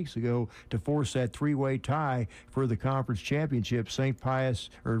couple weeks ago to force that three-way tie for the conference championship. St. Pius,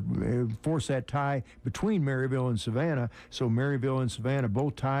 or force that tie between Maryville and Savannah. So Maryville and Savannah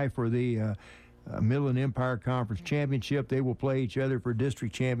both tie for the Midland Empire Conference Championship. They will play each other for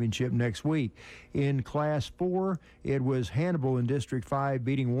district championship next week. In Class 4, it was Hannibal in District 5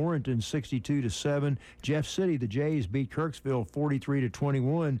 beating Warrenton 62-7. Jeff City, the Jays, beat Kirksville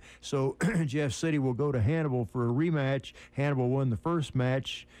 43-21. So Jeff City will go to Hannibal for a rematch. Hannibal won the first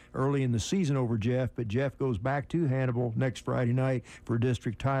match early in the season over Jeff, but Jeff goes back to Hannibal next Friday night for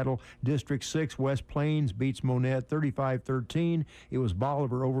district title. District 6, West Plains beats Monette 35-13. It was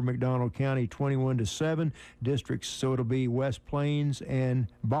Bolivar over McDonald County 21-7. Districts, so it'll be West Plains and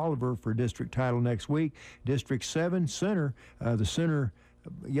Bolivar for district title next week. District 7, Center, the Center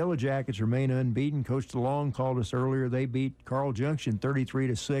Yellow Jackets remain unbeaten. Coach DeLong called us earlier. They beat Carl Junction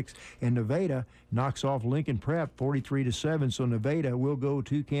 33-6, and Nevada knocks off Lincoln Prep 43-7. So Nevada will go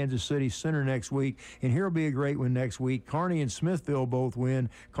to Kansas City Center next week, and here will be a great one next week. Kearney and Smithville both win.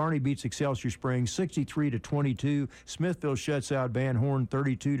 Kearney beats Excelsior Springs 63-22. Smithville shuts out Van Horn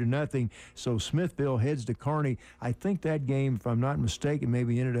 32-0. So Smithville heads to Kearney. I think that game, if I'm not mistaken,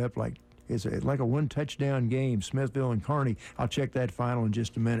 maybe ended up like it's like a one-touchdown game, Smithville and Kearney. I'll check that final in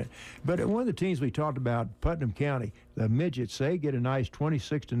just a minute. But one of the teams we talked about, Putnam County, the Midgets, they get a nice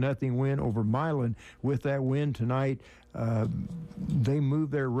 26-0 win over Milan. With that win tonight, they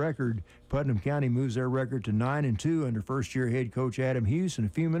move their record. Putnam County moves their record to 9-2 under first-year head coach Adam Hughes. And a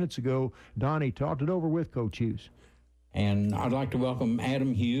few minutes ago, Donnie talked it over with Coach Hughes. And I'd like to welcome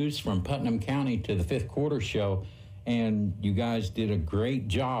Adam Hughes from Putnam County to the Fifth Quarter Show. And you guys did a great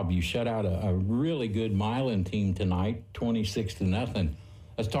job. You shut out a really good Milan team tonight, 26-0.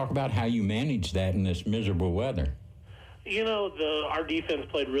 Let's talk about how you managed that in this miserable weather. You know, our defense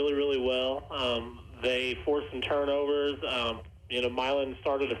played really, really well. They forced some turnovers. Milan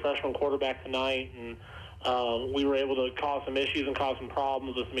started a freshman quarterback tonight, and we were able to cause some issues and cause some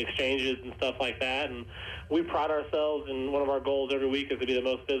problems with some exchanges and stuff like that. And we pride ourselves, and one of our goals every week is to be the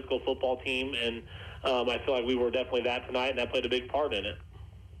most physical football team, and I feel like we were definitely that tonight, and that played a big part in it.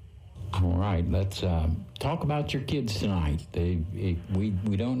 All right, let's talk about your kids tonight.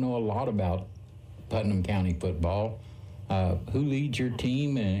 We don't know a lot about Putnam County football. Who leads your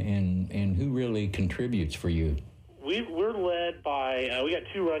team, and who really contributes for you? We're led by, we got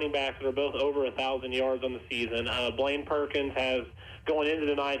two running backs that are both over 1,000 yards on the season. Blaine Perkins has, going into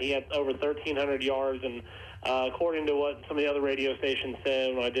tonight, he had over 1,300 yards, and according to what some of the other radio stations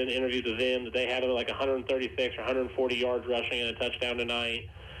said when I did interviews with them, that they had like 136 or 140 yards rushing and a touchdown tonight.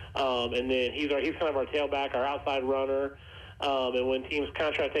 And then he's kind of our tailback, our outside runner. And when teams kind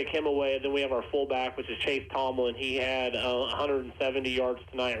of try to take him away, then we have our fullback, which is Chase Tomlin. He had 170 yards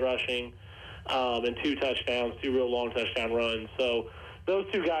tonight rushing and two touchdowns, two real long touchdown runs. So those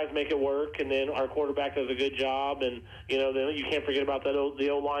two guys make it work, and then our quarterback does a good job. And, then you can't forget about the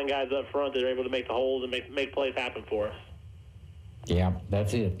O-line guys up front that are able to make the holes and make plays happen for us. Yeah,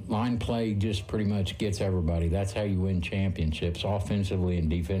 that's it. Line play just pretty much gets everybody. That's how you win championships. Offensively and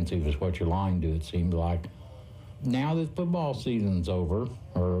defensive is what your line do, it seems like. Now that football season's over,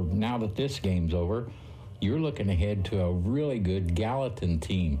 or now that this game's over, you're looking ahead to a really good Gallatin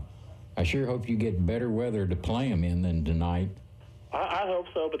team. I sure hope you get better weather to play them in than tonight. I hope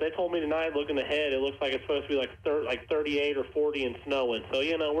so, but they told me tonight, looking ahead, it looks like it's supposed to be like 38 or 40 and snowing. So,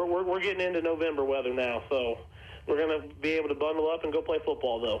 we're getting into November weather now, so we're going to be able to bundle up and go play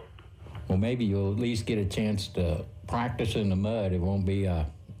football, though. Well, maybe you'll at least get a chance to practice in the mud. It won't be a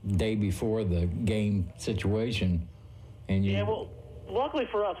day before the game situation. And yeah, well, luckily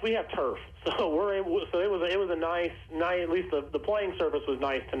for us, we have turf, so we're able. So it was a nice night. At least the playing surface was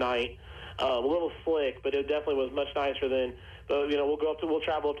nice tonight. A little slick, but it definitely was much nicer than. But we'll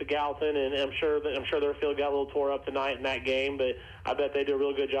travel up to Gallatin, and I'm sure their field got a little tore up tonight in that game. But I bet they do a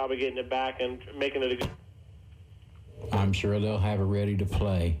real good job of getting it back and making it a good. I'm sure they'll have it ready to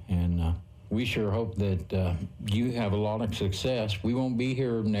play, and we sure hope that you have a lot of success. We won't be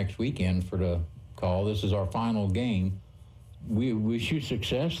here next weekend for the call. This is our final game. We wish you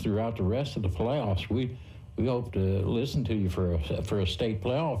success throughout the rest of the playoffs. We hope to listen to you for a state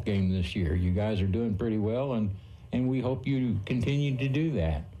playoff game this year. You guys are doing pretty well, and we hope you continue to do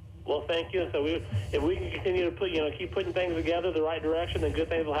that. Well, thank you. So if we can continue to keep putting things together the right direction, then good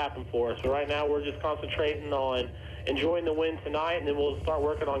things will happen for us. So right now we're just concentrating on enjoying the win tonight, and then we'll start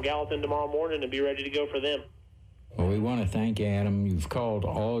working on Gallatin tomorrow morning and be ready to go for them. Well, we want to thank you, Adam. You've called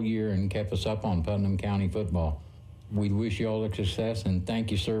all year and kept us up on Putnam County football. We wish you all the success, and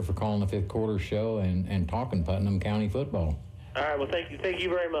thank you, sir, for calling the Fifth Quarter Show and talking Putnam County football. All right, well, thank you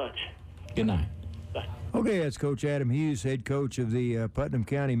very much. Good night. Bye. Okay, that's Coach Adam Hughes, head coach of the Putnam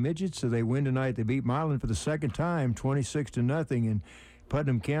County Midgets. So they win tonight. They beat Milan for the second time, 26-0. And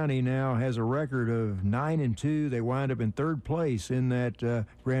Putnam County now has a record of 9-2. They wind up in third place in that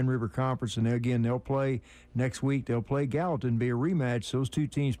Grand River Conference, and again, they'll play next week. They'll play Gallatin, be a rematch. Those two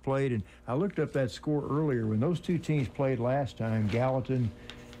teams played, and I looked up that score earlier. When those two teams played last time, Gallatin,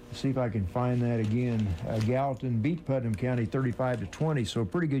 let's see if I can find that again. Gallatin beat Putnam County 35-20, so a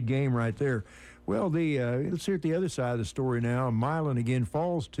pretty good game right there. Well, let's hear at the other side of the story now. Milan again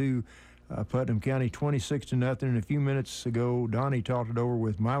falls to Putnam County 26-0. And a few minutes ago, Donnie talked it over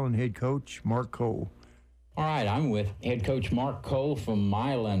with Milan head coach Mark Cole. All right, I'm with head coach Mark Cole from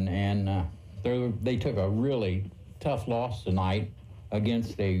Milan, and they took a really tough loss tonight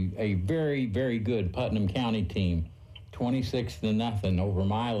against a very, very good Putnam County team, 26-0 over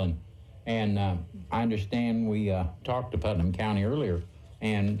Milan. And I understand we talked to Putnam County earlier,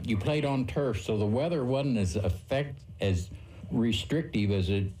 and you played on turf, so the weather wasn't as restrictive as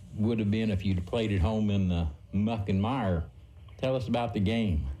it would have been if you'd played at home in the muck and mire. Tell us about the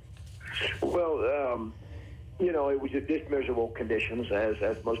game. Well, it was just miserable conditions, as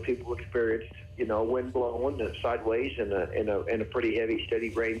most people experienced. Wind blowing sideways and a pretty heavy, steady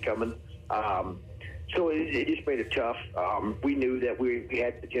rain coming. So it just made it tough. We knew that we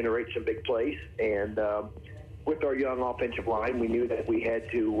had to generate some big plays, and with our young offensive line, we knew that we had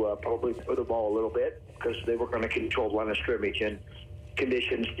to probably throw the ball a little bit because they were going to control the line of scrimmage, and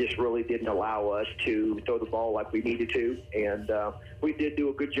conditions just really didn't allow us to throw the ball like we needed to. And we did do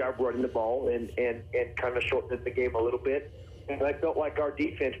a good job running the ball and kind of shortening the game a little bit. And I felt like our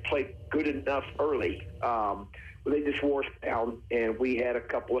defense played good enough early. They just wore us down, and we had a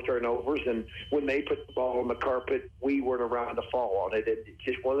couple of turnovers. And when they put the ball on the carpet, we weren't around to fall on it. It's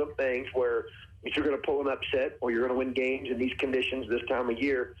just one of them things where if you're going to pull an upset or you're going to win games in these conditions this time of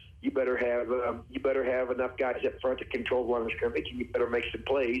year, you better have enough guys up front to control the line of scrimmage, and you better make some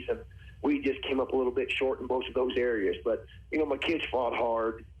plays. And we just came up a little bit short in both of those areas. But my kids fought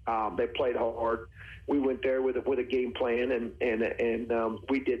hard. They played hard. We went there with a game plan, and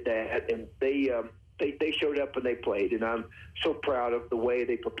we did that. And they showed up and they played. And I'm so proud of the way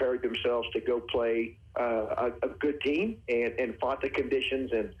they prepared themselves to go play a good team and fought the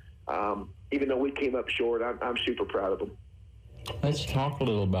conditions. And even though we came up short, I'm super proud of them. Let's talk a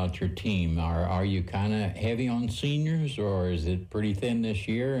little about your team. Are you kind of heavy on seniors, or is it pretty thin this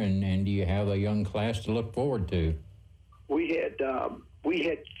year? And do you have a young class to look forward to? We had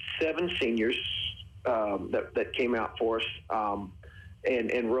 7 seniors that came out for us,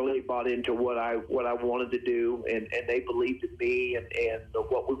 and really bought into what I wanted to do, and they believed in me and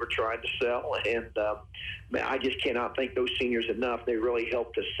what we were trying to sell. And man, I just cannot thank those seniors enough. They really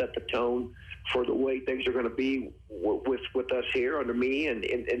helped us set the tone for the way things are going to be with us here under me and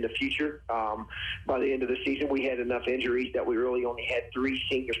in the future. By the end of the season, we had enough injuries that we really only had 3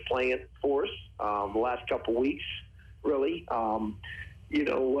 seniors playing for us the last couple weeks, really.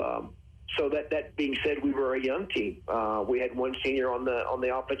 So that being said, we were a young team. We had 1 senior on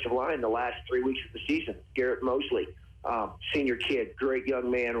the offensive line the last 3 weeks of the season, Garrett Mosley, senior kid, great young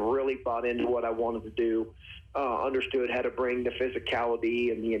man, really bought into what I wanted to do. Understood how to bring the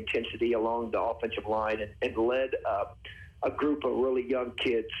physicality and the intensity along the offensive line, and led a group of really young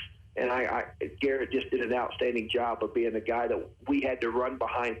kids. And Garrett just did an outstanding job of being the guy that we had to run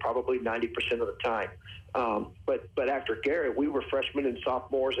behind probably 90% of the time. But after Garrett, we were freshmen and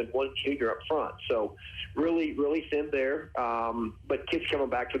sophomores and 1 junior up front. So really, really thin there. But kids coming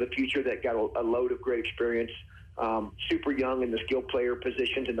back for the future that got a load of great experience, super young in the skill player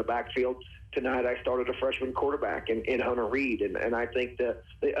positions in the backfield. Tonight I started a freshman quarterback in Hunter Reed, and I think the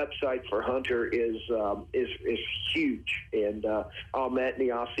upside for Hunter is huge. And Ahmet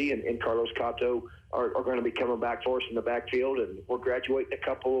Niasi and Carlos Cato are going to be coming back for us in the backfield, and we're graduating a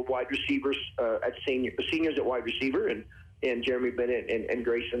couple of wide receivers seniors at wide receiver, and Jeremy Bennett and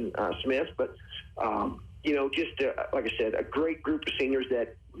Grayson Smith. But like I said, a great group of seniors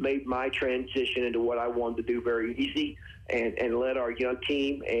that made my transition into what I wanted to do very easy, and led our young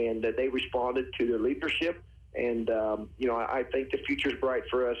team, and they responded to their leadership. And, I think the future's bright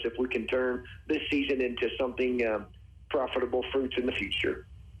for us if we can turn this season into something profitable fruits in the future.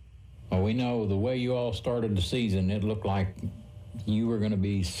 Well, we know the way you all started the season, it looked like you were going to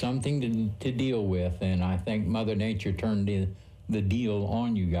be something to deal with, and I think Mother Nature turned the deal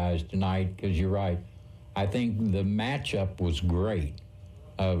on you guys tonight, because you're right. I think the matchup was great.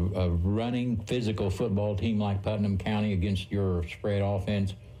 A running physical football team like Putnam County against your spread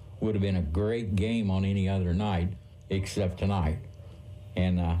offense would have been a great game on any other night except tonight.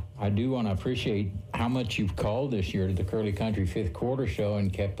 And I do want to appreciate how much you've called this year to the Curly Country Fifth Quarter Show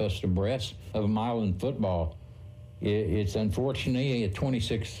and kept us abreast of Milan football. It's unfortunately a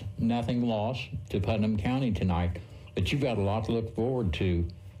 26-0 loss to Putnam County tonight. but you've got a lot to look forward to.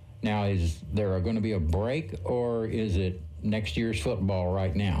 Now, is there going to be a break, or is it next year's football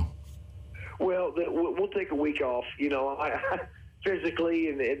right now? Well, we'll take a week off. You know, I physically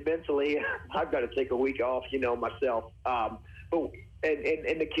and mentally, I've got to take a week off, you know, myself. But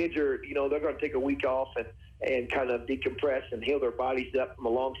the kids are, you know, they're going to take a week off and kind of decompress and heal their bodies up from a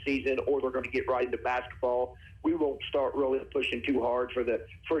long season, or they're going to get right into basketball. We won't start really pushing too hard for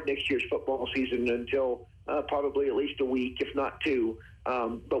next year's football season until probably at least a week, if not two.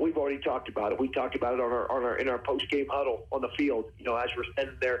 But we've already talked about it. We talked about it in our post-game huddle on the field. You know, as we're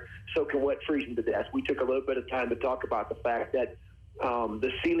standing there soaking wet, freezing to death, we took a little bit of time to talk about the fact that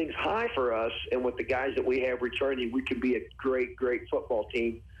the ceiling's high for us, and with the guys that we have returning, we can be a great, great football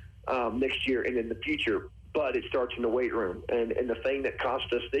team next year and in the future. But it starts in the weight room. And the thing that cost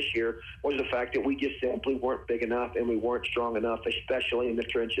us this year was the fact that we just simply weren't big enough and we weren't strong enough, especially in the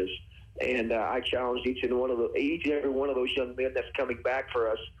trenches. And I challenged each and every one of those young men that's coming back for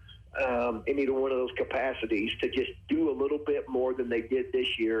us in either one of those capacities to just do a little bit more than they did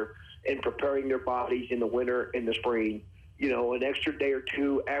this year in preparing their bodies in the winter and the spring. You know, an extra day or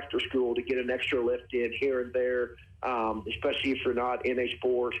two after school to get an extra lift in here and there, especially if you're not in a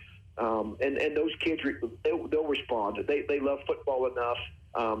sport. And those kids, they'll respond. They love football enough,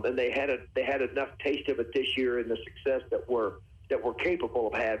 and they had enough taste of it this year and the success that we're capable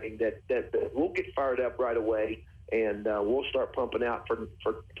of having that we'll get fired up right away, and we'll start pumping out for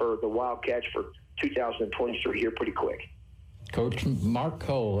the Wildcats for 2023 here pretty quick. Coach Mark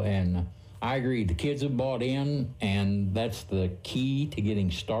Cole, and I agree, the kids have bought in, and that's the key to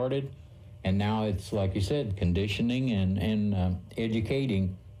getting started. And now it's, like you said, conditioning and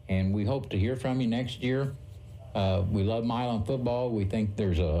educating. And we hope to hear from you next year. We love Milan football. We think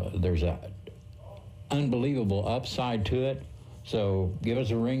there's a unbelievable upside to it. So give us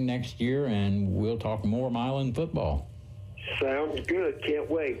a ring next year, and we'll talk more Milan football. Sounds good. Can't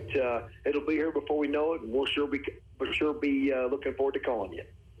wait. It'll be here before we know it, and we'll sure be looking forward to calling you.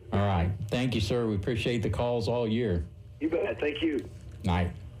 All right. Thank you, sir. We appreciate the calls all year. You bet. Thank you.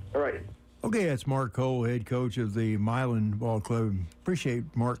 Night. All right. Okay, that's Mark Cole, head coach of the Milan Ball Club. Appreciate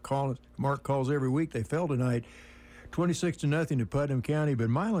Mark calling. Mark calls every week. They fell tonight, 26-0 to Putnam County. But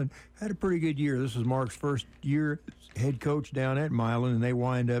Milan had a pretty good year. This was Mark's first year head coach down at Milan, and they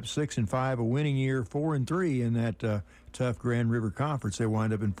wind up 6-5, a winning year, 4-3 in that tough Grand River Conference. They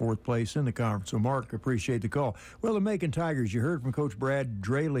wind up in fourth place in the conference. So Mark, appreciate the call. Well, the Macon Tigers, you heard from Coach Brad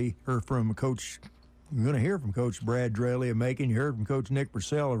Draley, or from Coach. You're going to hear from Coach Brad Draley of Macon. You heard from Coach Nick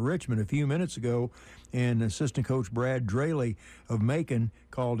Purcell of Richmond a few minutes ago, and Assistant Coach Brad Draley of Macon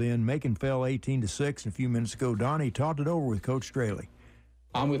called in. Macon fell 18-6 a few minutes ago. Donnie talked it over with Coach Draley.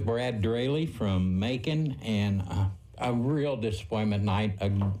 I'm with Brad Draley from Macon, and a real disappointment night,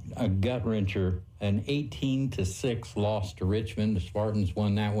 a gut wrencher, an 18-6 loss to Richmond. The Spartans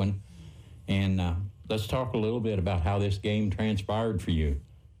won that one, and let's talk a little bit about how this game transpired for you.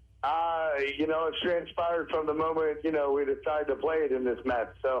 You know, it transpired from the moment, you know, we decided to play it in this match.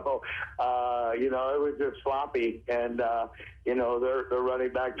 So, you know, it was just sloppy. And, you know, their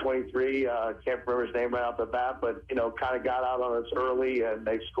running back 23, can't remember his name right off the bat, but, you know, kind of got out on us early and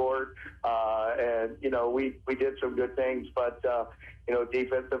they scored. And, you know, we did some good things, but, you know,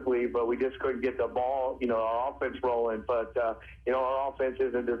 defensively, but we just couldn't get the ball, you know, our offense rolling. But, you know, our offense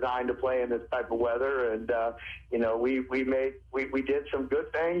isn't designed to play in this type of weather. And, you know, we did some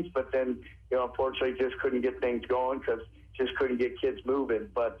good things, but then, you know, unfortunately just couldn't get things going because just couldn't get kids moving.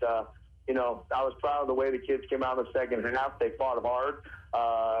 But, you know, I was proud of the way the kids came out in the second half. They fought hard,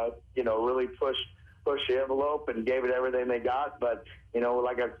 you know, really pushed the envelope and gave it everything they got. But, you know,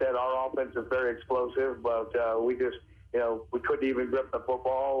 like I said, our offense is very explosive, but we just, you know, we couldn't even grip the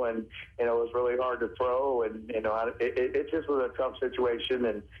football, and, you know, it was really hard to throw. And, you know, it just was a tough situation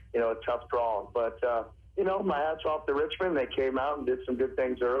and, you know, a tough draw. But, you know, my hat's off to Richmond. They came out and did some good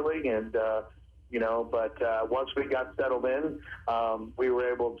things early, and, you know, but once we got settled in, we were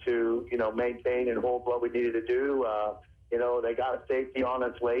able to, you know, maintain and hold what we needed to do. You know, they got a safety on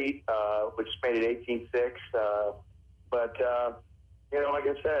us late, which made it 18-6. But, you know, like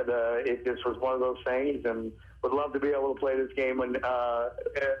I said, it just was one of those things, and would love to be able to play this game when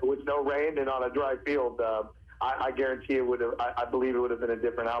with no rain and on a dry field. I guarantee it would have. I believe it would have been a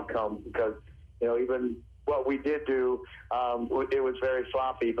different outcome because, you know, even what we did do, it was very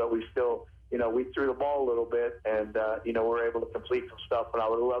sloppy, but we still, you know, we threw the ball a little bit, and you know, we were able to complete some stuff. And I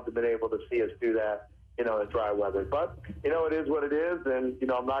would have loved to have been able to see us do that, you know, in dry weather. But, you know, it is what it is, and, you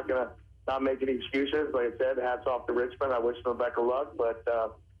know, I'm not gonna make any excuses. Like I said, hats off to Richmond. I wish them better luck, but.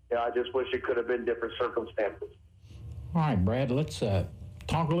 You know, I just wish it could have been different circumstances. All right, Brad, let's talk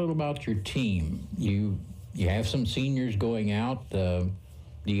a little about your team. You you have some seniors going out. Do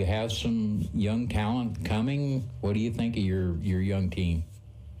you have some young talent coming? What do you think of your young team?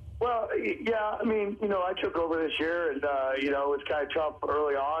 Well, yeah, I mean, I took over this year, and, it was kind of tough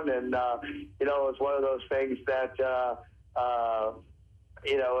early on, and, it was one of those things that,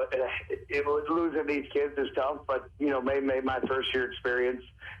 it was losing these kids is tough, but, made my first year experience,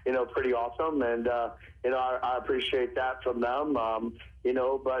 pretty awesome, and, I appreciate that from them,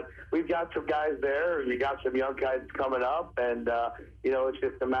 but we've got some guys there, and we got some young guys coming up, and, it's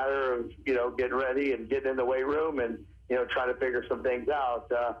just a matter of, getting ready and getting in the weight room and, trying to figure some things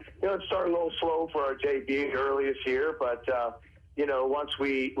out. It started a little slow for our JV early this year, but, once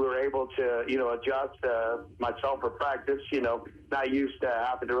we were able to, adjust myself for practice, not used to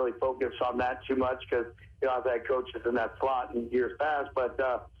having to really focus on that too much because, I've had coaches in that slot in years past. But,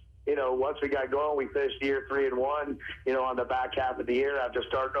 once we got going, we finished year 3-1, on the back half of the year after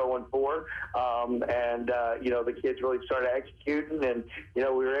starting 0-4. The kids really started executing, and, we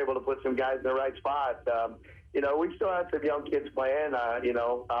were able to put some guys in the right spot. We still have some young kids playing,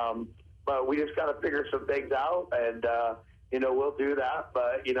 but we just got to figure some things out, and, we'll do that.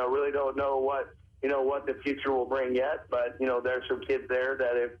 But, really don't know what the future will bring yet. But, there's some kids there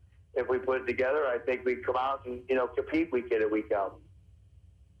that if we put it together, I think we come out and, compete week in and week out.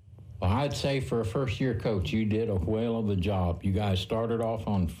 Well, I'd say for a first-year coach, you did a whale of a job. You guys started off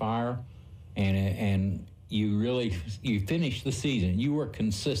on fire, and you finished the season. You were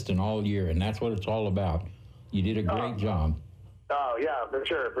consistent all year, and that's what it's all about. You did a great job. Oh, yeah, for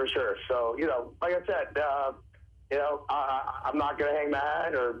sure. So, like I said, I'm not going to hang my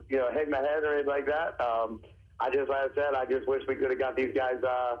hat or, hang my head or anything like that. I just wish we could have got these guys.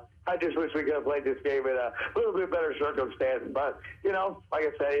 I just wish we could have played this game in a little bit better circumstance. But, like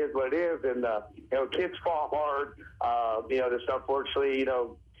I said, it is what it is. And, kids fall hard. Just unfortunately, a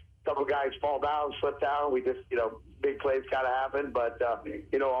couple guys fall down, slip down. We just, big plays kind of happen. But,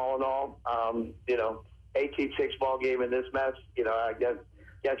 all in all, 18-6 ball game in this mess, I guess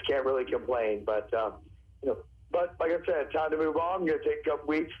can't really complain. But, but like I said, time to move on. I'm going to take a couple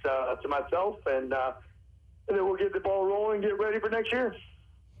weeks to myself, and then we'll get the ball rolling and get ready for next year.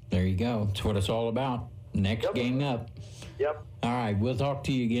 There you go. That's what it's all about. Next game up. Yep. All right, we'll talk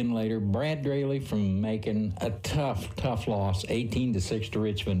to you again later. Brad Draley from Macon, a tough loss, 18-6 to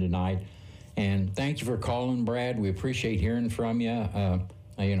Richmond tonight. And thank you for calling, Brad. We appreciate hearing from you.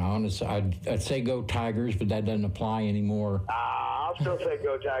 Honestly, I'd say go Tigers, but that doesn't apply anymore. I'll still say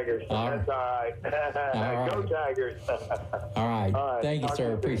go Tigers. That's all right. Go Tigers. All right. Thank you,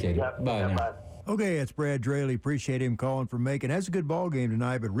 sir. Appreciate it. Bye now. Bye. Okay, it's Brad Draley. Appreciate him calling from Macon. That's a good ball game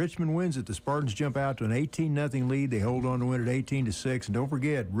tonight, but Richmond wins it. The Spartans jump out to an 18-0 lead. They hold on to win at 18-6. And don't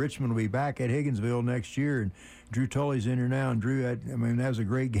forget, Richmond will be back at Higginsville next year. And Drew Tully's in here now. And Drew, that was a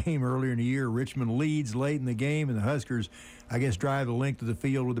great game earlier in the year. Richmond leads late in the game, and the Huskers, I guess, drive the length of the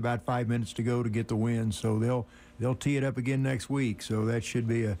field with about 5 minutes to go to get the win. So they'll tee it up again next week. So that should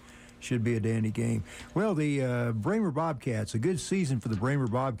be a dandy game. Well, the Bramer Bobcats, a good season for the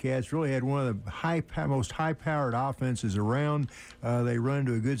Bramer Bobcats. Really had one of the most high-powered offenses around. They run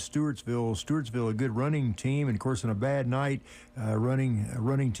into a good Stewartsville, a good running team, and of course, on a bad night, a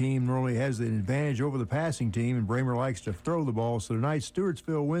running team normally has the advantage over the passing team, and Bramer likes to throw the ball. So tonight,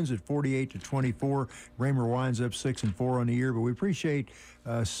 Stewartsville wins at 48-24. Bramer winds up 6-4 on the year, but we appreciate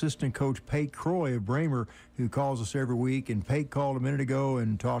assistant coach Pate Croy of Bramer, who calls us every week. And Pate called a minute ago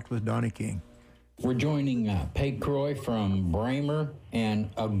and talked with Donnie King. We're joining Pate Croy from Bramer, and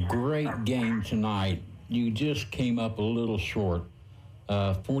a great game tonight. You just came up a little short.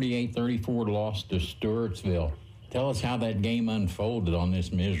 48-34 loss to Stewartsville. Tell us how that game unfolded on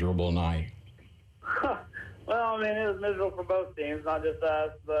this miserable night. Well, it was miserable for both teams, not just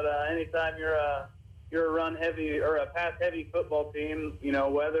us. But anytime you're a run heavy or a pass heavy football team,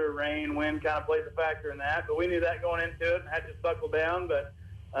 weather, rain, wind kind of plays a factor in that. But we knew that going into it and had to buckle down. But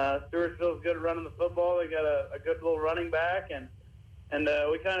Stewartsville's good at running the football. They got a good little running back, and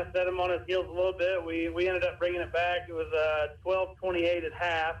we kind of set him on his heels a little bit. We ended up bringing it back. It was 12-28 at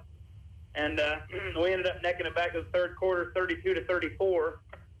half, and we ended up necking it back in the third quarter, 32-34.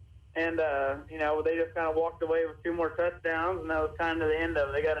 And they just kind of walked away with 2 more touchdowns, and that was kind of the end of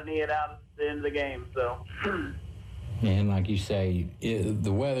it. They got to knee it out at the end of the game. So. And like you say,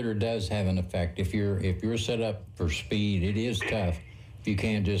 the weather does have an effect. If you're set up for speed, it is tough. If you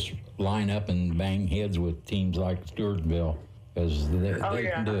can't just line up and bang heads with teams like Stewartsville, because they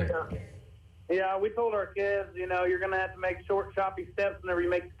can do it. Yeah, we told our kids, you're going to have to make short, choppy steps whenever you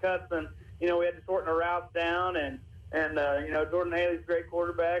make the cuts, and we had to shorten the routes down, and Jordan Haley's a great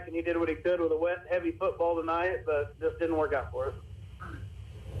quarterback, and he did what he could with a wet, heavy football tonight, but just didn't work out for us.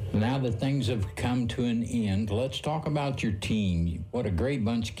 Now that things have come to an end, let's talk about your team. What a great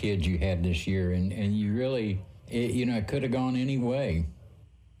bunch of kids you had this year, and you really, it could have gone any way.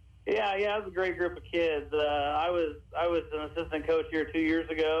 Yeah, it was a great group of kids. I was an assistant coach here 2 years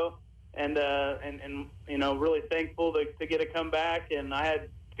ago, and really thankful to get a comeback. And I had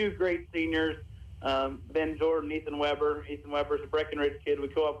two great seniors, Ben Jordan, Ethan Weber. Ethan Weber's a Breckenridge kid. We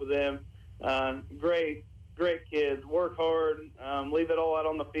co-op with them. Great kids. Work hard, leave it all out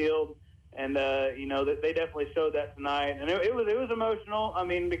on the field, and they definitely showed that tonight. And it was emotional. I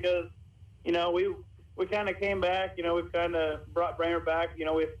mean, because we kind of came back. We've kind of brought Bramer back. We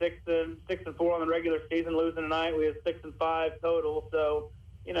have 6-4 on the regular season. Losing tonight, we have 6-5 total. So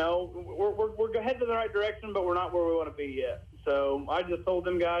we're headed in the right direction, but we're not where we want to be yet. So I just told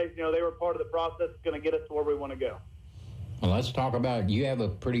them guys, they were part of the process, going to get us to where we want to go. Well, let's talk about, you have a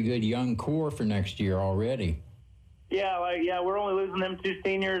pretty good young core for next year already. Yeah, we're only losing them two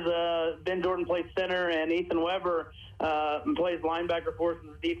seniors. Ben Jordan plays center, and Ethan Weber plays linebacker for us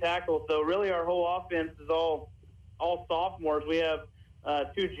as a D tackle. So really our whole offense is all sophomores. We have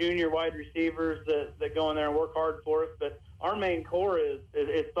two junior wide receivers that go in there and work hard for us, but our main core is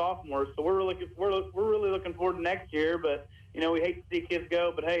sophomores. So we're really looking forward to next year. But we hate to see kids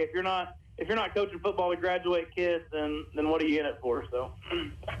go. But hey, if you're not coaching football to graduate kids, then what are you in it for? So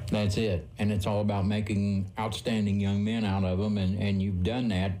that's it. And it's all about making outstanding young men out of them. And you've done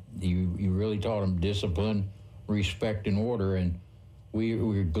that. You really taught them discipline, respect, and order. And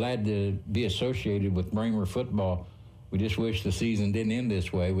we're glad to be associated with Bramer football. We just wish the season didn't end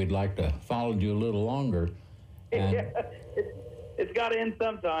this way. We'd like to follow you a little longer. And it's got to end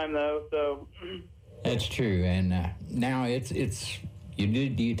sometime, though. So that's true. And now it's. Do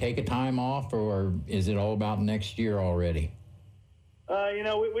you take a time off, or is it all about next year already?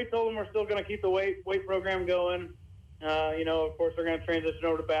 We told them we're still going to keep the weight program going. Of course, we're going to transition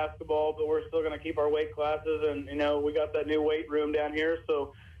over to basketball, but we're still going to keep our weight classes. And, we got that new weight room down here.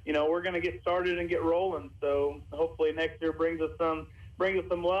 So, we're going to get started and get rolling. So hopefully next year brings us some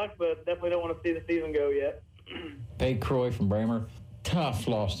luck, but definitely don't want to see the season go yet. Pate Croy from Bramer. Tough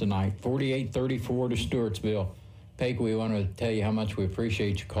loss tonight, 48-34 to Stewartsville. Pate, we want to tell you how much we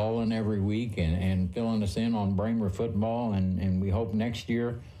appreciate you calling every week and filling us in on Bramer football, and we hope next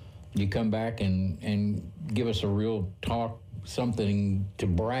year you come back and give us a real talk, something to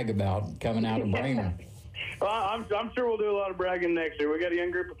brag about coming out of Bramer. Well, I'm sure we'll do a lot of bragging next year. We got a young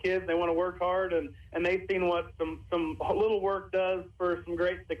group of kids. They want to work hard, and they've seen what some little work does for some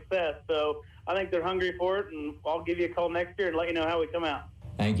great success. So I think they're hungry for it, and I'll give you a call next year and let you know how we come out.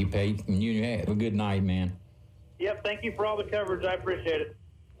 Thank you, Pate, and you have a good night, man. Yep, thank you for all the coverage. I appreciate it.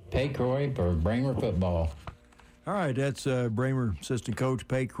 Pate Croy for Bramer football. All right, that's Bramer assistant coach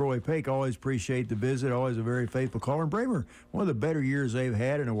Pate Croy. Pate, always appreciate the visit, always a very faithful caller. And Bramer, one of the better years they've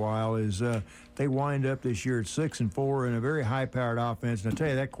had in a while is they wind up this year at 6-4 in a very high-powered offense. And I tell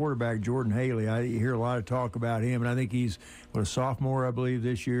you, that quarterback, Jordan Haley, you hear a lot of talk about him, and I think he's a sophomore, I believe,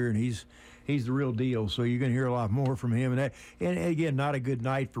 this year, and he's the real deal. So you're going to hear a lot more from him. And again, not a good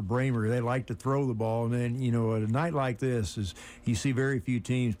night for Bramer. They like to throw the ball. And then, a night like this is you see very few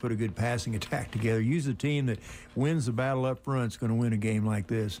teams put a good passing attack together. Usually the team that wins the battle up front is going to win a game like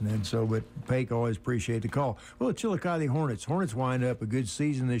this. But Pake always appreciate the call. Well, the Chillicothe Hornets. Hornets wind up a good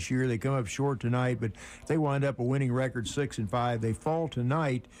season this year. They come up short tonight, but they wind up a winning record 6-5. They fall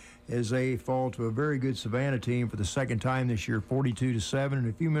tonight as they fall to a very good Savannah team for the second time this year, 42-7. And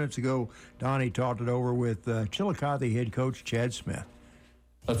a few minutes ago, Donnie talked it over with Chillicothe head coach Chad Smith.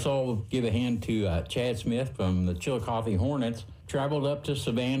 Let's all give a hand to Chad Smith from the Chillicothe Hornets. Traveled up to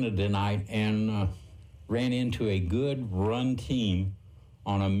Savannah tonight and ran into a good run team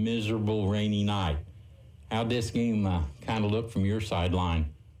on a miserable rainy night. How'd this game kind of look from your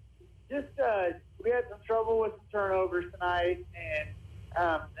sideline? Just we had some trouble with some turnovers tonight, and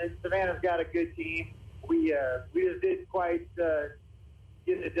Savannah's got a good team. We just didn't quite get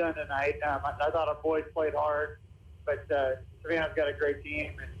it done tonight. I thought our boys played hard, but Savannah's got a great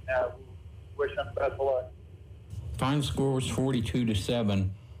team, and we wish them the best of luck. Final score was 42-7.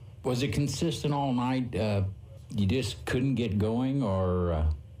 Was it consistent all night? You just couldn't get going, or?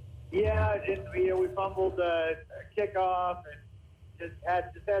 Yeah, we fumbled a kickoff and just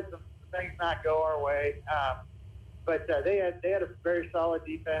had some things not go our way. But they had a very solid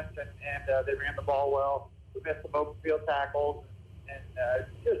defense, and they ran the ball well. We missed some open field tackles, and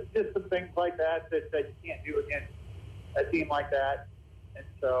just some things like that you can't do against a team like that. And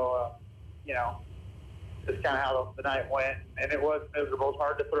so, just kind of how the night went. And it was miserable. It was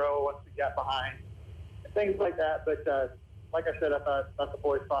hard to throw once we got behind, and things like that. But like I said, I thought the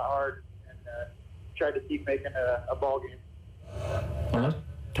boys fought hard and tried to keep making a ball game. Well, let's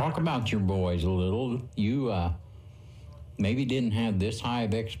Talk about your boys a little. You maybe didn't have this high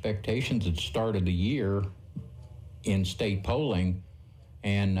of expectations at the start of the year in state polling,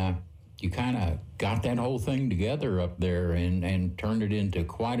 and you kind of got that whole thing together up there and turned it into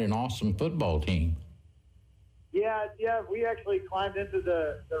quite an awesome football team. Yeah, we actually climbed into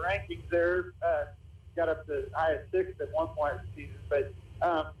the rankings there, got up to high as 6th at one point in the season, but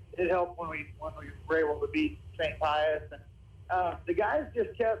it helped when we were able to beat St. Pius, and the guys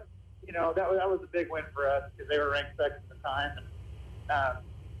just kept, that was a big win for us because they were ranked second at the time,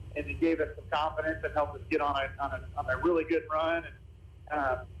 and it gave us some confidence and helped us get on a really good run,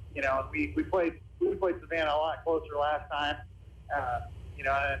 and we played Savannah a lot closer last time, and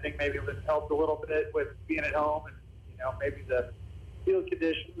I think maybe it was helped a little bit with being at home and maybe the field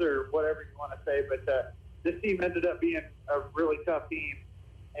conditions or whatever you want to say, but this team ended up being a really tough team,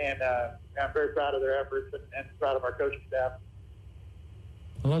 and I'm very proud of their efforts and proud of our coaching staff.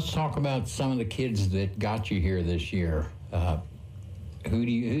 Well, let's talk about some of the kids that got you here this year.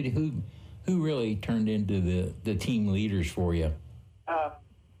 Who really turned into the team leaders for you?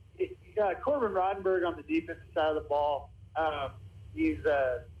 Corbin Rodenberg on the defensive side of the ball. He's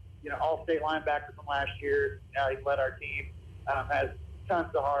all-state linebacker from last year. He led our team. Has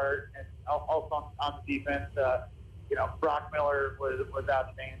tons of heart, and also on the defense, Brock Miller was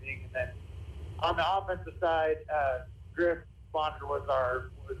outstanding. And then on the offensive side, Griff Bonner was our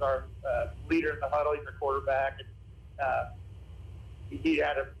leader in the huddle. He's our quarterback, and I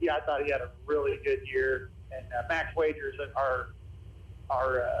thought he had a really good year. And Max Wagers, our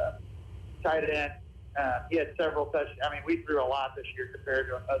tight end, he had several touchdowns. I mean, we threw a lot this year compared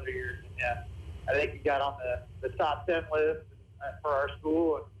to other years. And, I think he got on the top 10 list for our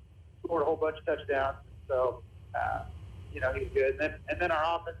school and scored a whole bunch of touchdowns. So, he's good. And then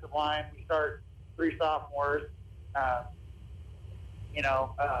our offensive line, we start 3 sophomores.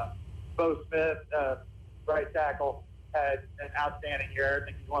 Bo Smith, right tackle, had an outstanding year. I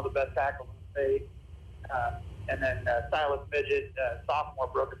think he's one of the best tackles in the state. And then Silas Midget, sophomore,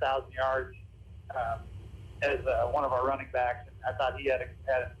 broke 1,000 yards as one of our running backs. And I thought he had an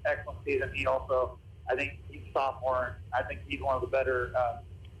excellent season. He also, I think he's a sophomore, and I think he's one of the better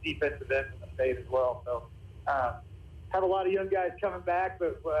defensive ends in the state as well. So have a lot of young guys coming back,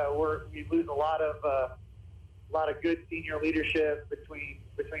 but we lose a lot of good senior leadership between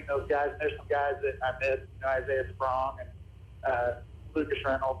those guys. And there's some guys that I missed, Isaiah Sprong and Lucas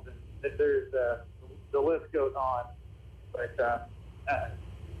Reynolds, and there's the list goes on. But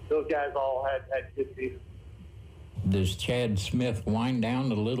those guys all had good seasons. Does Chad Smith wind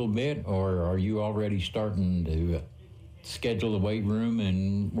down a little bit, or are you already starting to schedule the weight room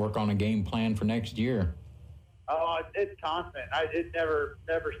and work on a game plan for next year? Oh, it's constant. It never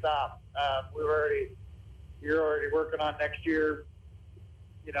stops. You're already working on next year.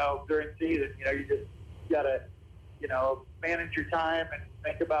 During season, you just gotta, manage your time and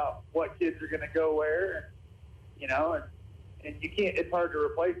think about what kids are going to go where, and you can't. It's hard to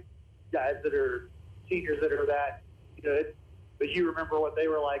replace guys that are seniors that are that good, but you remember what they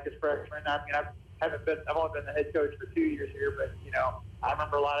were like as freshmen. I mean, I've only been the head coach for 2 years here, but I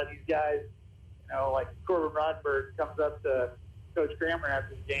remember a lot of these guys. Like Corbin Rodberg comes up to Coach Kramer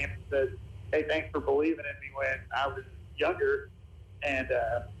after the game and says, "Hey, thanks for believing in me when I was younger," and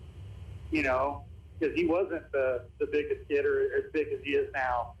because he wasn't the biggest kid or as big as he is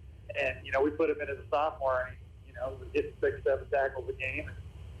now, and we put him in as a sophomore, and he was getting 6-7 tackles a game,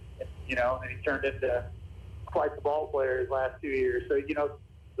 and and he turned into quite the ball player his last 2 years. So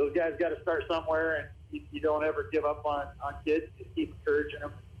those guys got to start somewhere, and you don't ever give up on kids. Just keep encouraging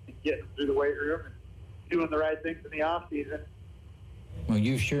them and getting them through the weight room and doing the right things in the off season. Well,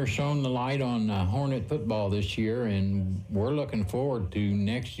 you've sure shown the light on Hornet football this year, and we're looking forward to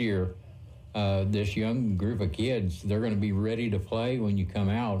next year. This young group of kids, they're going to be ready to play when you come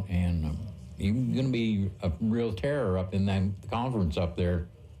out, and you're going to be a real terror up in that conference up there.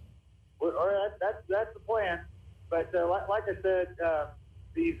 Well, all right, that's the plan. But like I said,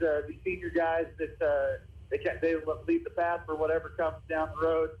 these senior guys that they lead the path for whatever comes down the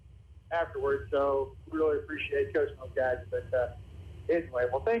road afterwards. So we really appreciate coaching those guys. But anyway,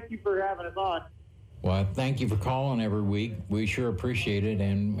 well, thank you for having us on. Well, thank you for calling every week. We sure appreciate it,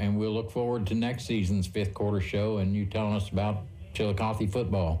 and we'll look forward to next season's fifth quarter show and you telling us about Chillicothe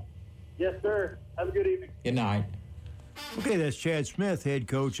football. Yes, sir. Have a good evening. Good night. Okay, that's Chad Smith, head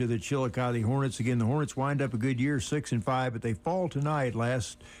coach of the Chillicothe Hornets. Again, the Hornets wind up a good year, 6-5, but they fall tonight.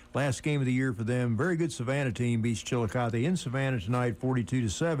 Last game of the year for them. Very good Savannah team beats Chillicothe in Savannah tonight,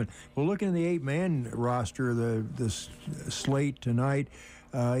 42-7. Well, looking at the 8-man roster, the slate tonight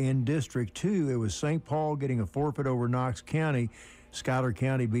in District 2, it was St. Paul getting a forfeit over Knox County. Schuyler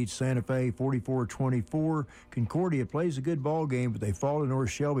County beats Santa Fe 44-24. Concordia plays a good ball game, but they fall to North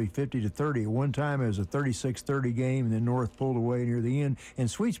Shelby 50-30. At one time, it was a 36-30 game, and then North pulled away near the end. And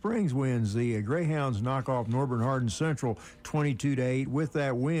Sweet Springs wins. The Greyhounds knock off Norborn Hardin Central 22-8. With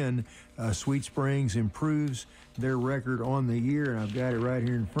that win, Sweet Springs improves their record on the year, and I've got it right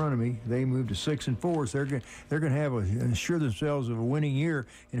here in front of me. They moved to 6-4, so they're going to have assure themselves of a winning year.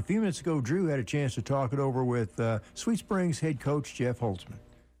 And a few minutes ago, Drew had a chance to talk it over with Sweet Springs head coach Jeff Holtzman.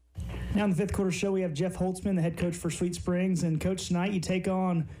 Now in the fifth quarter show, we have Jeff Holtzman, the head coach for Sweet Springs. And Coach, tonight you take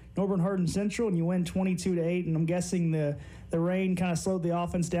on Norborn Hardin Central and you win 22-8. And I'm guessing the rain kind of slowed the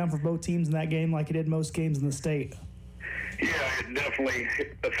offense down for both teams in that game, like it did most games in the state. Yeah, it definitely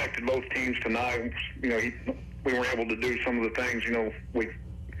affected both teams tonight. We weren't able to do some of the things, we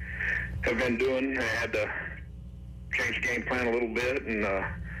have been doing. I had to change the game plan a little bit, and,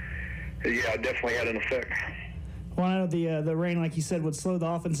 it definitely had an effect. Well, I know the rain, like you said, would slow the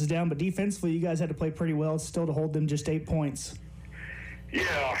offenses down, but defensively you guys had to play pretty well still to hold them just 8 points.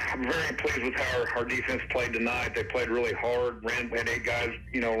 Yeah, I'm very pleased with how our defense played tonight. They played really hard, had 8 guys,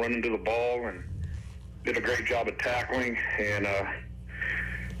 running to the ball, and did a great job of tackling, and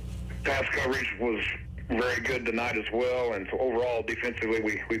pass coverage was very good tonight as well, and so overall, defensively,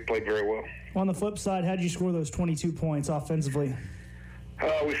 we played very well. On the flip side, how did you score those 22 points offensively?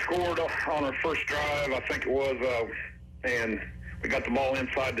 We scored on our first drive, I think it was, and we got the ball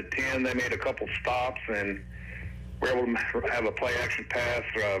inside the 10. They made a couple stops, and we were able to have a play-action pass.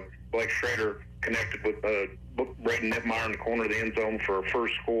 Blake Schrader connected with Braden Nittmeyer in the corner of the end zone for a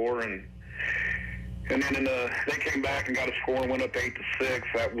first score, and then they came back and got a score and went up 8-6.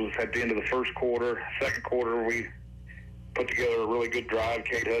 That was at the end of the first quarter. Second quarter, we put together a really good drive.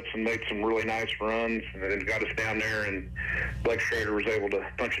 Kate Hudson made some really nice runs and then got us down there, and Blake Schrader was able to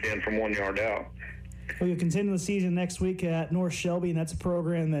punch it in from 1 yard out. Well, you'll continue the season next week at North Shelby, and that's a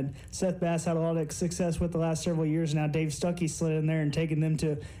program that Seth Bass had a lot of success with the last several years. Now Dave Stuckey slid in there and taken them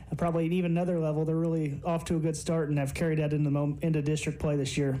to probably an even another level. They're really off to a good start and have carried that into district play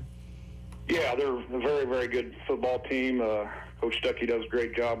this year. Yeah, they're a very, very good football team. Coach Stuckey does a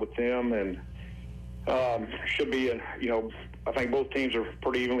great job with them, and should be I think both teams are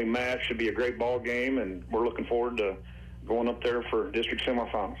pretty evenly matched. Should be a great ball game, and we're looking forward to going up there for district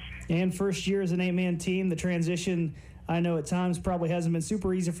semifinals. And first year as an 8-man team, the transition, I know at times probably hasn't been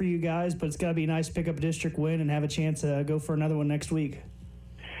super easy for you guys, but it's got to be nice to pick up a district win and have a chance to go for another one next week.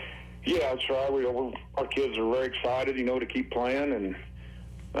 Yeah, that's right. Our kids are very excited, to keep playing,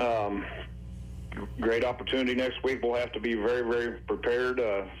 and great opportunity next week. We'll have to be very, very prepared.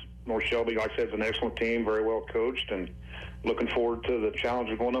 North Shelby, like I said, is an excellent team, very well coached, and looking forward to the challenge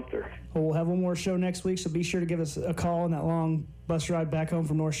of going up there. Well, we'll have one more show next week, so be sure to give us a call on that long bus ride back home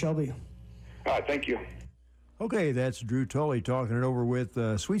from North Shelby. All right, thank you. Okay, that's Drew Tully talking it over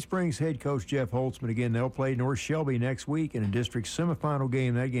with Sweet Springs head coach Jeff Holtzman. Again, they'll play North Shelby next week in a district semifinal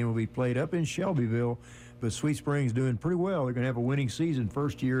game. That game will be played up in Shelbyville. But Sweet Springs doing pretty well. They're going to have a winning season,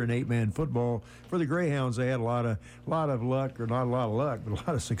 first year in 8-man football. For the Greyhounds, they had a lot of luck, or not a lot of luck, but a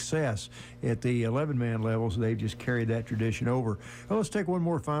lot of success at the 11-man level, so they've just carried that tradition over. Well, let's take one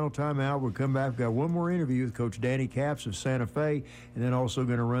more final timeout. We'll come back. We've got one more interview with Coach Danny Capps of Santa Fe, and then also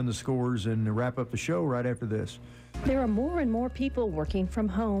going to run the scores and wrap up the show right after this. There are more and more people working from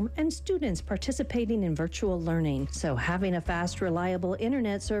home and students participating in virtual learning, so having a fast, reliable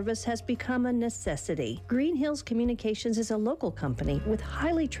internet service has become a necessity. Green Hills Communications is a local company with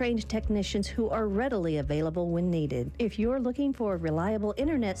highly trained technicians who are readily available when needed. If you're looking for a reliable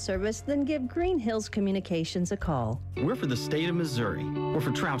internet service, then give Green Hills Communications a call. We're for the state of Missouri. We're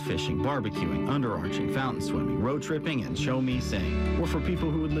for trout fishing, barbecuing, underarching, fountain swimming, road tripping, and show me sing. We're for people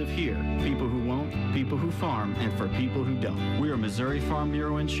who would live here, people who won't, people who farm, and for people who don't. We are Missouri Farm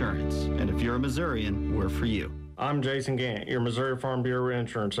Bureau Insurance, and if you're a Missourian, we're for you. I'm Jason Gant, your Missouri Farm Bureau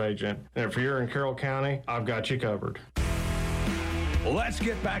Insurance agent, and if you're in Carroll County, I've got you covered. Let's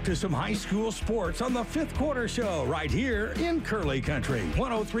get back to some high school sports on the Fifth Quarter Show right here in Curly Country.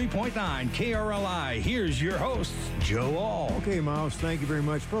 103.9 KRLI. Here's your host, Joe All. Okay, Miles, thank you very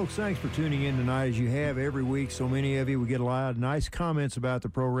much. Folks, thanks for tuning in tonight as you have every week. So many of you, we get a lot of nice comments about the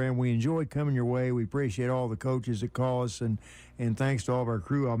program. We enjoy coming your way. We appreciate all the coaches that call us, and thanks to all of our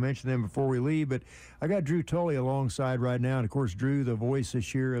crew. I'll mention them before we leave, but I got Drew Tully alongside right now. And, of course, Drew, the voice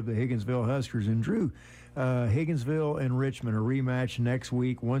this year of the Higginsville Huskers. And, Drew, Higginsville and Richmond, a rematch next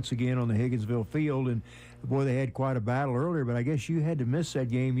week once again on the Higginsville field. And boy, they had quite a battle earlier, but I guess you had to miss that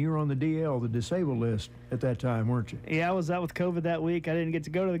game. You were on the DL, the disabled list at that time, weren't you? Yeah, I was out with COVID that week. I didn't get to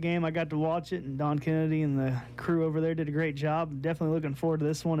go to the game. I got to watch it, and Don Kennedy and the crew over there did a great job. Definitely looking forward to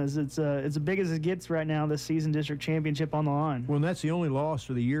this one, as it's as big as it gets right now, this season, district championship on the line. Well, and that's the only loss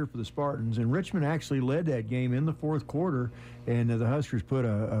for the year for the Spartans, and Richmond actually led that game in the fourth quarter, and the Huskers put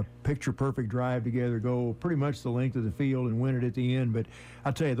a picture-perfect drive together, go pretty much the length of the field and win it at the end. But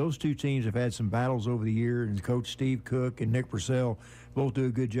I'll tell you, those two teams have had some battles over the year, and Coach Steve Cook and Nick Purcell both do a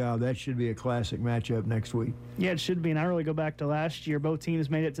good job. That should be a classic matchup next week. Yeah, it should be, and I really go back to last year. Both teams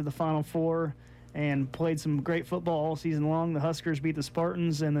made it to the Final Four and played some great football all season long. The Huskers beat the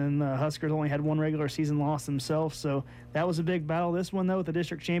Spartans, and then the Huskers only had one regular season loss themselves. So that was a big battle. This one, though, with the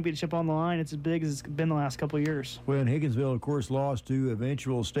district championship on the line, it's as big as it's been the last couple of years. Well, and Higginsville, of course, lost to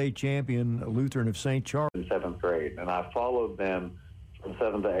eventual state champion Lutheran of St. Charles. In 7th grade, and I followed them from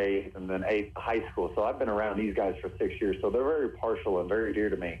 7th to 8th, and then 8th high school. So I've been around these guys for 6 years, so they're very partial and very dear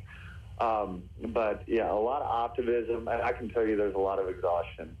to me. But, yeah, a lot of optimism, and I can tell you there's a lot of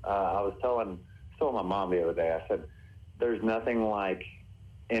exhaustion. I was telling my mom the other day, I said, there's nothing like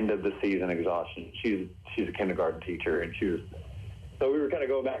end of the season exhaustion. She's a kindergarten teacher, and so we were kind of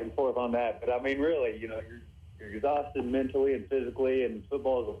going back and forth on that. But I mean, really, you're exhausted mentally and physically, and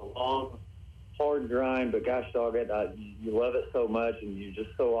football is a long, hard grind, but gosh dog it, you love it so much, and you're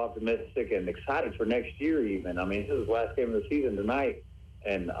just so optimistic and excited for next year even. I mean, this is the last game of the season tonight,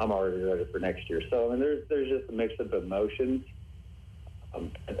 and I'm already ready for next year. So, I mean, there's just a mix of emotions.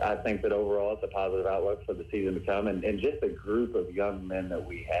 I think that overall it's a positive outlook for the season to come, and just the group of young men that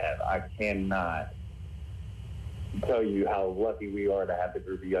we have. I cannot tell you how lucky we are to have the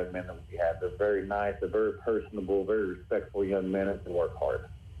group of young men that we have. They're very nice, they're very personable, very respectful young men, and they work hard.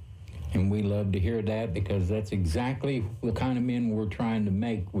 And we love to hear that, because that's exactly the kind of men we're trying to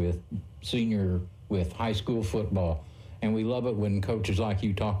make with high school football. And we love it when coaches like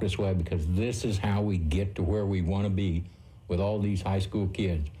you talk this way, because this is how we get to where we want to be with all these high school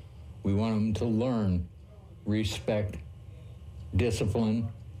kids. We want them to learn respect, discipline,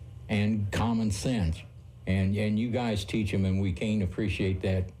 and common sense. And you guys teach them, and we can't appreciate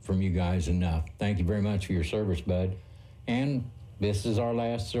that from you guys enough. Thank you very much for your service, Bud. And this is our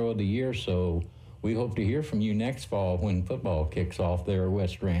last throw of the year, so we hope to hear from you next fall when football kicks off there at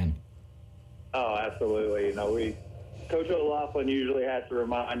West Rand. Oh, absolutely. Coach O'Laughlin usually has to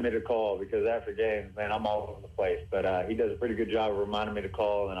remind me to call, because after games, man, I'm all over the place. But he does a pretty good job of reminding me to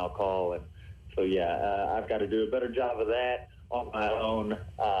call, and I'll call. And so, I've got to do a better job of that on my own.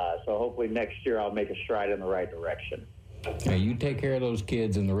 So hopefully next year I'll make a stride in the right direction. Now, you take care of those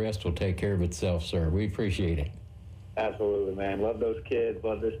kids, and the rest will take care of itself, sir. We appreciate it. Absolutely, man. Love those kids,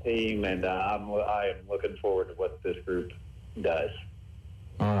 love this team, and I am looking forward to what this group does.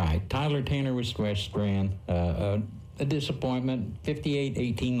 All right. Tyler Tanner with West Rand. A disappointment.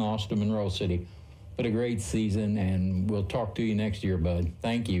 58-18 loss to Monroe City. But a great season, and we'll talk to you next year, Bud.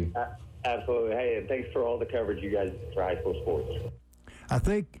 Thank you. Absolutely. Hey, and thanks for all the coverage you guys do for high school sports. I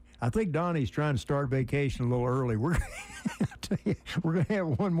think Donnie's trying to start vacation a little early. We're going to have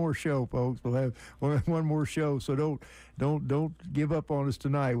one more show, folks. We'll have one more show, so don't give up on us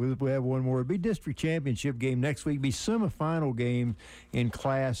tonight. We'll have one more. It'll be district championship game next week. It'll be semifinal game in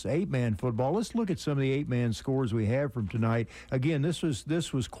Class 8-man football. Let's look at some of the 8-man scores we have from tonight. Again, this was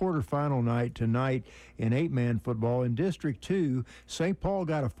quarterfinal night tonight in 8-man football. In District 2, St. Paul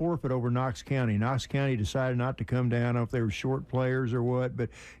got a forfeit over Knox County. Knox County decided not to come down. I don't know if they were short players or what, but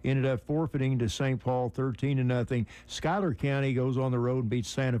ended up forfeiting to St. Paul 13-0. Schuyler County goes on the road and beats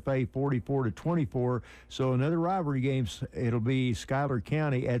Santa Fe 44-24. So another rivalry game. It'll be Schuyler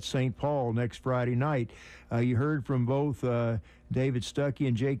County at St. Paul next Friday night. You heard from both David Stuckey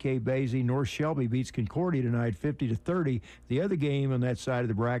and J.K. Basie. North Shelby beats Concordia tonight 50-30. The other game on that side of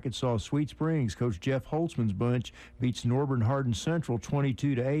the bracket saw Sweet Springs. Coach Jeff Holtzman's bunch beats Norburn Hardin Central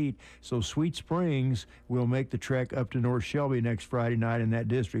 22-8. So Sweet Springs will make the trek up to North Shelby next Friday night in that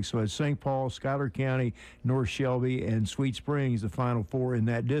district. So it's St. Paul, Schuyler County, North Shelby, and Sweet Springs, the final four in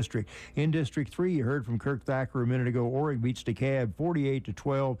that district. In District 3, you heard from Kirk Thacker a minute ago. Oric beats DeKalb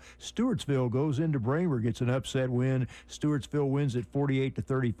 48-12. Stewartsville goes into Brainerd, gets an upset win. Stewartsville wins at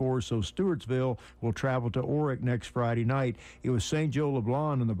 48-34, so Stewartsville will travel to Oric next Friday night. It was St. Joe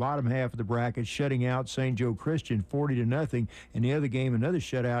LeBlanc in the bottom half of the bracket, shutting out St. Joe Christian 40-0. In the other game, another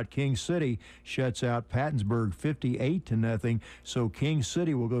shutout. King City shuts out Pattonsburg 58-0. So King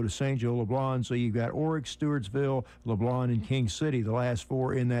City will go to St. Joe LeBlanc. So you've got Oric, Stewartsville, LeBlanc, and King City, the last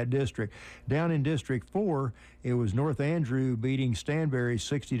four in that district. Down in District 4, it was North Andrew beating Stanberry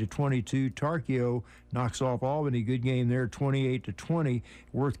 60-22. Tarkio knocks knocks off Albany. Good game there, 28-20.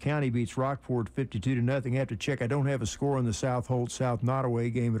 Worth County beats Rockport 52-0. I have to check. I don't have a score on the South Holt South Nottoway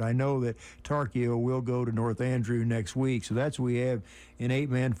game, but I know that Tarkio will go to North Andrew next week. So that's what we have in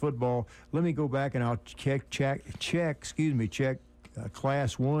 8-man football. Let me go back and I'll check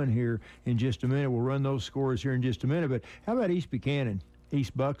Class 1 here in just a minute. We'll run those scores here in just a minute. But how about East Buchanan?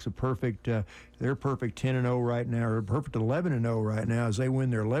 East Bucks are perfect. They're perfect 10-0 right now, or perfect 11-0 right now as they win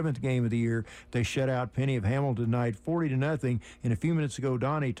their 11th game of the year. They shut out Penny of Hamilton tonight, 40-0. And a few minutes ago,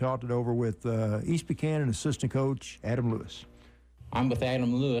 Donnie talked it over with East Buchanan assistant coach Adam Lewis. I'm with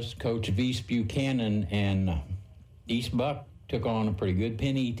Adam Lewis, coach of East Buchanan, and East Buck took on a pretty good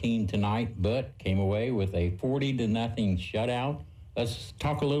Penny team tonight, but came away with a 40-0 shutout. Let's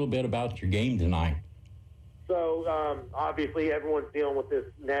talk a little bit about your game tonight. So obviously everyone's dealing with this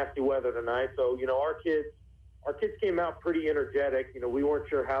nasty weather tonight. So our kids came out pretty energetic. We weren't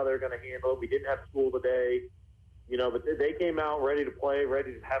sure how they're going to handle it. We didn't have school today. But they came out ready to play,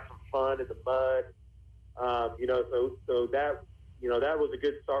 ready to have some fun in the mud. So that was a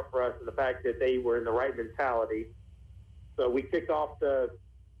good start for us, and the fact that they were in the right mentality. So we kicked off the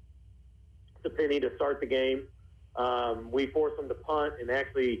Penny to start the game. We forced them to punt and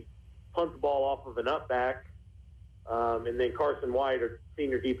actually punt the ball off of an up back. And then Carson White, our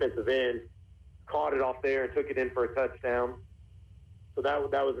senior defensive end, caught it off there and took it in for a touchdown. So that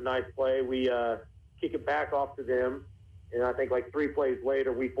was a nice play. We kick it back off to them, and I think like 3 plays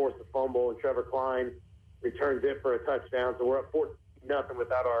later, we forced a fumble, and Trevor Klein returns it for a touchdown. So we're up 14-0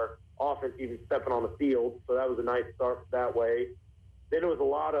 without our offense even stepping on the field. So that was a nice start that way. Then it was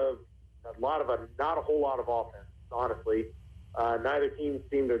not a whole lot of offense, honestly. Neither team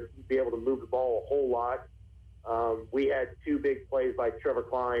seemed to be able to move the ball a whole lot. We had 2 big plays by Trevor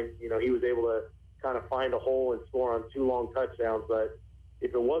Klein. He was able to kind of find a hole and score on 2 long touchdowns. But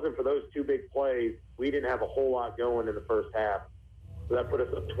if it wasn't for those 2 big plays, we didn't have a whole lot going in the first half. So that put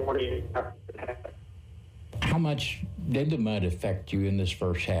us up 20. How much did the mud affect you in this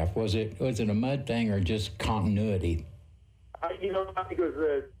first half? Was it a mud thing or just continuity? I think it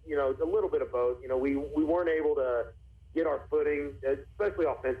was a little bit of both. We weren't able to get our footing, especially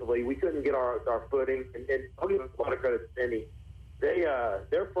offensively. We couldn't get our footing, and I'll give a lot of credit to Penny.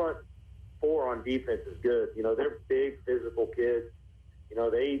 Their front 4 on defense is good. They're big, physical kids.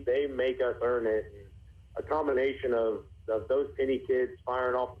 They make us earn it. And a combination of those Penny kids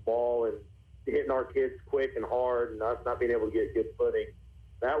firing off the ball and hitting our kids quick and hard, and us not being able to get good footing,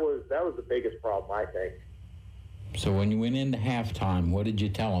 that was the biggest problem, I think. So when you went into halftime, what did you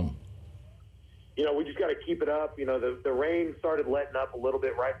tell them? We just got to keep it up. The rain started letting up a little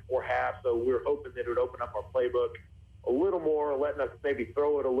bit right before half, so we were hoping that it would open up our playbook a little more, letting us maybe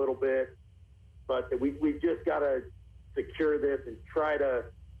throw it a little bit. But we just got to secure this and try to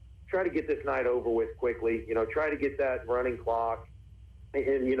get this night over with quickly. Try to get that running clock and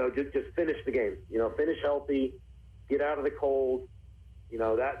just finish the game. Finish healthy, get out of the cold.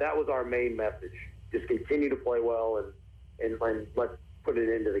 That was our main message. Just continue to play well and let's put it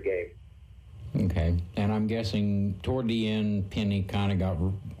into the game. Okay, and I'm guessing toward the end, Penny kind of got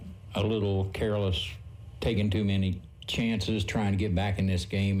a little careless, taking too many chances, trying to get back in this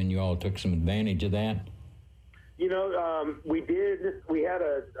game, and you all took some advantage of that? We did. We had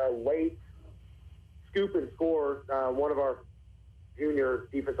a late scoop and score. One of our junior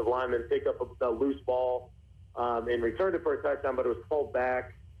defensive linemen picked up a loose ball and returned it for a touchdown, but it was called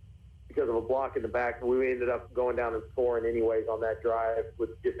back because of a block in the back. We ended up going down and scoring anyways on that drive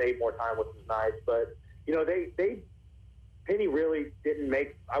with just 8 more time, which was nice. But, Penny really didn't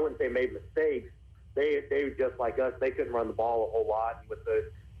make, I wouldn't say made mistakes. They were just like us. They couldn't run the ball a whole lot. With the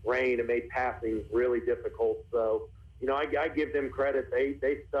rain, it made passing really difficult. So, I give them credit.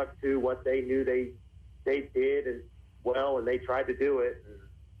 They stuck to what they knew they did and they tried to do it. And,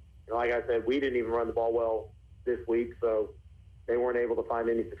 like I said, we didn't even run the ball well this week, so they weren't able to find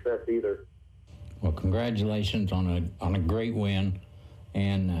any success either. Well, congratulations on a great win.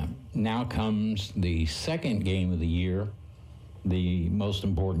 And now comes the second game of the year, the most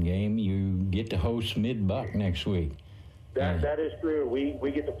important game. You get to host Mid-Buck next week. That is true.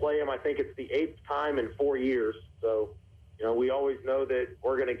 We get to play them. I think it's the 8th time in 4 years. So, we always know that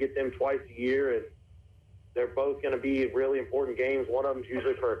we're going to get them twice a year, and they're both going to be really important games. One of them's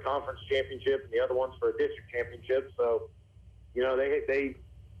usually for a conference championship, and the other one's for a district championship. So, they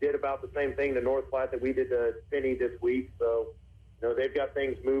did about the same thing to North Platte that we did to Finney this week. So, they've got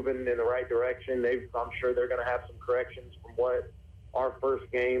things moving in the right direction. I'm sure they're going to have some corrections from what our first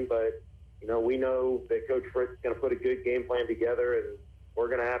game, but, we know that Coach Fritz is going to put a good game plan together, and we're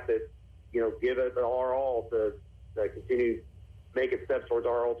going to have to, give it our all to continue making steps towards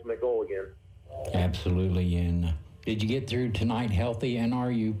our ultimate goal again. Absolutely. And did you get through tonight healthy, and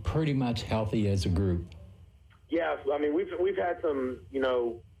are you pretty much healthy as a group? Yeah, I mean, we've had some,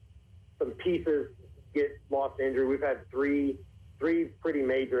 some pieces get lost to injury. We've had three pretty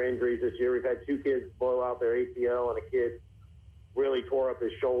major injuries this year. We've had 2 kids blow out their ACL, and a kid really tore up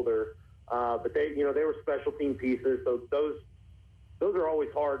his shoulder. But they were special team pieces. So those are always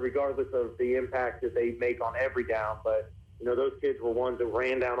hard, regardless of the impact that they make on every down. But those kids were ones that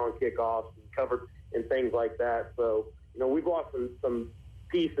ran down on kickoffs and covered and things like that. So we've lost some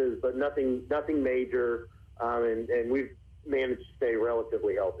pieces, but nothing major, and we've managed to stay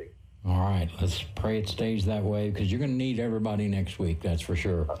relatively healthy. All right, let's pray it stays that way, because you're going to need everybody next week, that's for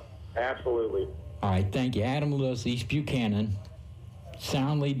sure. Absolutely. All right, thank you. Adam Lewis, East Buchanan,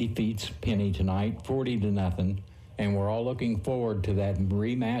 soundly defeats Penny tonight, 40-0, and we're all looking forward to that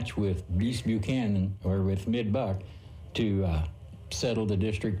rematch with East Buchanan, or with Mid-Buck, to settle the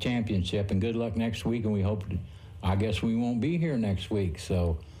district championship. And good luck next week, and I guess we won't be here next week.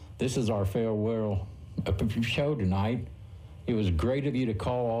 So this is our farewell show tonight. It was great of you to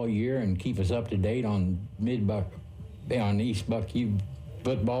call all year and keep us up to date on Mid-Buck, on East Buckview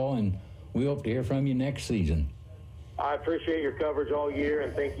football, and we hope to hear from you next season. I appreciate your coverage all year,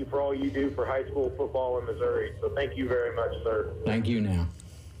 and thank you for all you do for high school football in Missouri. So thank you very much, sir. Thank you now.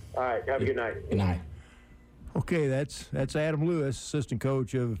 All right, have a good night. Good night. Okay, that's Adam Lewis, assistant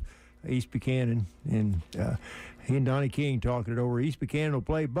coach of East Buchanan, and he and Donnie King talking it over. East Buchanan will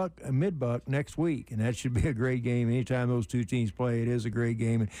play Mid-Buck next week, and that should be a great game. Anytime those two teams play, it is a great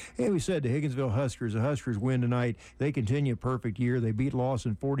game. And we said the Higginsville Huskers, the Huskers win tonight. They continue a perfect year. They beat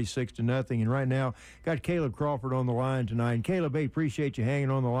Lawson 46-0, and right now got Caleb Crawford on the line tonight. And Caleb, hey, appreciate you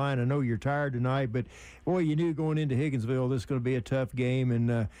hanging on the line. I know you're tired tonight, but boy, you knew going into Higginsville this is going to be a tough game,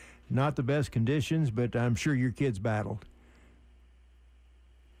 and not the best conditions, but I'm sure your kids battled.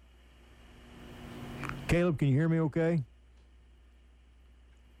 Caleb, can you hear me okay?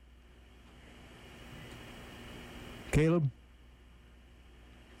 Caleb?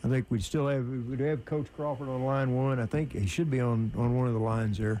 I think we'd have Coach Crawford on line 1. I think he should be on one of the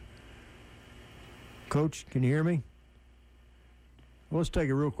lines there. Coach, can you hear me? Well, let's take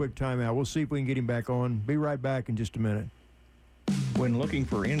a real quick timeout. We'll see if we can get him back on. Be right back in just a minute. When looking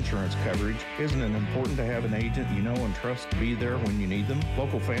for insurance coverage, isn't it important to have an agent you know and trust to be there when you need them?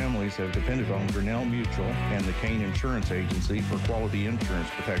 Local families have depended on Grinnell Mutual and the Kane Insurance Agency for quality insurance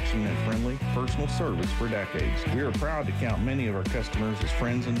protection and friendly, personal service for decades. We are proud to count many of our customers as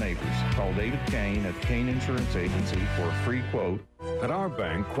friends and neighbors. Call David Kane at the Kane Insurance Agency for a free quote. At our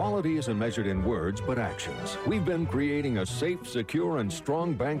bank, quality isn't measured in words, but actions. We've been creating a safe, secure, and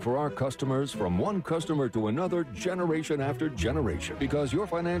strong bank for our customers, from one customer to another, generation after generation. Because your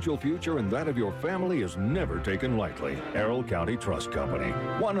financial future and that of your family is never taken lightly. Errol County Trust Company.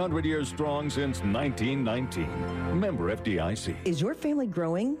 100 years strong since 1919. Member FDIC. Is your family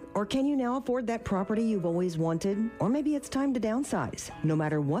growing? Or can you now afford that property you've always wanted? Or maybe it's time to downsize. No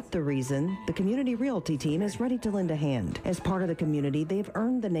matter what the reason, the Community Realty team is ready to lend a hand. As part of the community, they've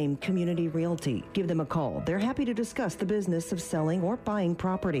earned the name Community Realty. Give them a call. They're happy to discuss the business of selling or buying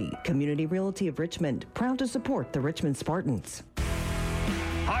property. Community Realty of Richmond, proud to support the Richmond Spartans.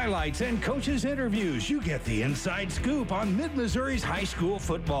 Highlights and coaches' interviews. You get the inside scoop on Mid-Missouri's high school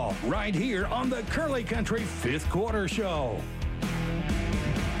football right here on the Curly Country Fifth Quarter Show.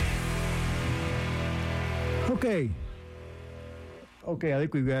 Okay, I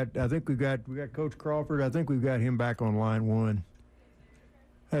think we've got Coach Crawford. I think we've got him back on line 1.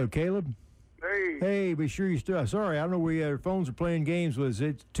 Hello, Caleb. Hey, be sure you still. Sorry, I don't know where your phones are playing games with.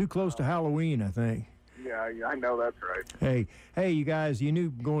 It's too close to Halloween, I think. Yeah, I know that's right. Hey, you guys, you knew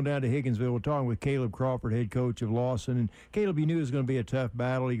going down to Higginsville, we're talking with Caleb Crawford, head coach of Lawson. And Caleb, you knew it was going to be a tough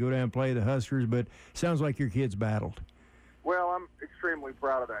battle. You go down and play the Huskers, but sounds like your kids battled. Well, I'm extremely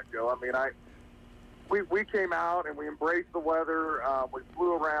proud of that, Joe. I mean, we came out and we embraced the weather. We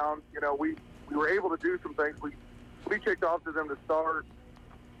flew around. We were able to do some things. We kicked off to them to start.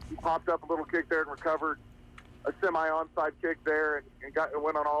 We popped up a little kick there and recovered a semi-onside kick there and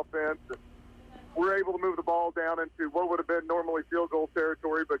went on offense. And we were able to move the ball down into what would have been normally field goal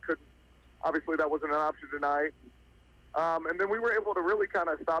territory, but couldn't. Obviously, that wasn't an option tonight. And then we were able to really kind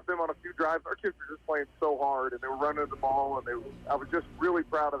of stop them on a few drives. Our kids were just playing so hard, and they were running the ball, and I was just really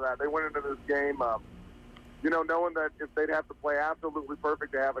proud of that. They went into this game, knowing that if they'd have to play absolutely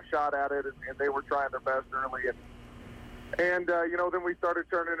perfect to have a shot at it, and they were trying their best early. And then we started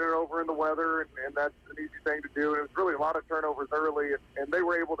turning it over in the weather, and that's an easy thing to do. And it was really a lot of turnovers early, and they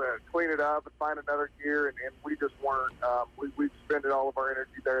were able to clean it up and find another gear, and we just weren't. We expended all of our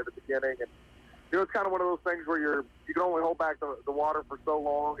energy there at the beginning, it's kind of one of those things where you can only hold back the water for so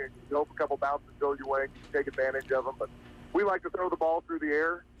long, and you hope a couple bounces go your way and you take advantage of them. But we like to throw the ball through the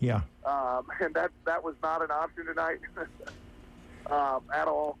air. Yeah. And that was not an option tonight at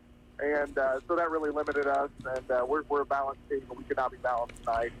all. And so that really limited us. And we're a balanced team, but we could not be balanced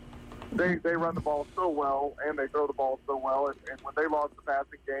tonight. They run the ball so well, and they throw the ball so well. And when they lost the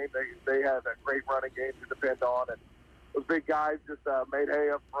passing game, they had a great running game to depend on. And those big guys just made hay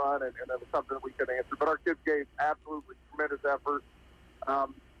up front, and that was something that we couldn't answer. But our kids gave absolutely tremendous effort.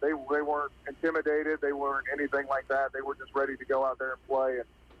 They weren't intimidated. They weren't anything like that. They were just ready to go out there and play.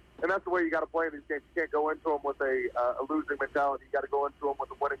 And that's the way you got to play in these games. You can't go into them with a losing mentality. You got to go into them with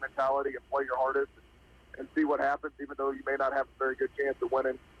a winning mentality and play your hardest and see what happens. Even though you may not have a very good chance of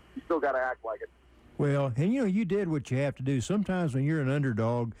winning, you still got to act like it. Well, and you did what you have to do. Sometimes when you're an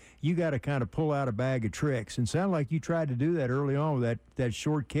underdog, you got to kind of pull out a bag of tricks. And sound like you tried to do that early on with that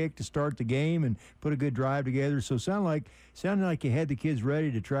short kick to start the game and put a good drive together. So sounded like you had the kids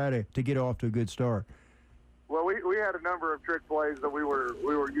ready to try to get off to a good start. Well, we had a number of trick plays that we were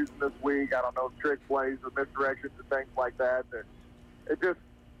using this week. I don't know, trick plays or misdirections and things like that. That it just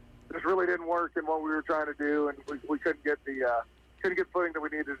really didn't work in what we were trying to do, and we couldn't get the footing that we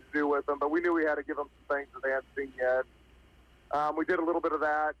needed to do with them. But we knew we had to give them some things that they hadn't seen yet. We did a little bit of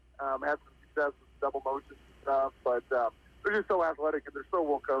that. Had some success with double motions and stuff, but they're just so athletic and they're so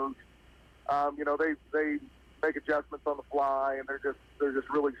well coached. They make adjustments on the fly, and they're just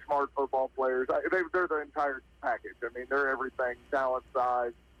really smart football players. They're the entire package. I mean, they're everything: talent,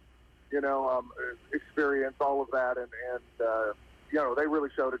 size, experience, all of that, and they really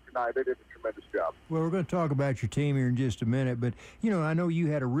showed it tonight. They did a tremendous job. Well, we're going to talk about your team here in just a minute, but I know you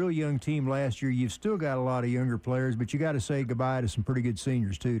had a real young team last year. You've still got a lot of younger players, but you got to say goodbye to some pretty good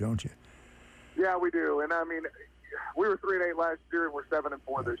seniors too, don't you? Yeah, we do. And I mean, we were 3-8 last year, and we're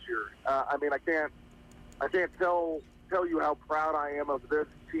 7-4 this year. I can't tell you how proud I am of this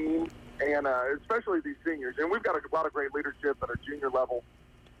team, and especially these seniors. And we've got a lot of great leadership at our junior level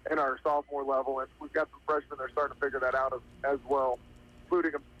and our sophomore level, and we've got some freshmen that are starting to figure that out as well,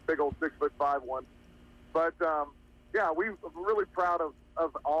 including a big old 6'5" one. But we're really proud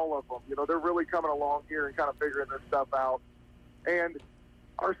of all of them. They're really coming along here and kind of figuring this stuff out. And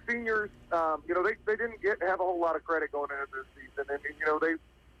our seniors, they didn't have a whole lot of credit going into this season, and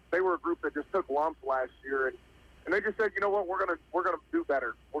they were a group that just took lumps last year, and they just said, you know what, we're gonna do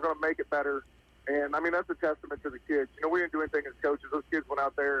better. We're gonna make it better. And I mean, that's a testament to the kids. We didn't do anything as coaches. Those kids went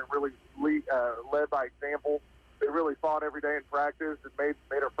out there and really led by example. They really fought every day in practice and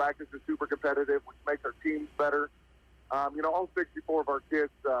made our practices super competitive, which makes our teams better. All 64 of our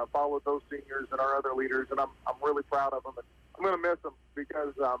kids followed those seniors and our other leaders, and I'm really proud of them. And I'm going to miss them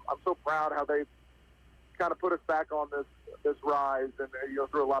because I'm so proud how they've kind of put us back on this rise, and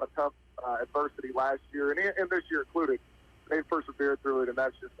through a lot of tough adversity last year and this year included. They persevered through it, and I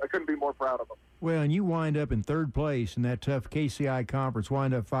couldn't be more proud of them. Well, and you wind up in third place in that tough KCI conference,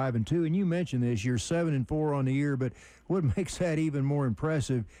 wind up 5-2, and you mentioned this, you're 7-4 on the year, but what makes that even more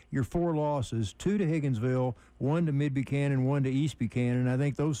impressive, your 4 losses, 2 to Higginsville, 1 to Mid-Buchanan, 1 to East Buchanan. I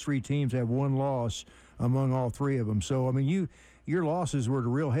think those 3 teams have 1 loss among all 3 of them. So, I mean, your losses were to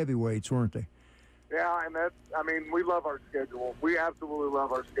real heavyweights, weren't they? Yeah, and we love our schedule. We absolutely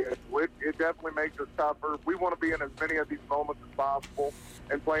love our schedule. It definitely makes us tougher. We want to be in as many of these moments as possible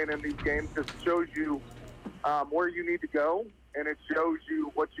and playing in these games because it shows you where you need to go, and it shows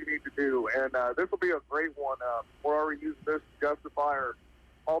you what you need to do. And this will be a great one. We're already using this to justify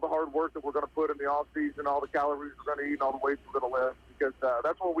all the hard work that we're going to put in the offseason, all the calories we're going to eat, and all the weights we're going to lift, because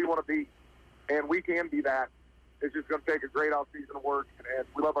that's what we want to be, and we can be that. It's just going to take a great off-season of work, and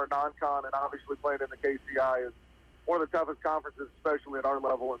we love our non-con, and obviously playing in the KCI is one of the toughest conferences, especially at our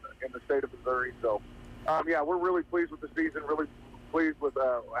level in the state of Missouri. So, we're really pleased with the season, really pleased with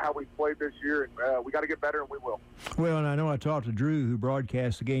how we played this year, and we got to get better, and we will. Well, and I know I talked to Drew, who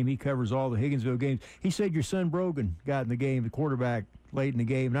broadcasts the game. He covers all the Higginsville games. He said your son Brogan got in the game, the quarterback, late in the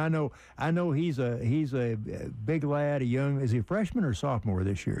game. And I know he's a big lad, is he a freshman or sophomore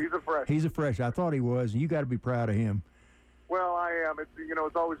this year? He's a freshman. He's a freshman. I thought he was, and you got to be proud of him. Well, I am.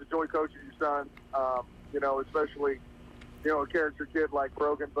 It's always a joy coaching your son, especially, a character kid like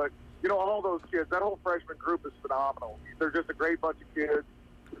Brogan. But, all those kids, that whole freshman group is phenomenal. They're just a great bunch of kids,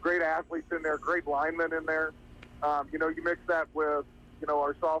 great athletes in there, great linemen in there. You mix that with,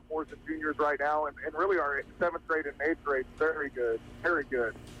 our sophomores and juniors right now, and really our 7th grade and 8th grade, very good, very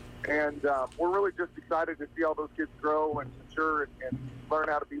good. And we're really just excited to see all those kids grow and mature and learn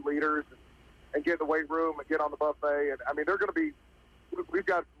how to be leaders and get in the weight room and get on the buffet. And, they're going to be – we've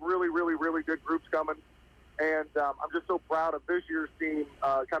got really, really, really good groups coming. And I'm just so proud of this year's team,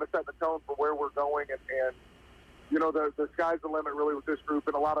 kind of setting the tone for where we're going. And you know, the sky's the limit really with this group,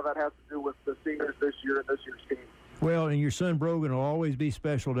 and a lot of that has to do with the seniors this year and this year's team. Well, and your son Brogan will always be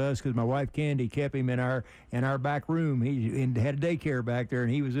special to us because my wife Candy kept him in our back room. He had a daycare back there,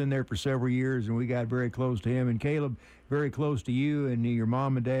 and he was in there for several years, and we got very close to him. And Caleb, very close to you and your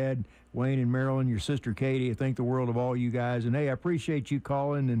mom and dad, Wayne and Marilyn, your sister Katie. I think the world of all you guys. And, hey, I appreciate you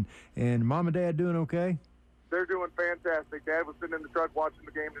calling. And mom and dad doing okay? They're doing fantastic. Dad was sitting in the truck watching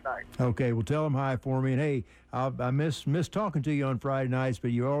the game tonight. Okay, well, tell them hi for me. And, hey, I miss talking to you on Friday nights,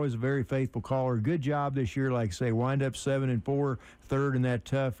 but you're always a very faithful caller. Good job this year, like I say, wind up 7-4, third in that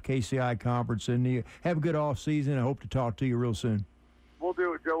tough KCI conference. And you have a good off season. I hope to talk to you real soon. We'll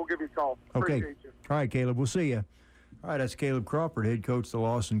do it, Joe. We'll give you a call. Okay. Appreciate you. All right, Caleb, we'll see you. All right, that's Caleb Crawford, head coach of the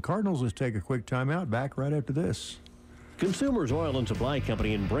Lawson Cardinals. Let's take a quick timeout. Back right after this. Consumers Oil and Supply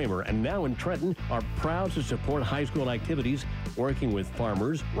Company in Bramer and now in Trenton are proud to support high school activities, working with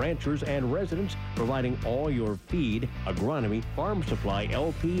farmers, ranchers, and residents, providing all your feed, agronomy, farm supply,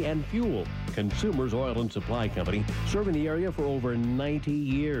 LP, and fuel. Consumers Oil and Supply Company, serving the area for over 90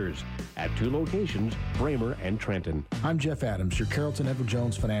 years at 2 locations, Bramer and Trenton. I'm Jeff Adams, your Carrollton Edward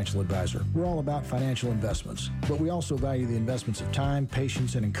Jones financial advisor. We're all about financial investments, but we also value the investments of time,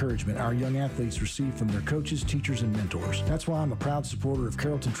 patience, and encouragement our young athletes receive from their coaches, teachers, and mentors. That's why I'm a proud supporter of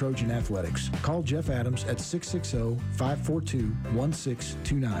Carrollton Trojan Athletics. Call Jeff Adams at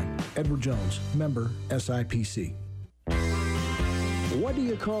 660-542-1629. Edward Jones, member SIPC. What do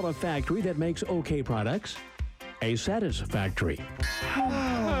you call a factory that makes okay products? A satisfactory.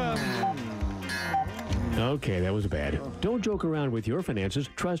 Okay, that was bad. Don't joke around with your finances.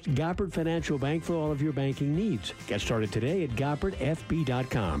 Trust Goppert Financial Bank for all of your banking needs. Get started today at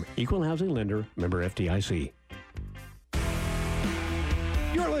GoppertFB.com. Equal housing lender, member FDIC.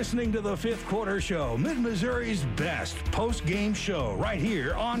 You're listening to the Fifth Quarter Show, Mid-Missouri's best post-game show, right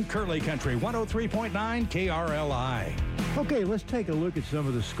here on Curly Country, 103.9 KRLI. Okay, let's take a look at some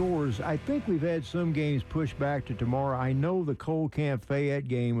of the scores. I think we've had some games pushed back to tomorrow. I know the Cole Camp Fayette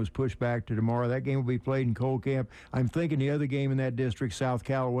game was pushed back to tomorrow. That game will be played in Cole Camp. I'm thinking the other game in that district, South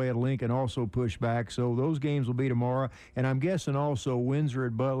Callaway at Lincoln, also pushed back. So those games will be tomorrow. And I'm guessing also Windsor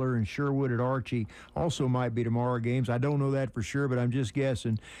at Butler and Sherwood at Archie also might be tomorrow games. I don't know that for sure, but I'm just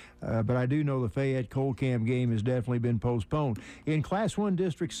guessing. But I do know the Fayette Cole Camp game has definitely been postponed. In Class 1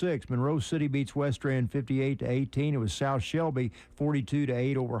 District 6, Monroe City beats West End 58-18. It was South Shelby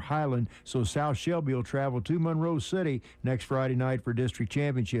 42-8 over Highland. So South Shelby will travel to Monroe City next Friday night for district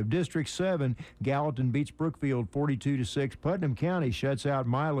championship. District 7, Gallatin beats Brookfield 42-6. Putnam County shuts out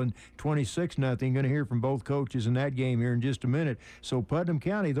Milan 26-0. Going to hear from both coaches in that game here in just a minute. So Putnam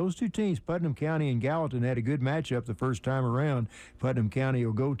County, those two teams, Putnam County and Gallatin, had a good matchup the first time around. Putnam County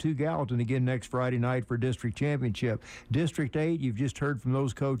will go to Gallatin again next Friday night for district championship. District 8, you've just heard from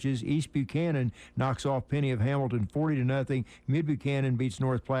those coaches. East Buchanan knocks off Penny of Hamilton 40-0. Mid Buchanan beats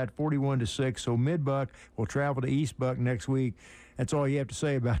North Platte 41-6. So Mid-Buck will travel to East Buck next week. That's all you have to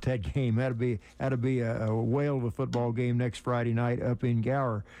say about that game. That'll be a whale of a football game next Friday night up in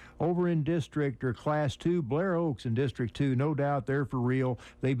Gower. Over in District or Class 2, Blair Oaks in District 2, no doubt they're for real.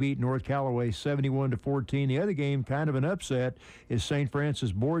 They beat North Callaway 71-14. The other game, kind of an upset, is St.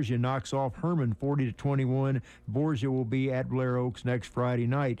 Francis Borgia knocks off Herman 40-21. Borgia will be at Blair Oaks next Friday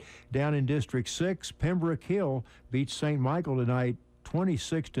night. Down in District 6, Pembroke Hill beats St. Michael tonight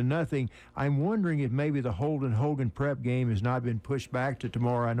 26-0. I'm wondering if maybe the Holden Hogan Prep game has not been pushed back to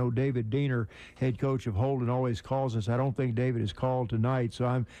tomorrow. I know David Diener, head coach of Holden, always calls us. I don't think David is called tonight, so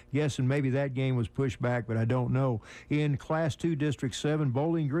I'm guessing maybe that game was pushed back, but I don't know. In Class 2 District 7,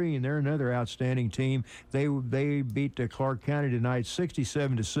 Bowling Green, they're another outstanding team. They beat Clark County tonight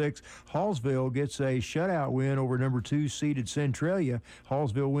 67-6. Hallsville gets a shutout win over number 2 seeded Centralia.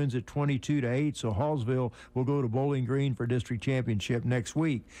 Hallsville wins at 22-8, so Hallsville will go to Bowling Green for district championship next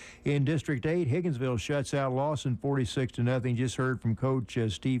week. In District 8, Higginsville shuts out Lawson 46-0. Just heard from Coach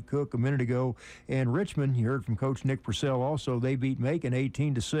Steve Cook a minute ago. And Richmond, you heard from Coach Nick Purcell also. They beat Macon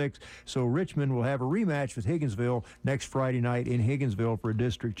 18-6. So Richmond will have a rematch with Higginsville next Friday night in Higginsville for a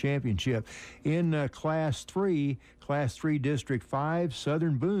district championship. In Class 3 District 5,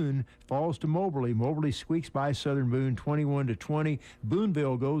 Southern Boone falls to Moberly. Moberly squeaks by Southern Boone 21-20.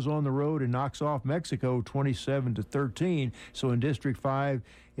 Booneville goes on the road and knocks off Mexico 27-13. So in District 5,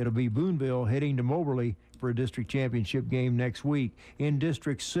 it'll be Booneville heading to Moberly for a district championship game next week. In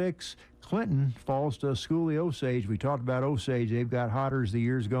District 6, Clinton falls to Schooley Osage. We talked about Osage. They've got hotter as the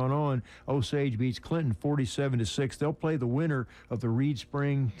years gone on. Osage beats Clinton 47-6. They'll play the winner of the Reed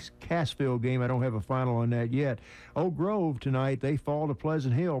Springs Cassville game. I don't have a final on that yet. Oak Grove tonight, they fall to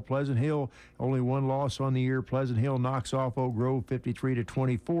Pleasant Hill. Pleasant Hill, only one loss on the year. Pleasant Hill knocks off Oak Grove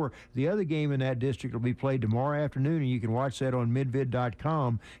 53-24. The other game in that district will be played tomorrow afternoon, and you can watch that on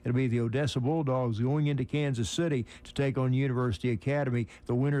midvid.com. It'll be the Odessa Bulldogs going into Kansas City to take on University Academy.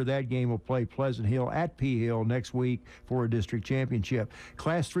 The winner of that game will play Pleasant Hill at P. Hill next week for a district championship.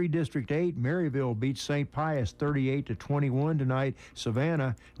 Class 3 District 8, Maryville beats St. Pius 38-21 tonight.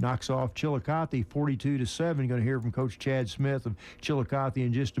 Savannah knocks off Chillicothe 42-7. Going to hear from Coach Chad Smith of Chillicothe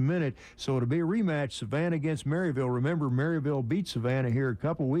in just a minute. So it'll be a rematch, Savannah against Maryville. Remember, Maryville beat Savannah here a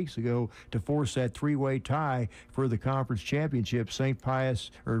couple weeks ago to force that three-way tie for the conference championship. St. Pius,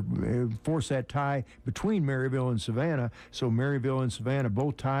 or force that tie between Maryville and Savannah. So Maryville and Savannah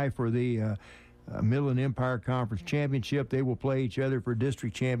both tie for the Midland Empire Conference Championship. They will play each other for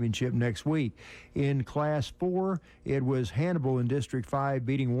district championship next week. In Class 4, it was Hannibal in District 5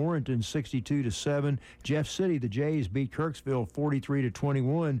 beating Warrenton 62-7. Jeff City, the Jays, beat Kirksville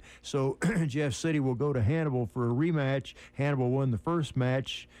 43-21. So Jeff City will go to Hannibal for a rematch. Hannibal won the first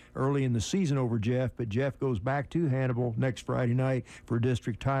match early in the season over Jeff, but Jeff goes back to Hannibal next Friday night for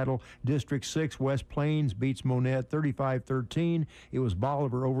district title. District 6, West Plains beats Monette 35-13. It was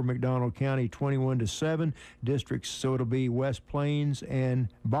Bolivar over McDonald County 21-7. Districts, so it'll be West Plains and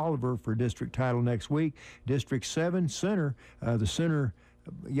Bolivar for district title next week. District 7, Center, the Center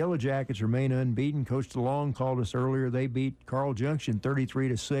Yellow Jackets remain unbeaten. Coach DeLong called us earlier. They beat Carl Junction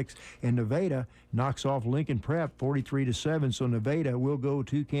 33-6, and Nevada knocks off Lincoln Prep 43-7. So Nevada will go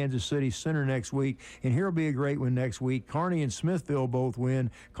to Kansas City Center next week, and here will be a great one next week. Kearney and Smithville both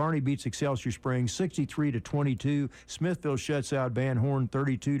win. Kearney beats Excelsior Springs 63-22. Smithville shuts out Van Horn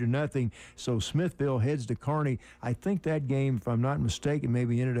 32-0. So Smithville heads to Kearney. I think that game, if I'm not mistaken,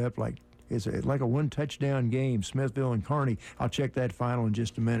 maybe ended up like it's like a one-touchdown game, Smithville and Kearney. I'll check that final in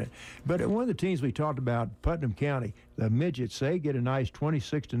just a minute. But one of the teams we talked about, Putnam County, the Midgets, they get a nice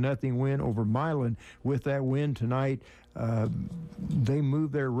 26-0 win over Milan. With that win tonight, they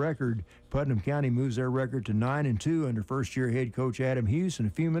move their record. Putnam County moves their record to 9-2 under first-year head coach Adam Hughes. And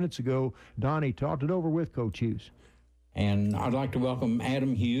a few minutes ago, Donnie talked it over with Coach Hughes. And I'd like to welcome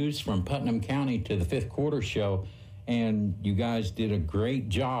Adam Hughes from Putnam County to the Fifth Quarter Show. And you guys did a great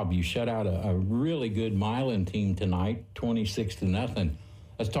job. You shut out a really good Milan team tonight, 26-0.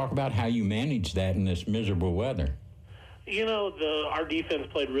 Let's talk about how you managed that in this miserable weather. You know, our defense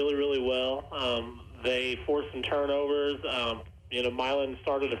played really, really well. They forced some turnovers. Milan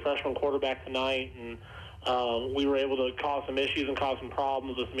started a freshman quarterback tonight, and we were able to cause some issues and cause some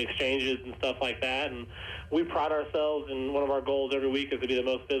problems with some exchanges and stuff like that. And we pride ourselves, and one of our goals every week is to be the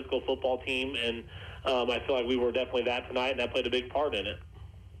most physical football team, and I feel like we were definitely that tonight, and that played a big part in it.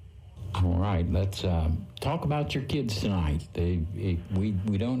 All right, let's talk about your kids tonight.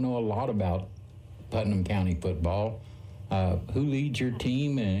 We don't know a lot about Putnam County football. Who leads your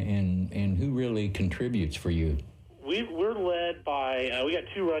team, and who really contributes for you? We're led by, we got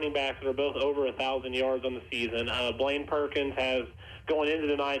two running backs that are both over 1,000 yards on the season. Blaine Perkins has, going into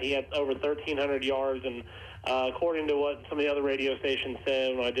tonight, he had over 1,300 yards, and according to what some of the other radio stations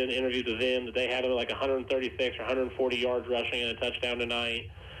said when I did interviews with them, that they had like 136 or 140 yards rushing and a touchdown tonight.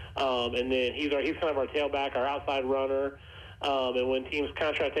 And then he's kind of our tailback, our outside runner. And when teams kind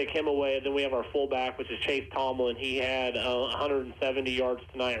of try to take him away, then we have our fullback, which is Chase Tomlin. He had 170 yards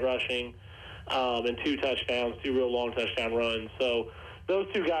tonight rushing and two touchdowns, two real long touchdown runs. So those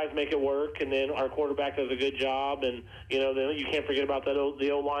two guys make it work, and then our quarterback does a good job. And, then you can't forget about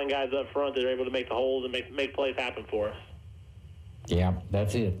the O-line guys up front that are able to make the holes and make plays happen for us. Yeah,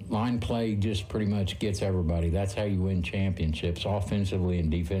 that's it. Line play just pretty much gets everybody. That's how you win championships. Offensively and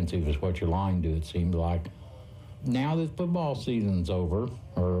defensive is what your line do, it seems like. Now that football season's over,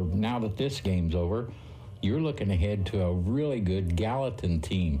 or now that this game's over, you're looking ahead to a really good Gallatin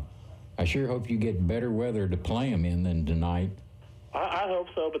team. I sure hope you get better weather to play them in than tonight. I hope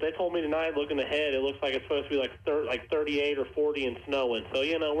so, but they told me tonight, looking ahead, it looks like it's supposed to be like 38 or 40 and snowing. So,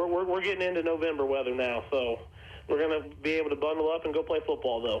 we're getting into November weather now, so we're going to be able to bundle up and go play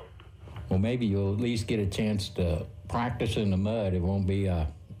football, though. Well, maybe you'll at least get a chance to practice in the mud. It won't be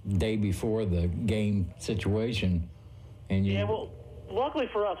a day before the game situation. And yeah, well, luckily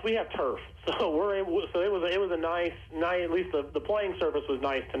for us, we have turf, so we're able. So it was a nice night. At least the playing surface was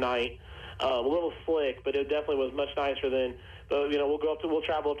nice tonight. A little slick, but it definitely was much nicer than. But we'll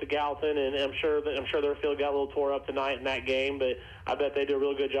travel up to Gallatin, and I'm sure their field got a little tore up tonight in that game. But I bet they do a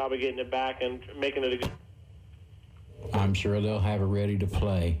real good job of getting it back and making it a good. I'm sure they'll have it ready to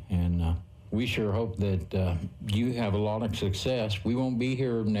play, and we sure hope that you have a lot of success. We won't be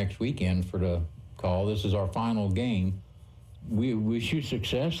here next weekend for the call. This is our final game. We wish you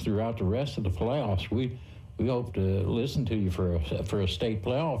success throughout the rest of the playoffs. We hope to listen to you for a state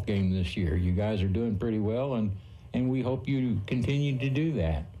playoff game this year. You guys are doing pretty well, and we hope you continue to do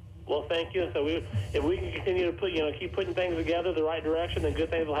that. Well, thank you. So if we can continue to keep putting things together the right direction, then good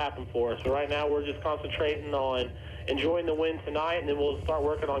things will happen for us. So right now we're just concentrating on enjoying the win tonight, and then we'll start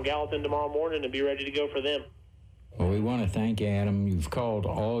working on Gallatin tomorrow morning and be ready to go for them. Well, we want to thank you, Adam. You've called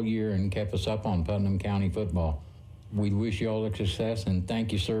all year and kept us up on Putnam County football. We wish you all the success, and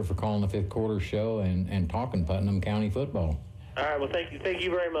thank you, sir, for calling the fifth quarter show and talking Putnam County football. All right. Well, thank you. Thank you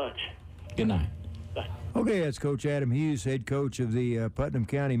very much. Good night. Okay, that's Coach Adam Hughes, head coach of the Putnam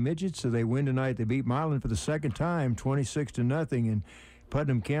County Midgets. So they win tonight. They beat Milan for the second time, 26-0. And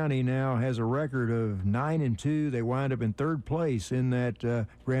Putnam County now has a record of 9-2. They wind up in third place in that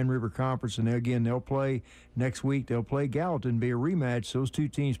Grand River Conference. And again, they'll play next week. They'll play Gallatin, be a rematch. Those two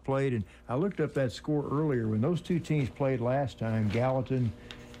teams played. And I looked up that score earlier. When those two teams played last time, Gallatin,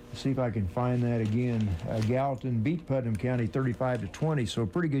 let's see if I can find that again. Gallatin beat Putnam County 35-20. So a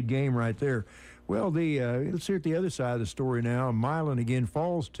pretty good game right there. Well, let's hear at the other side of the story now. Milan again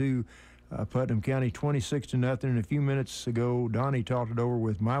falls to Putnam County 26-0. And a few minutes ago, Donnie talked it over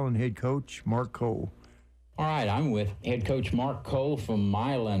with Milan head coach Mark Cole. All right, I'm with head coach Mark Cole from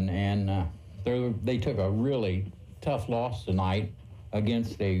Milan, and they took a really tough loss tonight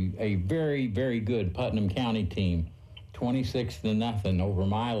against a very, very good Putnam County team, 26-0 over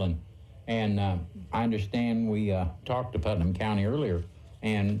Milan. And I understand we talked to Putnam County earlier,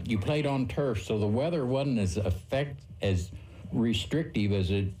 and you played on turf, so the weather wasn't as restrictive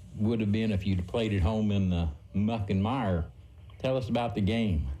as it would have been if you'd played at home in the muck and mire. Tell us about the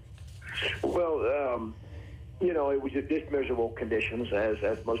game. Well, it was just miserable conditions,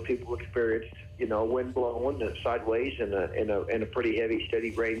 as most people experienced. Wind blowing sideways and a pretty heavy, steady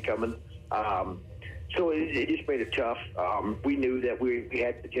rain coming. So it just made it tough. We knew that we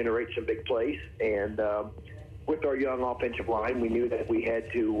had to generate some big plays, and with our young offensive line, we knew that we had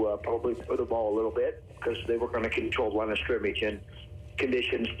to probably throw the ball a little bit because they were going to control the line of scrimmage, and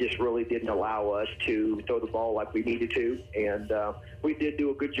conditions just really didn't allow us to throw the ball like we needed to. And we did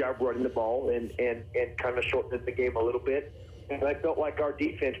do a good job running the ball and kind of shortening the game a little bit. And I felt like our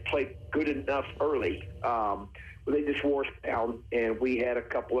defense played good enough early. They just wore us down, and we had a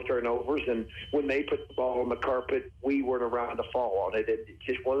couple of turnovers. And when they put the ball on the carpet, we weren't around to fall on it. It's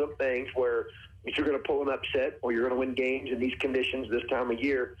just one of them things where if you're going to pull an upset or you're going to win games in these conditions this time of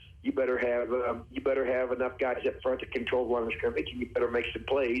year, you better have enough guys up front to control the line of scrimmage, and you better make some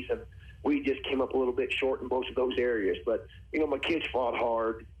plays. And we just came up a little bit short in both of those areas. But my kids fought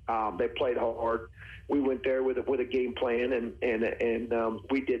hard. They played hard. We went there with a game plan, and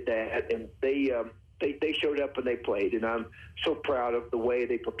we did that. And they showed up and they played. And I'm so proud of the way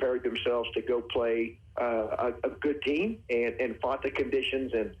they prepared themselves to go play a good team and fought the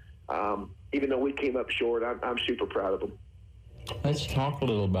conditions. And even though we came up short, I'm super proud of them. Let's talk a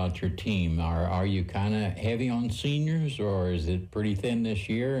little about your team. Are you kind of heavy on seniors, or is it pretty thin this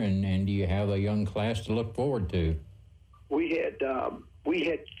year? And do you have a young class to look forward to? We had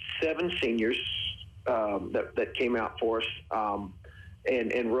 7 seniors that came out for us,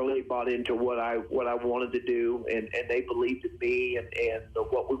 and really bought into what I wanted to do, and they believed in me and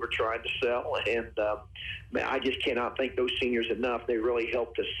what we were trying to sell. And man, I just cannot thank those seniors enough. They really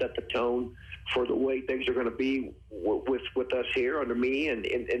helped us set the tone for the way things are going to be with us here under me and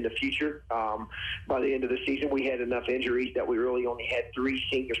in the future. By the end of the season, we had enough injuries that we really only had 3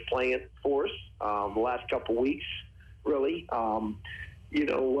 seniors playing for us the last couple weeks, really.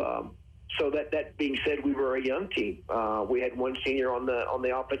 So that being said, we were a young team. We had 1 senior on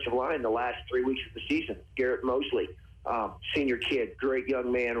the offensive line the last 3 weeks of the season, Garrett Mosley, senior kid, great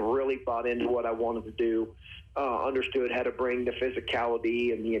young man, really bought into what I wanted to do. Understood how to bring the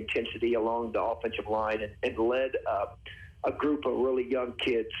physicality and the intensity along the offensive line, and led a group of really young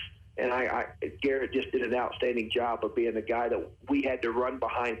kids. And Garrett just did an outstanding job of being the guy that we had to run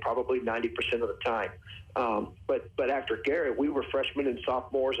behind probably 90% of the time. But after Garrett, we were freshmen and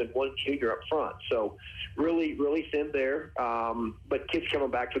sophomores and 1 junior up front. So really, really thin there. But kids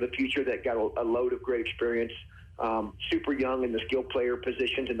coming back for the future that got a load of great experience. Super young in the skill player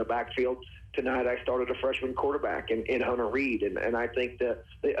positions in the backfield. Tonight I started a freshman quarterback in Hunter Reed, and I think the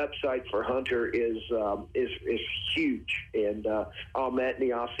upside for Hunter is huge. And Ahmet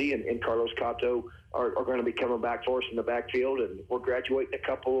Niasi and Carlos Cato are going to be coming back for us in the backfield, and we're graduating a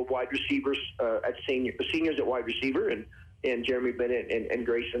couple of wide receivers seniors at wide receiver, and Jeremy Bennett and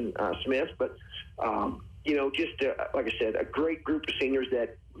Grayson Smith. But like I said, a great group of seniors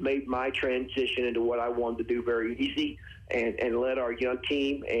that made my transition into what I wanted to do very easy, and led our young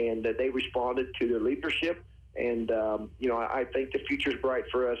team, and they responded to their leadership. And, I think the future's bright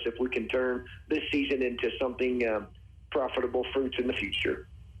for us if we can turn this season into something profitable fruits in the future.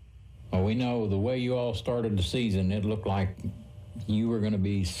 Well, we know the way you all started the season, it looked like you were going to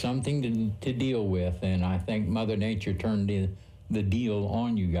be something to deal with, and I think Mother Nature turned the deal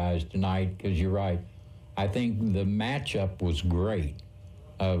on you guys tonight, because you're right. I think the matchup was great.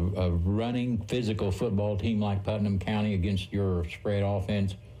 A running physical football team like Putnam County against your spread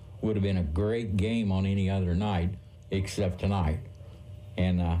offense would have been a great game on any other night except tonight.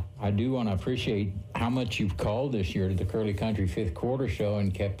 And I do want to appreciate how much you've called this year to the Curly Country Fifth Quarter Show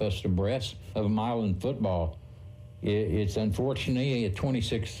and kept us abreast of Milan football. It's unfortunately a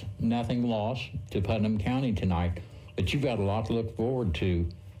 26-0 loss to Putnam County tonight, but you've got a lot to look forward to.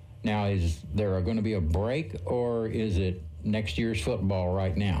 Now, is there going to be a break, or is it next year's football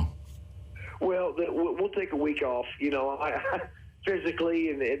right now? Well, we'll take a week off. I physically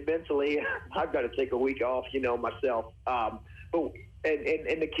and mentally, I've got to take a week off, myself. But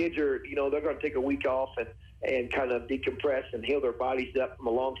the kids are, they're going to take a week off and kind of decompress and heal their bodies up from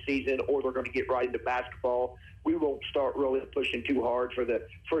a long season, or they're going to get right into basketball. We won't start really pushing too hard for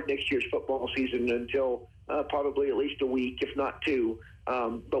next year's football season until probably at least a week, if not two.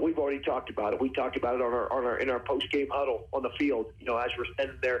 But we've already talked about it. We talked about it in our post-game huddle on the field. As we're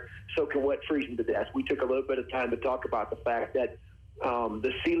standing there soaking wet, freezing to death, we took a little bit of time to talk about the fact that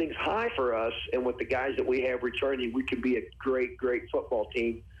the ceiling's high for us, and with the guys that we have returning, we can be a great, great football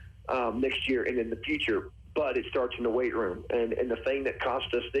team next year and in the future. But it starts in the weight room. And the thing that cost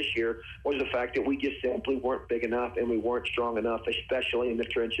us this year was the fact that we just simply weren't big enough and we weren't strong enough, especially in the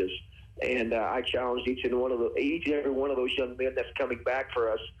trenches. And I challenged each and every one of those young men that's coming back for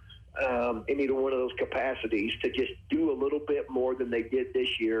us in either one of those capacities to just do a little bit more than they did this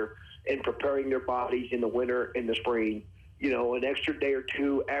year in preparing their bodies in the winter and the spring. An extra day or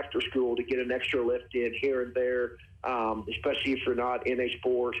two after school to get an extra lift in here and there, especially if you're not in a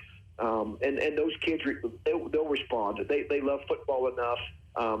sport. And those kids, they'll respond. They love football enough,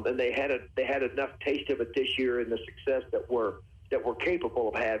 and they had enough taste of it this year and the success that we're capable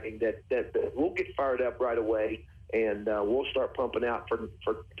of having that we'll get fired up right away, and we'll start pumping out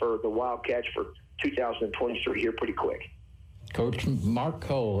for the Wildcats for 2023 here pretty quick. Coach Mark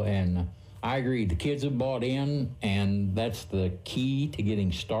Cole, and I agree, the kids have bought in, and that's the key to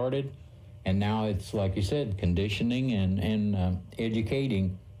getting started. And now it's, like you said, conditioning and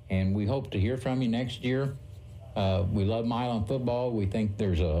educating. And we hope to hear from you next year. We love Milan football. We think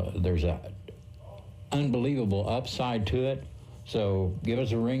there's a unbelievable upside to it. So give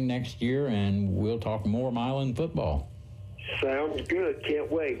us a ring next year, and we'll talk more Milan football. Sounds good.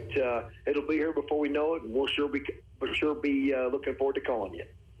 Can't wait. It'll be here before we know it, and we'll sure be looking forward to calling you.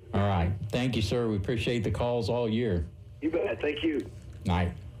 All right. Thank you, sir. We appreciate the calls all year. You bet. Thank you.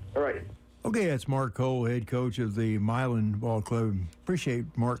 Night. All right. Okay, that's Mark Cole, head coach of the Milan Ball Club. Appreciate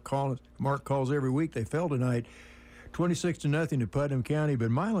Mark calling. Mark calls every week. They fell tonight, 26-0 to Putnam County, but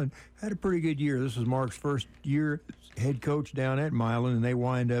Milan had a pretty good year. This was Mark's first year head coach down at Milan, and they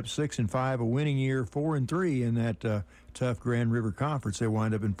wind up 6-5, a winning year, 4-3 in that tough Grand River Conference. They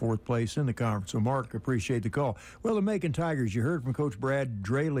wind up in fourth place in the conference. So, Mark, appreciate the call. Well, the Macon Tigers, you heard from Coach Brad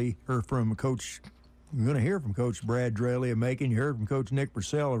Draley, or from Coach. You're going to hear from Coach Brad Draley of Macon. You heard from Coach Nick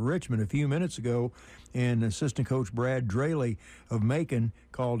Purcell of Richmond a few minutes ago, and Assistant Coach Brad Draley of Macon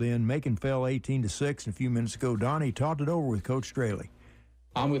called in. Macon fell 18-6 a few minutes ago. Donnie talked it over with Coach Draley.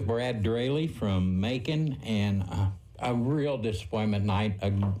 I'm with Brad Draley from Macon, and a real disappointment night,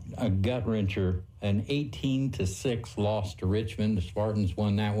 a gut wrencher, an 18-6 loss to Richmond. The Spartans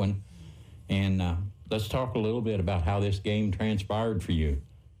won that one, and let's talk a little bit about how this game transpired for you.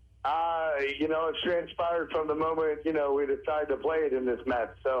 It transpired from the moment, we decided to play it in this mess.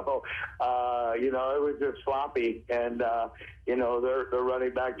 So, it was just sloppy. And, their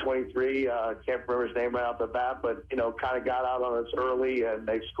running back 23, can't remember his name right off the bat, but, kind of got out on us early and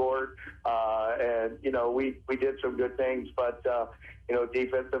they scored. We did some good things, but,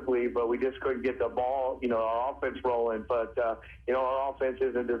 defensively, but we just couldn't get the ball, our offense rolling. But, our offense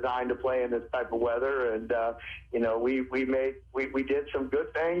isn't designed to play in this type of weather. And, we did some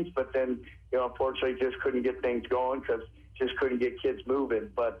good things, but then, unfortunately just couldn't get things going because just couldn't get kids moving.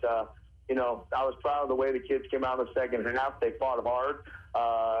 But, I was proud of the way the kids came out in the second half. They fought hard,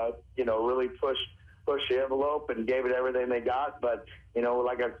 really pushed the envelope and gave it everything they got. But,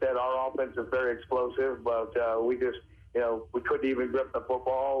 like I said, our offense is very explosive, but we just, we couldn't even grip the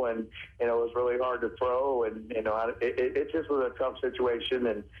football, and, it was really hard to throw. And, it just was a tough situation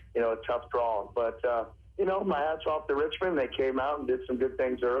and, a tough draw. But, my hat's off to Richmond. They came out and did some good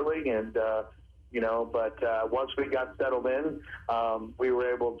things early, and but once we got settled in, we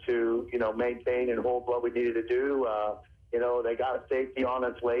were able to, maintain and hold what we needed to do. They got a safety on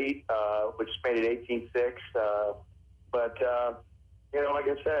us late, which made it 18-6. But like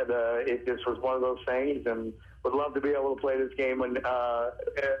I said, it just was one of those things, and would love to be able to play this game when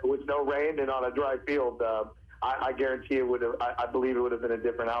with no rain and on a dry field. I guarantee it would have. I believe it would have been a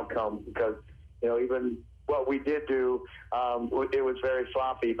different outcome because, even what we did do, it was very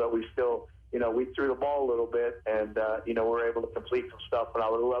sloppy, but we still. We threw the ball a little bit, and we were able to complete some stuff. And I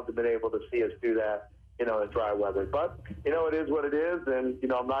would have loved to have been able to see us do that, in dry weather. But it is what it is, and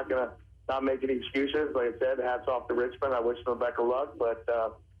I'm not gonna make any excuses. Like I said, hats off to Richmond. I wish them better luck, but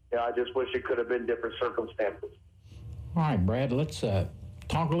I just wish it could have been different circumstances. All right, Brad. Let's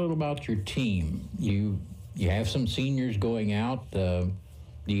talk a little about your team. You have some seniors going out. Do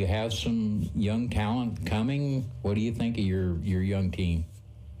you have some young talent coming? What do you think of your young team?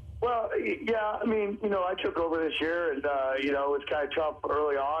 Well, yeah, I took over this year, and, it was kind of tough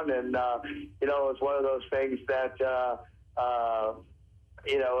early on, and, it was one of those things that,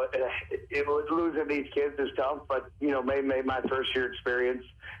 it was losing these kids is tough, but, made my first year experience,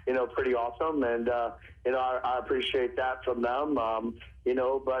 pretty awesome, and, I appreciate that from them,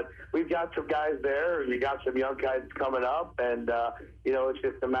 but we've got some guys there, and we got some young guys coming up, and, it's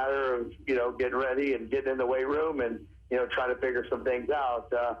just a matter of, getting ready and getting in the weight room and, trying to figure some things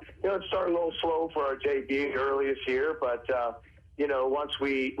out. It started a little slow for our JV early this year, but, once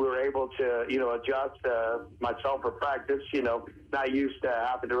we were able to, adjust myself for practice, not used to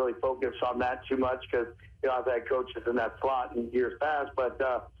having to really focus on that too much because, I've had coaches in that slot in years past. But,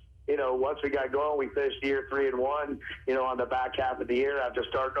 once we got going, we finished year 3-1, on the back half of the year after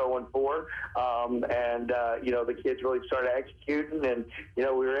starting 0-4. The kids really started executing, and, we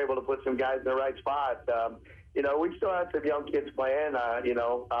were able to put some guys in the right spot. We still have some young kids playing,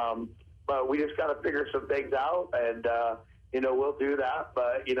 but we just got to figure some things out, and, we'll do that.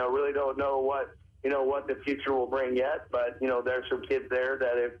 But, really don't know what the future will bring yet. But, there's some kids there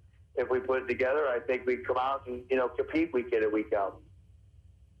that if we put it together, I think we come out and, compete week in and week out.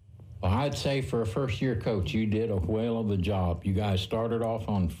 Well, I'd say for a first-year coach, you did a whale of a job. You guys started off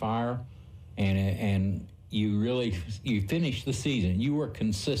on fire, and you finished the season. You were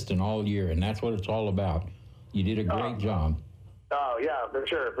consistent all year, and that's what it's all about. You did a great job. Oh, yeah, for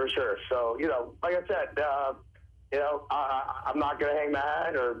sure. So, like I said, I'm not going to hang my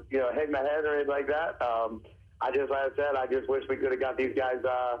head or anything like that. I just wish we could have got these guys.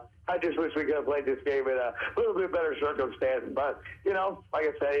 I just wish we could have played this game in a little bit better circumstance. But, like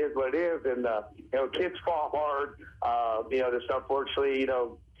I said, it is what it is. And, kids fall hard. Just unfortunately, a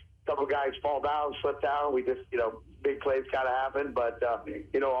couple guys fall down, slip down. We just, big plays kind of happen. But,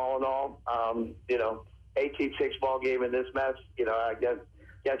 all in all, 18-6 ball game in this mess, I guess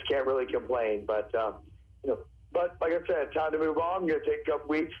can't really complain. But, but like I said, time to move on. I'm going to take a couple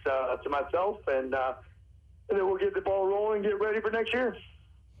weeks to myself, and then we'll get the ball rolling and get ready for next year.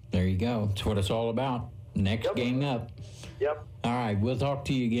 There you go. That's what it's all about. Next game up. Yep. All right, we'll talk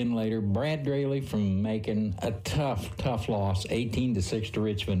to you again later. Brad Draley from Macon, a tough loss, 18-6 to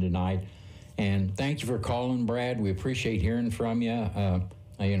Richmond tonight. And thank you for calling, Brad. We appreciate hearing from you.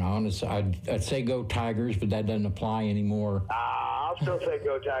 I'd say go Tigers, but that doesn't apply anymore. I'll still say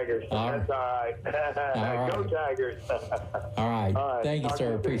go Tigers. That's all right. Go Tigers. All right. Thank you,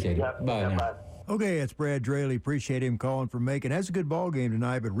 sir. Appreciate it. Bye now. Okay, it's Brad Draley. Appreciate him calling from Macon. Has a good ball game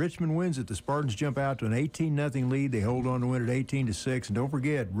tonight, but Richmond wins it. The Spartans jump out to an 18-0 lead. They hold on to win at 18-6. And don't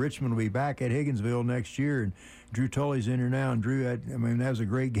forget, Richmond will be back at Higginsville next year. And Drew Tully's in here now. And Drew, that was a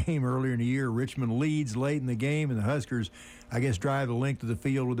great game earlier in the year. Richmond leads late in the game, and the Huskers, I guess, drive the length of the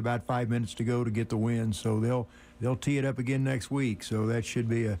field with about 5 minutes to go to get the win. So they'll tee it up again next week. So that should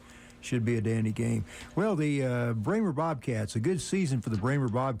be a dandy game. Well, the Bramer Bobcats, a good season for the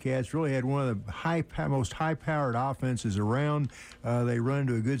Bramer Bobcats. Really had one of the most high-powered offenses around. They run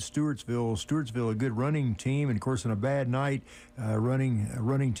into a good Stewartsville, a good running team. And, of course, on a bad night, a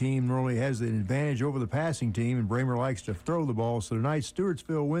running team normally has the advantage over the passing team, and Bramer likes to throw the ball. So tonight,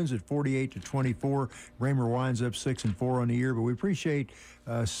 Stewartsville wins at 48-24. Bramer winds up 6-4 on the year. But we appreciate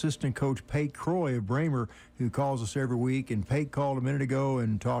assistant coach Pate Croy of Bramer, who calls us every week. And Pate called a minute ago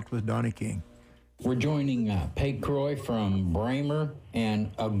and talked with Donnie King. We're joining Pate Croy from Bramer,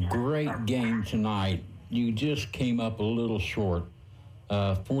 and a great game tonight. You just came up a little short.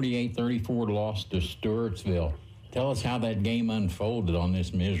 48-34 loss to Stewartsville. Tell us how that game unfolded on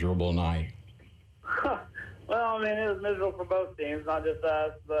this miserable night. Well, it was miserable for both teams, not just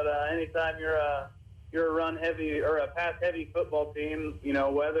us. But anytime you're you're a run heavy or a pass heavy football team, you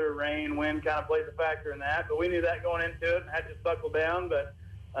know, weather, rain, wind kind of plays a factor in that. But we knew that going into it and had to buckle down. But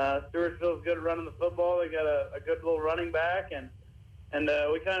Stewartsville's good at running the football. They got a good little running back, and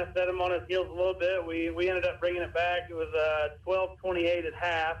we kind of set him on his heels a little bit. We ended up bringing it back. It was 12-28 at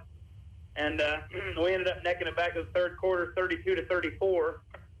half, and we ended up necking it back in the third quarter, 32-34.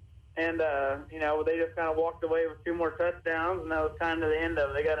 And, you know, they just kind of walked away with 2 more touchdowns, and that was kind of the end of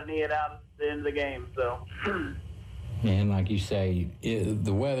it. They got to knee it out at the end of the game. So, And like you say,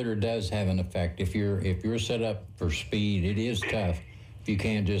 the weather does have an effect. If you're set up for speed, it is tough. If you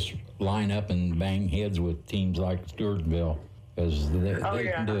can't just line up and bang heads with teams like Stewartsville, because they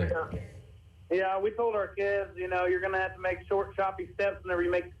can do it. Yeah, we told our kids, you know, you're going to have to make short, choppy steps whenever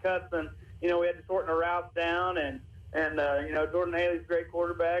you make the cuts. And, you know, we had to shorten our routes down. And you know, Jordan Haley's a great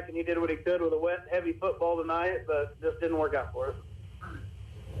quarterback, and he did what he could with a wet, heavy football tonight, but just didn't work out for us.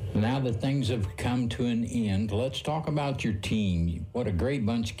 Now that things have come to an end, let's talk about your team. What a great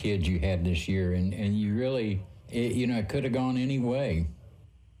bunch of kids you had this year, and you really, you know, it could have gone any way.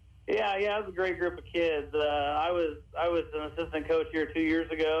 Yeah, it was a great group of kids. I was an assistant coach here 2 years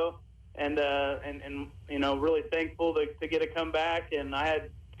ago, and you know, really thankful to get a comeback. And I had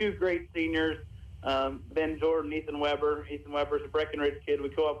 2 great seniors, Ben Jordan, Ethan Weber. Ethan Weber's a Breckenridge kid. We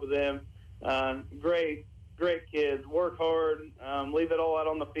co-op with them. Great kids. Work hard, leave it all out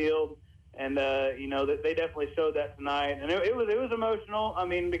on the field, and you know, they definitely showed that tonight. And it was emotional. I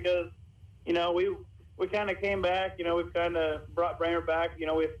mean, because, you know, we kind of came back. You know, we've kind of brought Brainerd back. You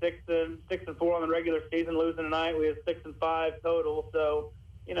know, we have 6-4 on the regular season. Losing tonight, we have 6-5 total. So,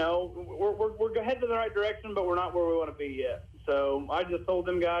 you know, we're headed in the right direction, but we're not where we want to be yet. So I just told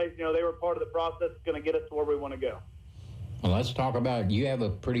them guys, you know, they were part of the process going to get us to where we want to go. Well, let's talk about, you have a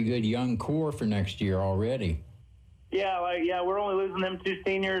pretty good young core for next year already. Yeah, we're only losing them 2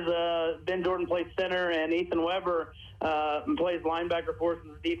 seniors. Ben Jordan plays center, and Ethan Weber plays linebacker for us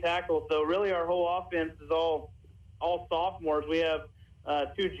as a D tackle. So really, our whole offense is all sophomores. We have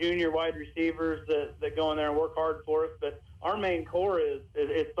 2 junior wide receivers that go in there and work hard for us, but our main core is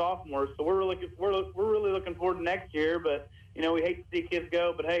sophomores. So we're really looking forward to next year. But, you know, we hate to see kids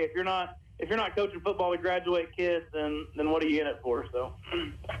go. But hey, if you're not coaching football to graduate kids, then what are you in it for? So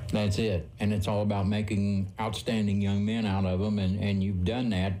that's it. And it's all about making outstanding young men out of them. And you've done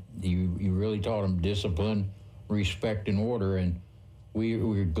that. You really taught them discipline, respect, and order. And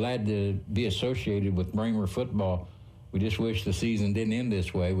we're glad to be associated with Brainerd football. We just wish the season didn't end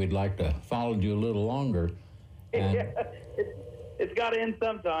this way. We'd like to follow you a little longer. Yeah, it's got to end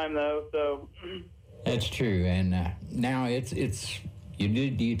sometime, though. So that's true. And now it's do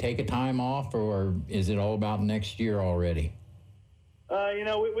you take a time off, or is it all about next year already? You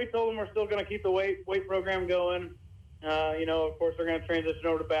know, we told them we're still going to keep the weight program going. You know, of course, we're going to transition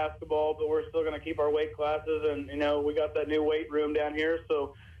over to basketball, but we're still going to keep our weight classes. And, you know, we got that new weight room down here.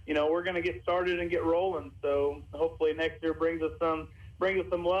 So, you know, we're going to get started and get rolling. So hopefully next year brings us some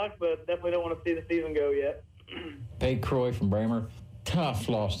luck, but definitely don't want to see the season go yet. Pake Croy from Brainerd. Tough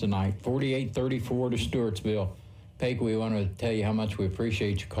loss tonight, 48-34 to Stewartsville. Pake, we want to tell you how much we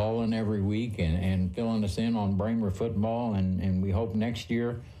appreciate you calling every week and filling us in on Brainerd football, and we hope next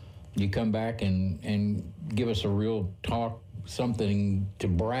year you come back and give us a real talk, something to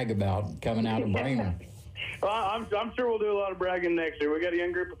brag about coming out of Brainerd. Well, I'm sure we'll do a lot of bragging next year. We got a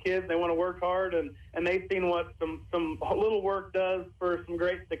young group of kids. They want to work hard, and they've seen what some little work does for some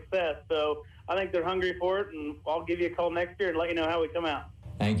great success. So I think they're hungry for it, and I'll give you a call next year and let you know how we come out.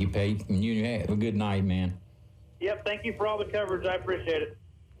 Thank you, Pate. And you have a good night, man. Yep, thank you for all the coverage. I appreciate it.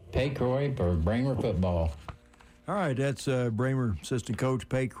 Pate Croy for Brainerd football. All right, that's Brainerd assistant coach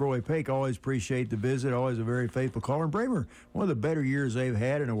Pake Croy. Pake, always appreciate the visit, always a very faithful caller. And Brainerd, one of the better years they've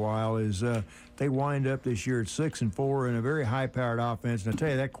had in a while is they wind up this year at 6-4 in a very high-powered offense. And I tell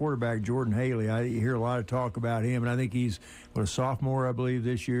you, that quarterback, Jordan Haley, I hear a lot of talk about him, and I think he's a sophomore, I believe,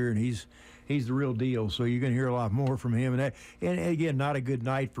 this year, and he's the real deal. So you're going to hear a lot more from him. And again, not a good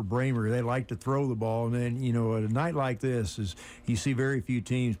night for Brainerd. They like to throw the ball. And then, you know, a night like this is you see very few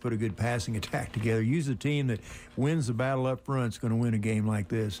teams put a good passing attack together. Usually the team that wins the battle up front is going to win a game like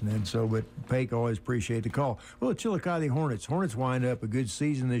this. And then but Pake, always appreciate the call. Well, the Chillicothe Hornets. Hornets wind up a good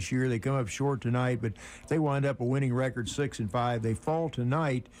season this year. They come up short tonight, but they wind up a winning record 6-5. They fall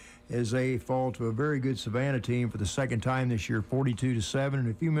tonight as they fall to a very good Savannah team for the second time this year, 42-7.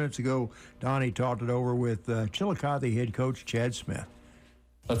 And a few minutes ago, Donnie talked it over with Chillicothe head coach Chad Smith.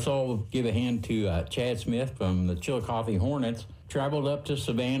 Let's all give a hand to Chad Smith from the Chillicothe Hornets. Traveled up to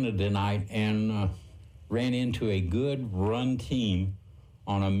Savannah tonight and ran into a good run team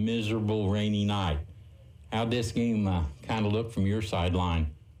on a miserable rainy night. How'd this game kind of look from your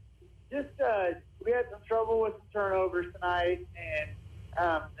sideline? Just had some trouble with some turnovers tonight, and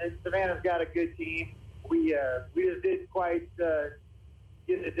Savannah's got a good team. We just didn't quite get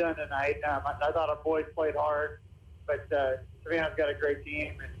it done tonight. I thought our boys played hard, but Savannah's got a great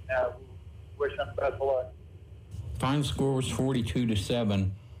team, and wish them best of luck. Final score was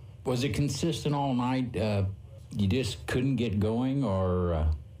 42-7. Was it consistent all night? You just couldn't get going, or?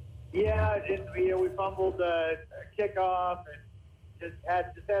 Yeah, we fumbled a kickoff and just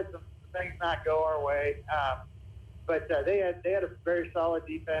had some things not go our way. But they had a very solid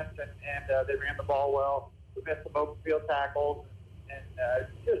defense, and they ran the ball well. We missed some open field tackles, and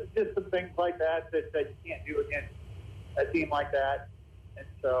just some things like that you can't do against a team like that. And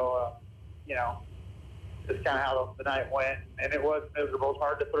so, just kind of how the night went. And it was miserable. It was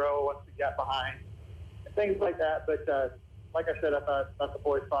hard to throw once we got behind and things like that. But like I said, I thought the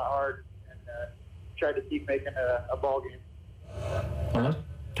boys fought hard and tried to keep making a ball game. Well, let's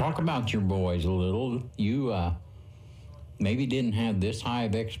talk about your boys a little. You maybe didn't have this high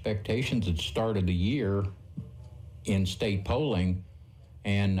of expectations at the start of the year in state polling,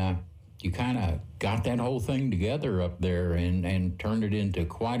 and you kind of got that whole thing together up there and turned it into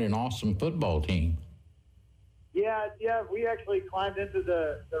quite an awesome football team. Yeah, we actually climbed into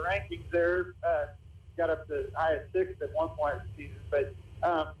the rankings there, got up to high as 6th at one point in the season, but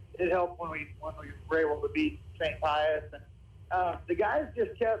it helped when we were able to beat St. Pius, and the guys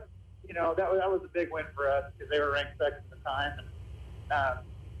just kept, that was a big win for us because they were ranked 2nd at the time,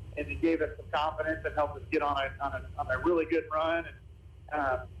 and it gave us some confidence and helped us get on a really good run,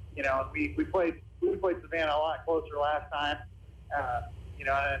 and we played Savannah a lot closer last time, and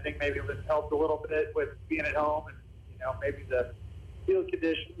I think maybe it was helped a little bit with being at home and maybe the field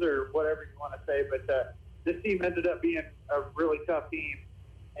conditions or whatever you want to say, but this team ended up being a really tough team,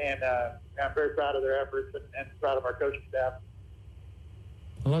 and I'm very proud of their efforts and proud of our coaching staff.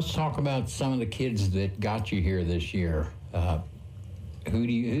 Well, let's talk about some of the kids that got you here this year. Who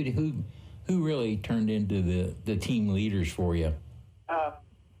really turned into the team leaders for you?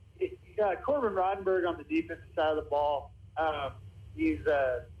 Corbin Rodenberg on the defensive side of the ball. He's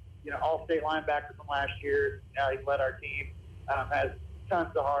all-state linebacker from last year. He led our team. Has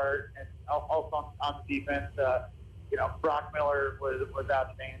tons of heart, and also on the defense, Brock Miller was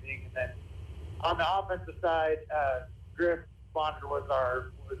outstanding. And then on the offensive side, Griff Bonner was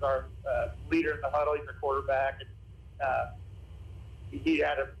our leader in the huddle. He's our quarterback, and I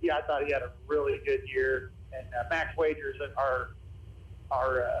thought he had a really good year. And Max Wagers, our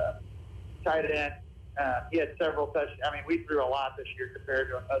tight end, he had several touchdowns. I mean, we threw a lot this year compared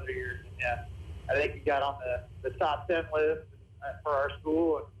to other years. And, I think he got on the top 10 list for our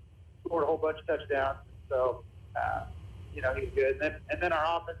school and scored a whole bunch of touchdowns. So, he's good. And then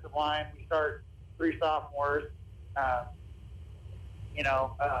our offensive line, we start 3 sophomores.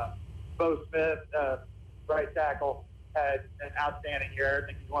 Bo Smith, right tackle, had an outstanding year. I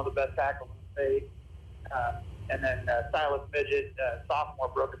think he's one of the best tackles in the state. And then Silas Midget, sophomore,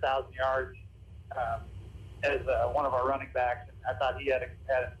 broke 1,000 yards as one of our running backs. And I thought he had an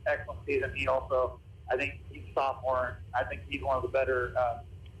excellent season. He also, I think he's a sophomore, and I think he's one of the better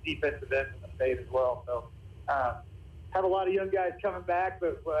defensive ends in the state as well. So have a lot of young guys coming back,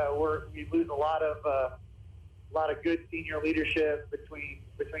 but we lose a lot of good senior leadership between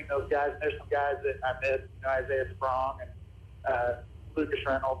those guys. And there's some guys that I missed, Isaiah Sprong and Lucas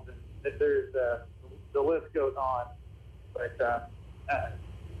Reynolds, and there's the list goes on. But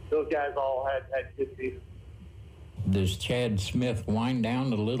those guys all had good seasons. Does Chad Smith wind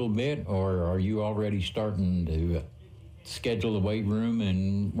down a little bit, or are you already starting to schedule the weight room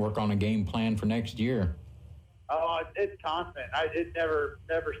and work on a game plan for next year? Oh, it's constant. It never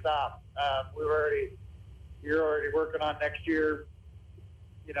stops. You're already working on next year.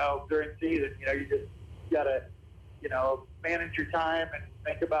 During season, you just gotta, manage your time and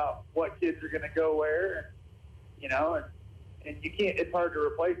think about what kids are going to go where, and you can't. It's hard to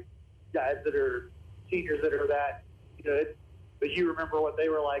replace guys that are seniors that are that good, but you remember what they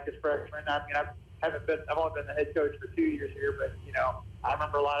were like as freshmen. I mean, I've only been the head coach for 2 years here, but I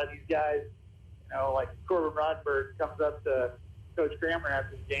remember a lot of these guys. Like Corbin Rodberg comes up to Coach Kramer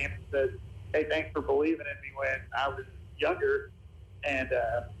after the game and says, "Hey, thanks for believing in me when I was younger," and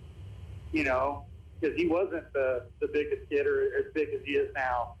because he wasn't the biggest kid or as big as he is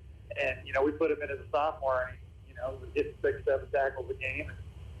now, and we put him in as a sophomore, and he was getting 6-7 tackles a game,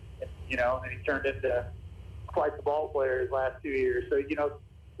 and and he turned into quite the ball player his last 2 years. So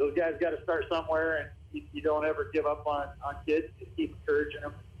those guys got to start somewhere, and you don't ever give up on kids. Just keep encouraging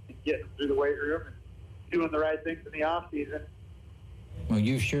them and getting them through the weight room and doing the right things in the off season. Well,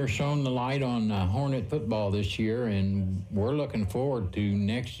 you've sure shown the light on Hornet football this year, and we're looking forward to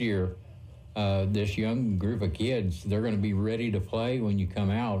next year. this young group of kids, they're going to be ready to play when you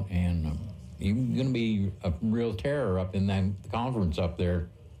come out, and you're going to be a real terror up in that conference up there.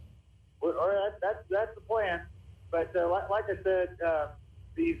 Well, all right, that's the plan. But like I said,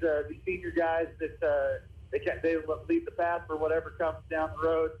 these senior guys that they lead the path for whatever comes down the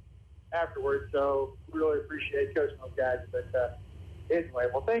road afterwards. So we really appreciate coaching those guys. But anyway,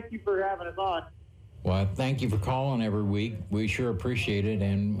 well, thank you for having us on. Well, thank you for calling every week. We sure appreciate it,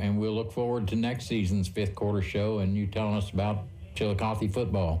 and we'll look forward to next season's fifth quarter show and you telling us about Chillicothe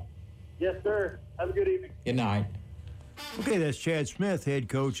football. Yes, sir. Have a good evening. Good night. Okay, that's Chad Smith, head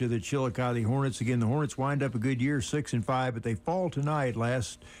coach of the Chillicothe Hornets. Again, the Hornets wind up a good year, 6-5, but they fall tonight.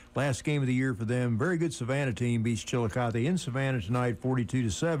 Last game of the year for them. Very good Savannah team beats Chillicothe in Savannah tonight,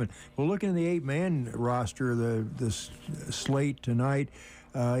 42-7. Well, looking at the 8-man roster, the slate tonight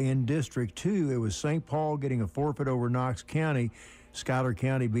in District 2, it was St. Paul getting a forfeit over Knox County. Schuyler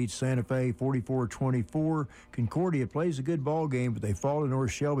County beats Santa Fe 44-24. Concordia plays a good ball game, but they fall to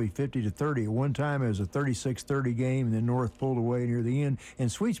North Shelby 50-30. At one time, it was a 36-30 game, and then North pulled away near the end. And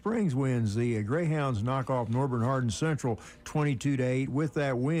Sweet Springs wins. The Greyhounds knock off Norburn Hardin Central 22-8. With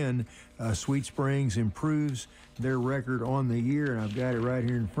that win, Sweet Springs improves their record on the year, and I've got it right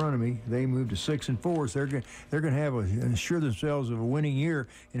here in front of me. They moved to 6-4, so they're going to have assure themselves of a winning year.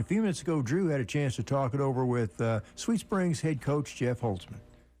 And a few minutes ago, Drew had a chance to talk it over with Sweet Springs head coach Jeff Holtzman.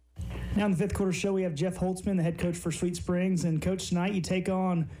 Now in the fifth quarter show, we have Jeff Holtzman, the head coach for Sweet Springs. And Coach, tonight you take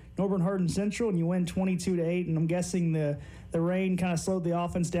on Norburn Hardin Central and you win 22-8. And I'm guessing the rain kind of slowed the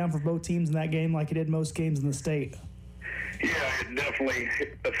offense down for both teams in that game, like it did most games in the state. Yeah, it definitely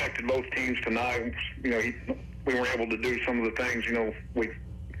affected both teams tonight. We weren't able to do some of the things, we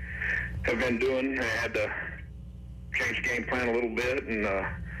have been doing. I had to change the game plan a little bit, and,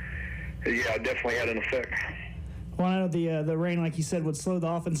 it definitely had an effect. Well, I know the rain, like you said, would slow the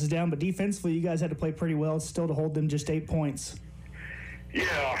offenses down, but defensively, you guys had to play pretty well still to hold them just 8 points.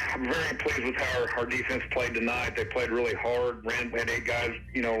 Yeah, I'm very pleased with how our defense played tonight. They played really hard, had 8 guys,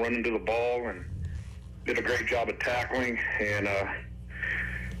 running to the ball, and did a great job of tackling, and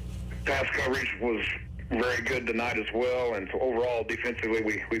pass coverage was very good tonight as well, and so overall, defensively,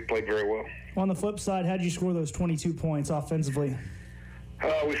 we played very well. On the flip side, how did you score those 22 points offensively?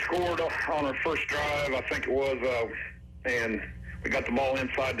 We scored on our first drive, I think it was, and we got the ball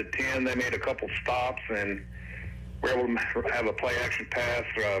inside the 10. They made a couple stops, and we were able to have a play-action pass.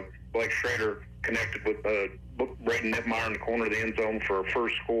 Blake Schrader connected with Braden Nittmeyer in the corner of the end zone for a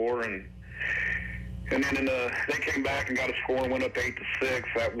first score, and then they came back and got a score and went up 8-6.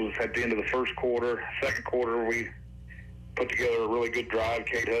 That was at the end of the first quarter. Second quarter, we put together a really good drive.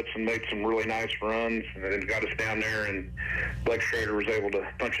 Kate Hudson made some really nice runs, and then got us down there, and Blake Schrader was able to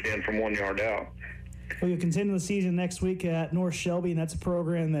punch it in from 1 yard out. Well, you'll continue the season next week at North Shelby, and that's a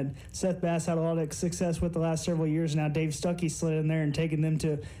program that Seth Bass had a lot of success with the last several years. Now Dave Stuckey slid in there and taken them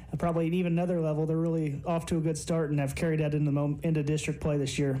to probably an even another level. They're really off to a good start and have carried that into district play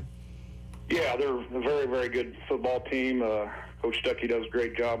this year. Yeah, they're a very, very good football team. Coach Stuckey does a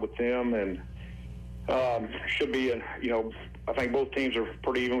great job with them, and should be I think both teams are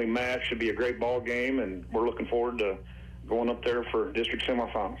pretty evenly matched. Should be a great ball game, and we're looking forward to going up there for district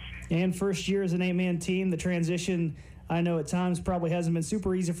semifinals. And first year as an 8-man team, the transition, I know at times probably hasn't been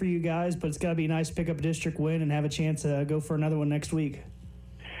super easy for you guys, but it's got to be nice to pick up a district win and have a chance to go for another one next week.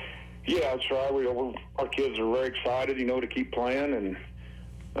 Yeah, that's right. Our kids are very excited, to keep playing,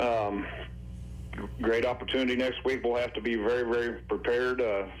 and great opportunity next week. We'll have to be very, very prepared.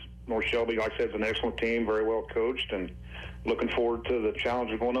 North Shelby, like I said, is an excellent team, very well coached, and looking forward to the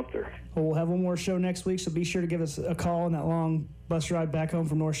challenge of going up there. Well, we'll have one more show next week, so be sure to give us a call on that long bus ride back home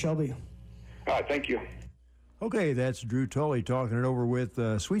from North Shelby. All right, thank you. Okay, that's Drew Tully talking it over with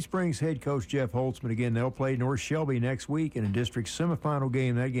Sweet Springs head coach Jeff Holtzman. Again, they'll play North Shelby next week in a district semifinal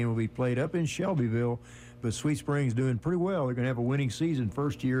game. That game will be played up in Shelbyville. But Sweet Springs doing pretty well. They're going to have a winning season,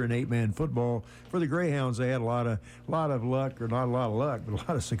 first year in 8-man football. For the Greyhounds, they had a lot of luck, or not a lot of luck, but a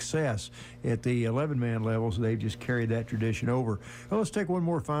lot of success at the 11-man level, so they've just carried that tradition over. Well, let's take one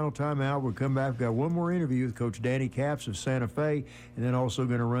more final time out. We'll come back. We've got one more interview with Coach Danny Capps of Santa Fe, and then also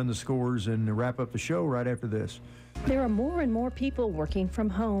going to run the scores and wrap up the show right after this. There are more and more people working from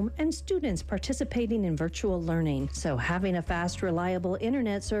home and students participating in virtual learning, so having a fast, reliable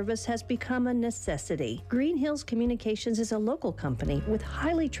internet service has become a necessity. Green Hills Communications is a local company with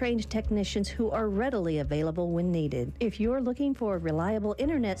highly trained technicians who are readily available when needed. If you're looking for a reliable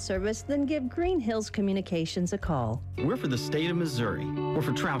internet service, then give Green Hills Communications a call. We're for the state of Missouri. We're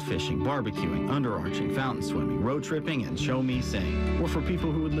for trout fishing, barbecuing, underarching, fountain swimming, road tripping, and show me sing. We're for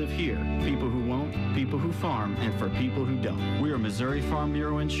people who would live here, people who won't, people who farm, and for people who don't. We are Missouri Farm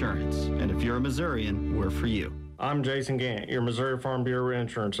Bureau Insurance, and if you're a Missourian, we're for you. I'm Jason Gant, your Missouri Farm Bureau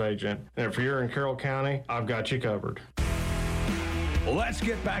insurance agent. And if you're in Carroll County, I've got you covered. Let's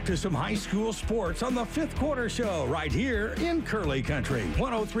get back to some high school sports on the Fifth Quarter Show right here in Curly Country.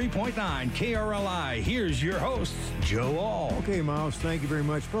 103.9 KRLI. Here's your host, Joe All. Okay, Miles, thank you very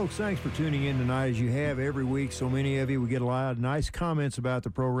much. Folks, thanks for tuning in tonight as you have every week. So many of you, we get a lot of nice comments about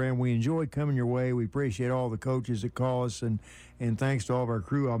the program. We enjoy coming your way. We appreciate all the coaches that call us, and thanks to all of our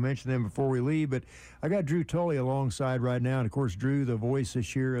crew. I'll mention them before we leave, but I got Drew Tully alongside right now. And, of course, Drew, the voice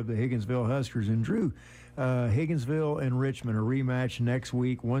this year of the Higginsville Huskers. And, Drew, Higginsville and Richmond, a rematch next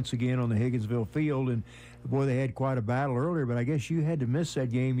week, once again on the Higginsville field. And, boy, they had quite a battle earlier, but I guess you had to miss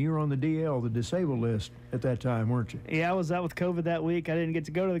that game. You were on the DL, the disabled list at that time, weren't you? Yeah, I was out with COVID that week. I didn't get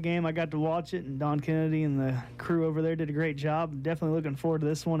to go to the game. I got to watch it, and Don Kennedy and the crew over there did a great job. Definitely looking forward to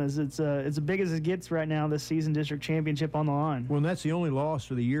this one, as it's as big as it gets right now, this season, district championship on the line. Well, and that's the only loss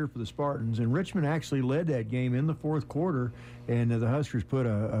for the year for the Spartans, and Richmond actually led that game in the fourth quarter, and the Huskers put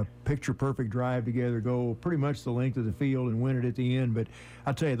a picture-perfect drive together, go pretty much the length of the field and win it at the end. But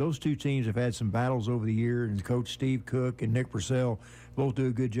I'll tell you, those two teams have had some battles over the year, and Coach Steve Cook and Nick Purcell both do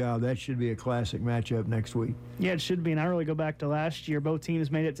a good job. That should be a classic matchup next week. Yeah, it should be, and I really go back to last year. Both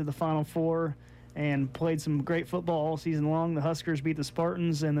teams made it to the Final Four and played some great football all season long. The Huskers beat the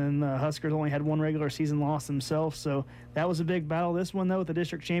Spartans, and then the Huskers only had one regular season loss themselves. So that was a big battle. This one, though, with the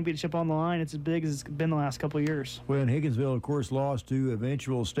district championship on the line, it's as big as it's been the last couple of years. Well, and Higginsville, of course, lost to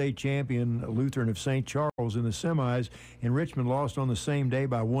eventual state champion Lutheran of St. Charles in the semis, and Richmond lost on the same day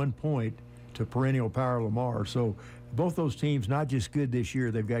by 1 point to perennial power Lamar. So both those teams, not just good this year,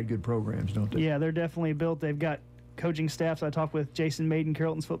 they've got good programs, don't they? Yeah, they're definitely built. They've got coaching staffs. I talked with Jason Maiden,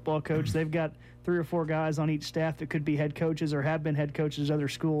 Carrollton's football coach. They've got 3 or 4 guys on each staff that could be head coaches or have been head coaches at other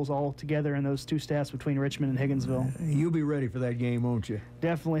schools, all together in those two staffs between Richmond and Higginsville. You'll be ready for that game, won't you?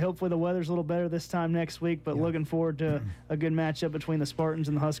 Definitely. Hopefully the weather's a little better this time next week, but looking forward to a good matchup between the Spartans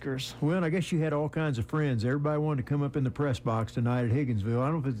and the Huskers. Well, I guess you had all kinds of friends. Everybody wanted to come up in the press box tonight at Higginsville.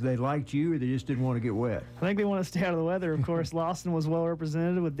 I don't know if they liked you or they just didn't want to get wet. I think they want to stay out of the weather, of course. Lawson was well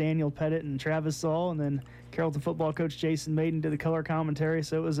represented with Daniel Pettit and Travis Saul, and then Carrollton football coach Jason Maiden did the color commentary,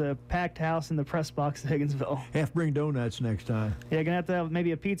 so it was a packed house in the press box at Higginsville. Have to bring donuts next time. Yeah, you're going to have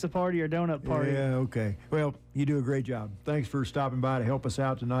maybe a pizza party or donut party. Yeah, okay. Well, you do a great job. Thanks for stopping by to help us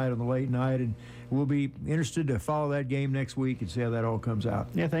out tonight on the late night, and we'll be interested to follow that game next week and see how that all comes out.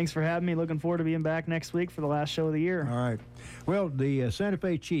 Yeah, thanks for having me. Looking forward to being back next week for the last show of the year. All right. Well, the Santa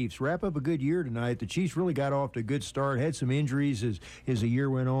Fe Chiefs wrap up a good year tonight. The Chiefs really got off to a good start, had some injuries as the year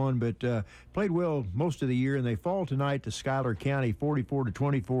went on, but played well most of the year, and they fall tonight to Schuyler County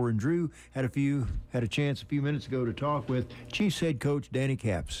 44-24. And Drew had a chance a few minutes ago to talk with Chiefs head coach Danny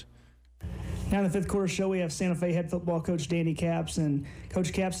Capps. Now in the fifth quarter show, we have Santa Fe head football coach Danny Capps. And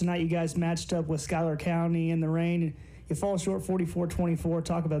Coach Capps, tonight you guys matched up with Schuyler County in the rain. You fall short 44-24.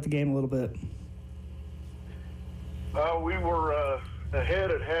 Talk about the game a little bit. We were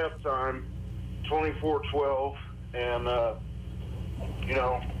ahead at halftime, 24-12, and,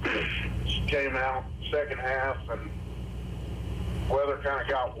 came out second half, and weather kind of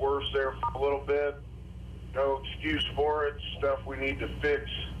got worse there for a little bit. No excuse for it, stuff we need to fix,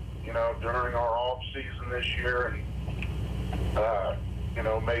 during our off season this year, and,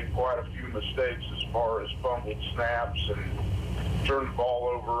 made quite a few mistakes as far as fumbled snaps and turned the ball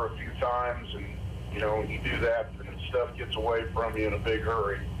over a few times, and, when you do that, then stuff gets away from you in a big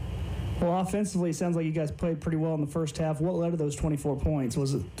hurry. Well, offensively, it sounds like you guys played pretty well in the first half. What led to those 24 points?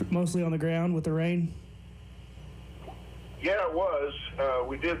 Was it mostly on the ground with the rain? Yeah, it was.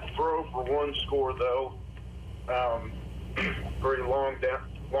 We did throw for one score, though. Very long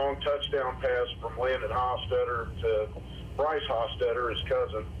touchdown pass from Landon Hostetter to Bryce Hostetter, his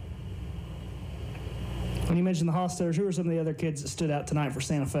cousin. When you mentioned the Hostetters, who are some of the other kids that stood out tonight for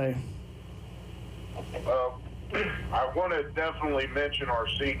Santa Fe? I want to definitely mention our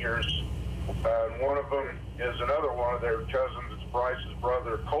seniors. And one of them is another one of their cousins. It's Bryce's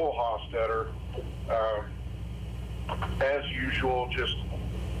brother, Cole Hostetter. As usual, just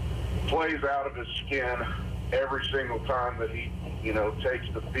plays out of his skin every single time that he, takes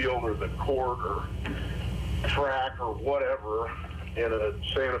the field or the court or track or whatever in a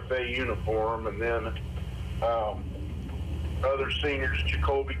Santa Fe uniform. And then other seniors,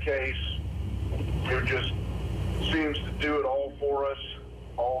 Jacoby Case, who just seems to do it all for us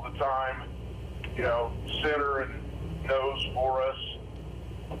all the time, center and nose for us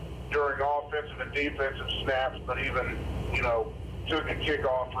during offensive and defensive snaps, but even, took a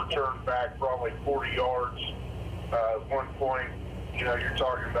kickoff return back probably 40 yards. At one point, you're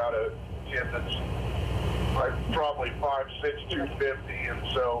talking about a kid that's like probably 5'6", 250, and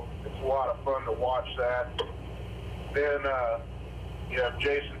so it's a lot of fun to watch that. Then you have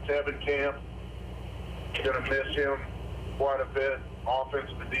Jason Tevenkamp. Going to miss him quite a bit,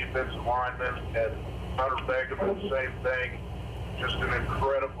 offensive and defensive lineman, and Hunter Begeman, same thing. Just an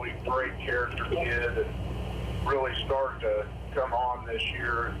incredibly great character kid, and really started to come on this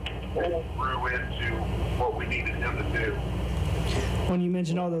year and grew into what we needed him to do. When you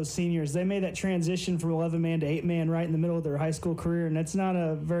mentioned all those seniors, they made that transition from 11-man to 8-man right in the middle of their high school career, and that's not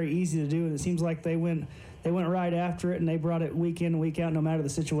very easy to do, and it seems like they went right after it, and they brought it week in and week out no matter the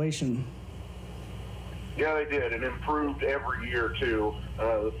situation. Yeah, they did, and improved every year too.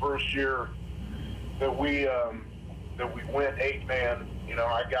 The first year that we went 8-man,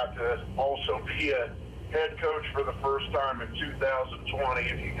 I got to also be a head coach for the first time in 2020,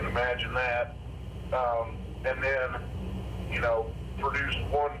 if you can imagine that. And then, produced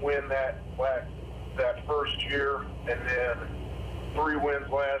one win that first year, and then 3 wins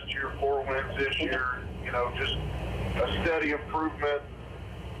last year, 4 wins this year. Just a steady improvement.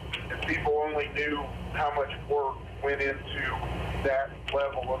 If people only knew how much work went into that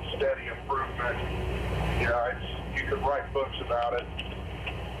level of steady improvement, you could write books about it.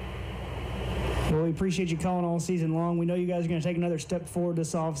 Well, we appreciate you calling all season long. We know you guys are going to take another step forward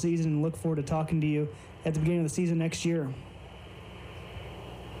this offseason and look forward to talking to you at the beginning of the season next year.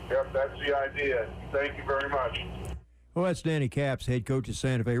 Yep, that's the idea. Thank you very much. Well, that's Danny Capps, head coach at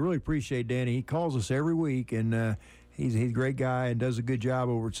Santa Fe. Really appreciate Danny. He calls us every week, and he's a great guy and does a good job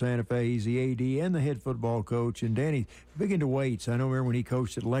over at Santa Fe. He's the AD and the head football coach. And Danny, big into weights. I remember when he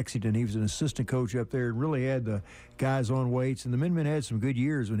coached at Lexington, he was an assistant coach up there and really had the guys on weights. And the Minutemen had some good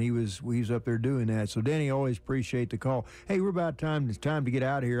years when he was up there doing that. So, Danny, always appreciate the call. Hey, we're about time. It's time to get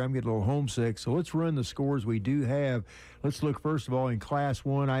out of here. I'm getting a little homesick. So let's run the scores we do have. Let's look, first of all, in Class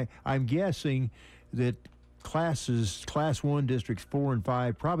 1. I'm guessing that Class 1 districts 4 and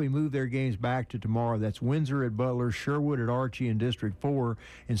 5 probably move their games back to tomorrow. That's Windsor at Butler, Sherwood at Archie in District 4,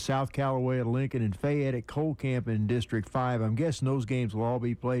 and South Callaway at Lincoln, and Fayette at Cole Camp in District 5. I'm guessing those games will all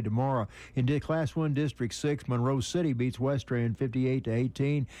be played tomorrow. In Class 1 District 6, Monroe City beats Westran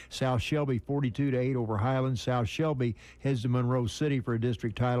 58-18. South Shelby 42-8 over Highlands. South Shelby heads to Monroe City for a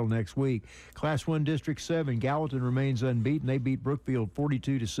district title next week. Class 1 District 7, Gallatin remains unbeaten. They beat Brookfield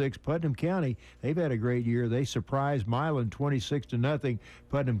 42-6. Putnam County, they've had a great year. They surprised Milan 26-0.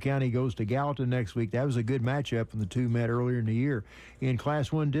 Putnam County goes to Gallatin next week. That was a good matchup when the two met earlier in the year. In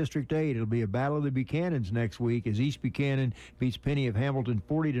Class 1 District 8, it'll be a battle of the Buchanans next week as East Buchanan beats Penny of Hamilton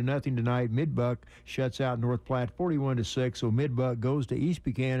 40-0 tonight. Midbuck shuts out North Platte 41-6. So Midbuck goes to East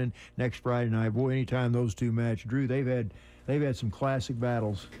Buchanan next Friday night. Boy, anytime those two match, Drew, they've had some classic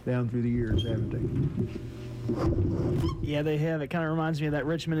battles down through the years, haven't they? Yeah, they have. It kind of reminds me of that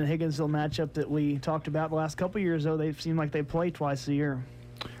Richmond and Higginsville matchup that we talked about the last couple of years, though. They seem like they play twice a year.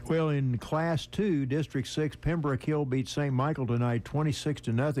 Well, in Class 2, District 6, Pembroke Hill beat St. Michael tonight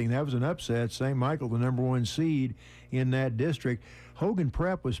 26-0. That was an upset. St. Michael, the number 1 seed in that district. Hogan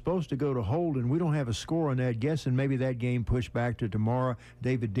Prep was supposed to go to Holden. We don't have a score on that. Guessing maybe that game pushed back to tomorrow.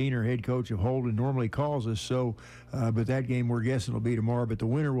 David Diener, head coach of Holden, normally calls us, but that game we're guessing will be tomorrow. But the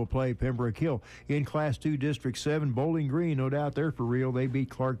winner will play Pembroke Hill. In Class 2, District 7, Bowling Green, no doubt they're for real. They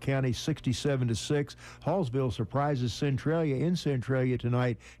beat Clark County 67-6. Hallsville surprises Centralia in Centralia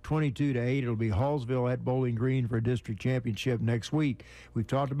tonight, 22-8. It'll be Hallsville at Bowling Green for a district championship next week. We've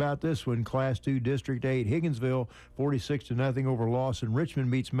talked about this one. Class 2, District 8, Higginsville 46-0 over Lawson. Richmond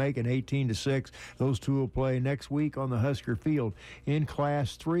beats Macon 18-6. Those two will play next week on the Husker Field. In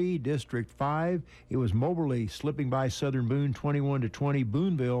Class 3, District 5, it was Moberly slipping by Southern Boone 21-20.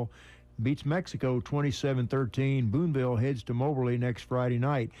 Booneville beats Mexico 27-13. Booneville heads to Moberly next Friday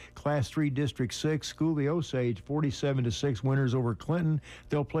night. Class 3, District 6, School of the Osage 47-6 winners over Clinton.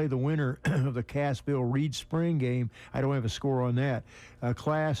 They'll play the winner of the Cassville-Reed Spring game. I don't have a score on that.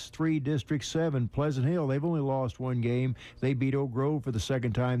 Class 3, District 7, Pleasant Hill. They've only lost one game. They beat Oak Grove for the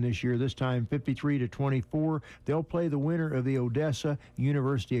second time this year, this time 53-24. They'll play the winner of the Odessa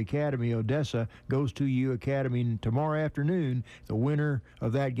University Academy. Odessa goes to U Academy tomorrow afternoon. The winner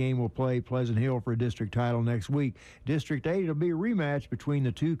of that game will play Pleasant Hill for a district title next week. District 8, it'll be a rematch between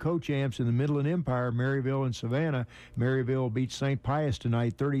the two co-champs in the Midland Empire, Maryville and Savannah. Maryville beats St. Pius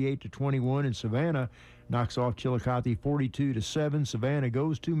tonight 38-21, and Savannah knocks off Chillicothe 42-7. Savannah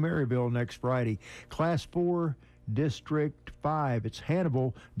goes to Maryville next Friday. Class 4, District 5. It's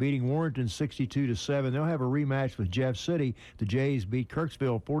Hannibal beating Warrenton 62-7. They'll have a rematch with Jeff City. The Jays beat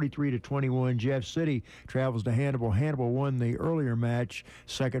Kirksville 43-21. Jeff City travels to Hannibal. Hannibal won the earlier match,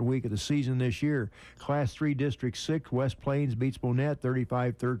 second week of the season this year. Class 3 District 6, West Plains beats Bonnet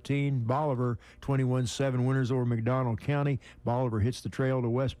 35-13. Bolivar 21-7 winners over McDonald County. Bolivar hits the trail to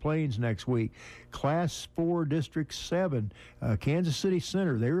West Plains next week. Class 4 District 7, Kansas City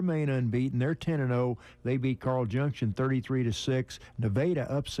Center, they remain unbeaten. They're 10-0. They beat Carl Junction 33-6.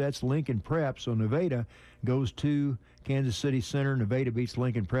 Nevada upsets Lincoln Prep, so Nevada goes to Kansas City Center. Nevada beats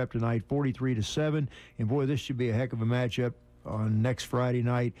Lincoln Prep tonight 43-7. And boy, this should be a heck of a matchup on next Friday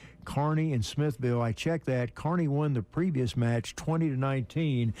night. Kearney and Smithville. I checked that. Kearney won the previous match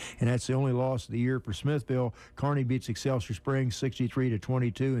 20-19, and that's the only loss of the year for Smithville. Kearney beats Excelsior Springs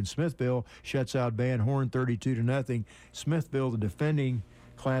 63-22, and Smithville shuts out Van Horn 32-0. Smithville, the defending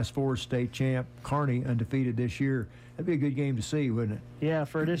Class 4 state champ. Kearney undefeated this year. That'd be a good game to see, wouldn't it? Yeah,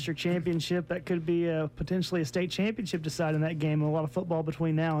 for a district championship, that could be potentially a state championship deciding that game. A lot of football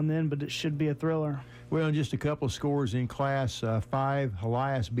between now and then, but it should be a thriller. Well, and just a couple of scores in Class 5.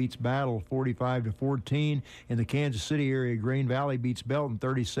 Elias beats Battle 45-14. In the Kansas City area, Green Valley beats Belton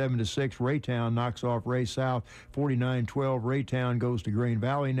 37-6. Raytown knocks off Ray South 49-12. Raytown goes to Green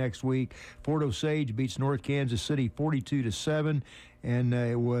Valley next week. Fort Osage beats North Kansas City 42-7. And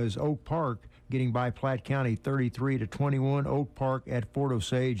it was Oak Park getting by Platte County 33-21. Oak Park at Fort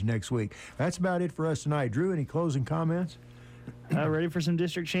Osage next week. That's about it for us tonight. Drew, any closing comments? Ready for some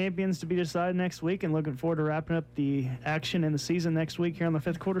district champions to be decided next week, and looking forward to wrapping up the action in the season next week here on the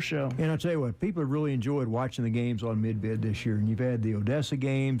Fifth Quarter Show. And I'll tell you what, people have really enjoyed watching the games on Midbid this year. And you've had the Odessa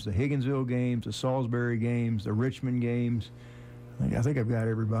games, the Higginsville games, the Salisbury games, the Richmond games. I think I've got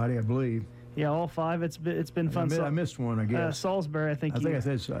everybody, I believe. Yeah, all five. It's been fun. I missed one, I guess. Salisbury, I think I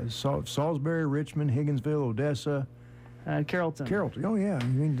said Salisbury, Richmond, Higginsville, Odessa. Carrollton. Oh yeah. I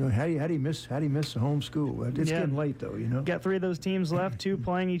mean, how do you miss the home school? It's getting late though, you know. Got 3 of those teams left, 2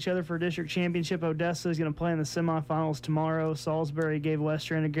 playing each other for a district championship. Odessa is going to play in the semifinals tomorrow. Salisbury gave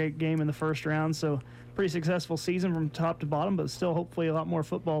Western a great game in the first round, so pretty successful season from top to bottom, but still hopefully a lot more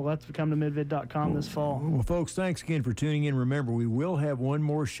football left to come to midvid.com this fall. Well, folks, thanks again for tuning in. Remember, we will have one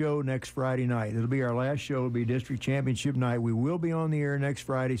more show next Friday night. It'll be our last show. It'll be district championship night. We will be on the air next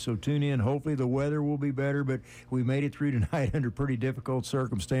Friday, so tune in. Hopefully the weather will be better, but we made it through tonight under pretty difficult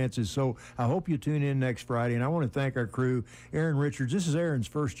circumstances, so I hope you tune in next Friday. And I want to thank our crew. Aaron Richards, this is Aaron's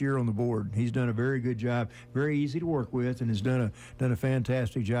first year on the board. He's done a very good job, very easy to work with, and has done a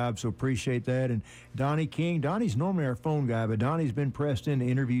fantastic job, so appreciate that. And Donnie King. Donnie's normally our phone guy, but Donnie's been pressed into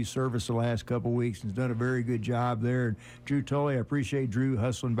interview service the last couple of weeks and has done a very good job there. And Drew Tully, I appreciate Drew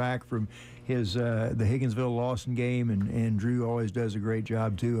hustling back from his the Higginsville-Lawson game, and Drew always does a great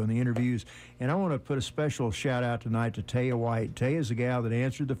job, too, on the interviews. And I want to put a special shout-out tonight to Taya White. Taya's the gal that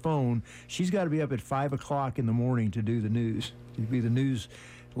answered the phone. She's got to be up at 5 o'clock in the morning to do the news, to be the news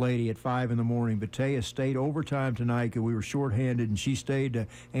lady at 5 in the morning, but Taya stayed overtime tonight because we were shorthanded, and she stayed to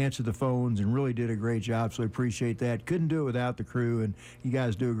answer the phones and really did a great job, so I appreciate that. Couldn't do it without the crew, and you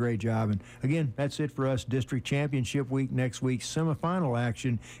guys do a great job. And again, that's it for us. District Championship week next week, semifinal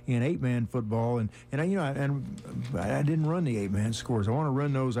action in 8-man football, and I didn't run the 8-man scores. I want to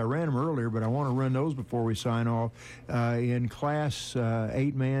run those. I ran them earlier, but I want to run those before we sign off. In Class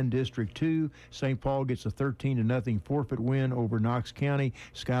 8-man District 2, St. Paul gets a 13-0 forfeit win over Knox County.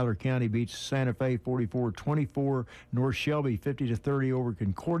 Schuyler County beats Santa Fe 44-24. North Shelby 50-30 over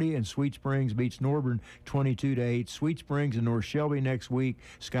Concordia, and Sweet Springs beats Norburn 22-8. Sweet Springs and North Shelby next week.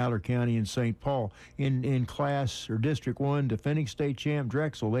 Schuyler County and St. Paul. In Class or District 1, defending state champ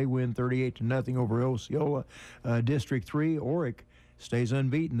Drexel, they win 38-0 over Osceola. District 3, Oric stays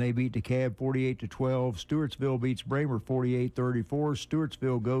unbeaten. They beat DeKalb 48-12. Stewartsville beats Bramer 48-34.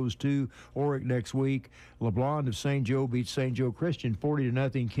 Stewartsville goes to Oric next week. LeBlond of St. Joe beats St. Joe Christian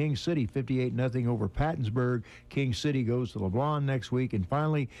 40-0. King City 58-0 over Pattonsburg. King City goes to LeBlond next week. And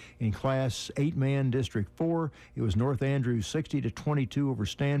finally, in Class 8-man District 4, it was North Andrews 60-22 over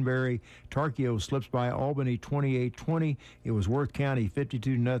Stanberry. Tarkio slips by Albany 28-20. It was Worth County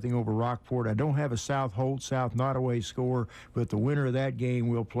 52-0 over Rockport. I don't have a South Holt, South Nottoway score, but the winner of that game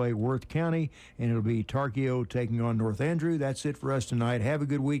will play Worth County, and it'll be Tarkio taking on North Andrew. That's it for us tonight. Have a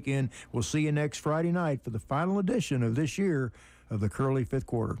good weekend. We'll see you next Friday night for the final edition of this year of the Curly Fifth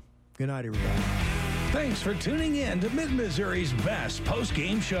Quarter. Good night, everybody. Thanks for tuning in to Mid-Missouri's best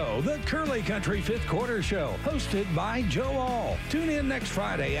post-game show, the Curly Country Fifth Quarter Show, hosted by Joe All. Tune in next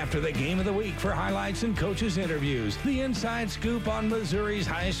Friday after the game of the week for highlights and coaches' interviews, the inside scoop on Missouri's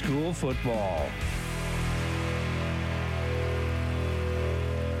high school football.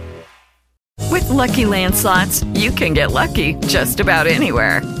 With Lucky Land Slots, you can get lucky just about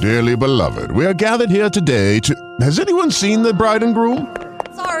anywhere. Dearly beloved, we are gathered here today to... Has anyone seen the bride and groom?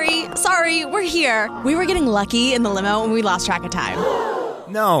 Sorry, we're here. We were getting lucky in the limo and we lost track of time.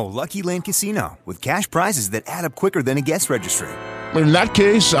 No, Lucky Land Casino, with cash prizes that add up quicker than a guest registry. In that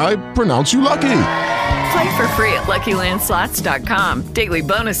case, I pronounce you lucky. Play for free at LuckyLandSlots.com. Daily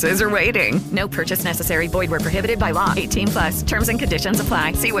bonuses are waiting. No purchase necessary. Void where prohibited by law. 18+. Terms and conditions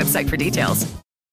apply. See website for details.